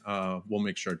doesn't, we'll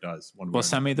make sure it does. Well,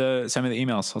 send me the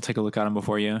emails. I'll take a look at them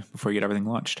before you get everything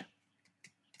launched.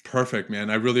 Perfect,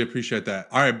 man. I really appreciate that.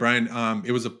 All right, Brian,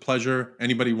 it was a pleasure.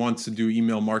 Anybody wants to do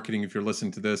email marketing, if you're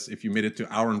listening to this, if you made it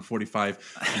to hour and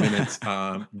 45 minutes,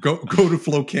 go to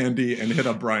Flow Candy and hit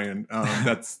up Brian.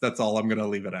 That's all I'm going to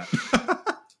leave it at.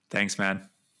 Thanks, man.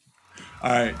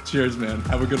 All right. Cheers, man.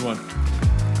 Have a good one.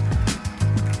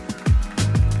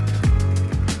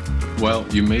 Well,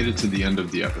 you made it to the end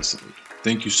of the episode.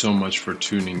 Thank you so much for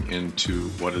tuning into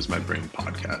What is My Brain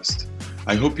podcast.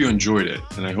 I hope you enjoyed it,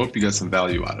 and I hope you got some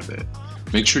value out of it.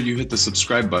 Make sure you hit the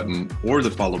subscribe button or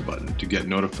the follow button to get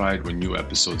notified when new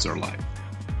episodes are live.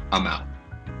 I'm out.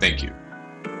 Thank you.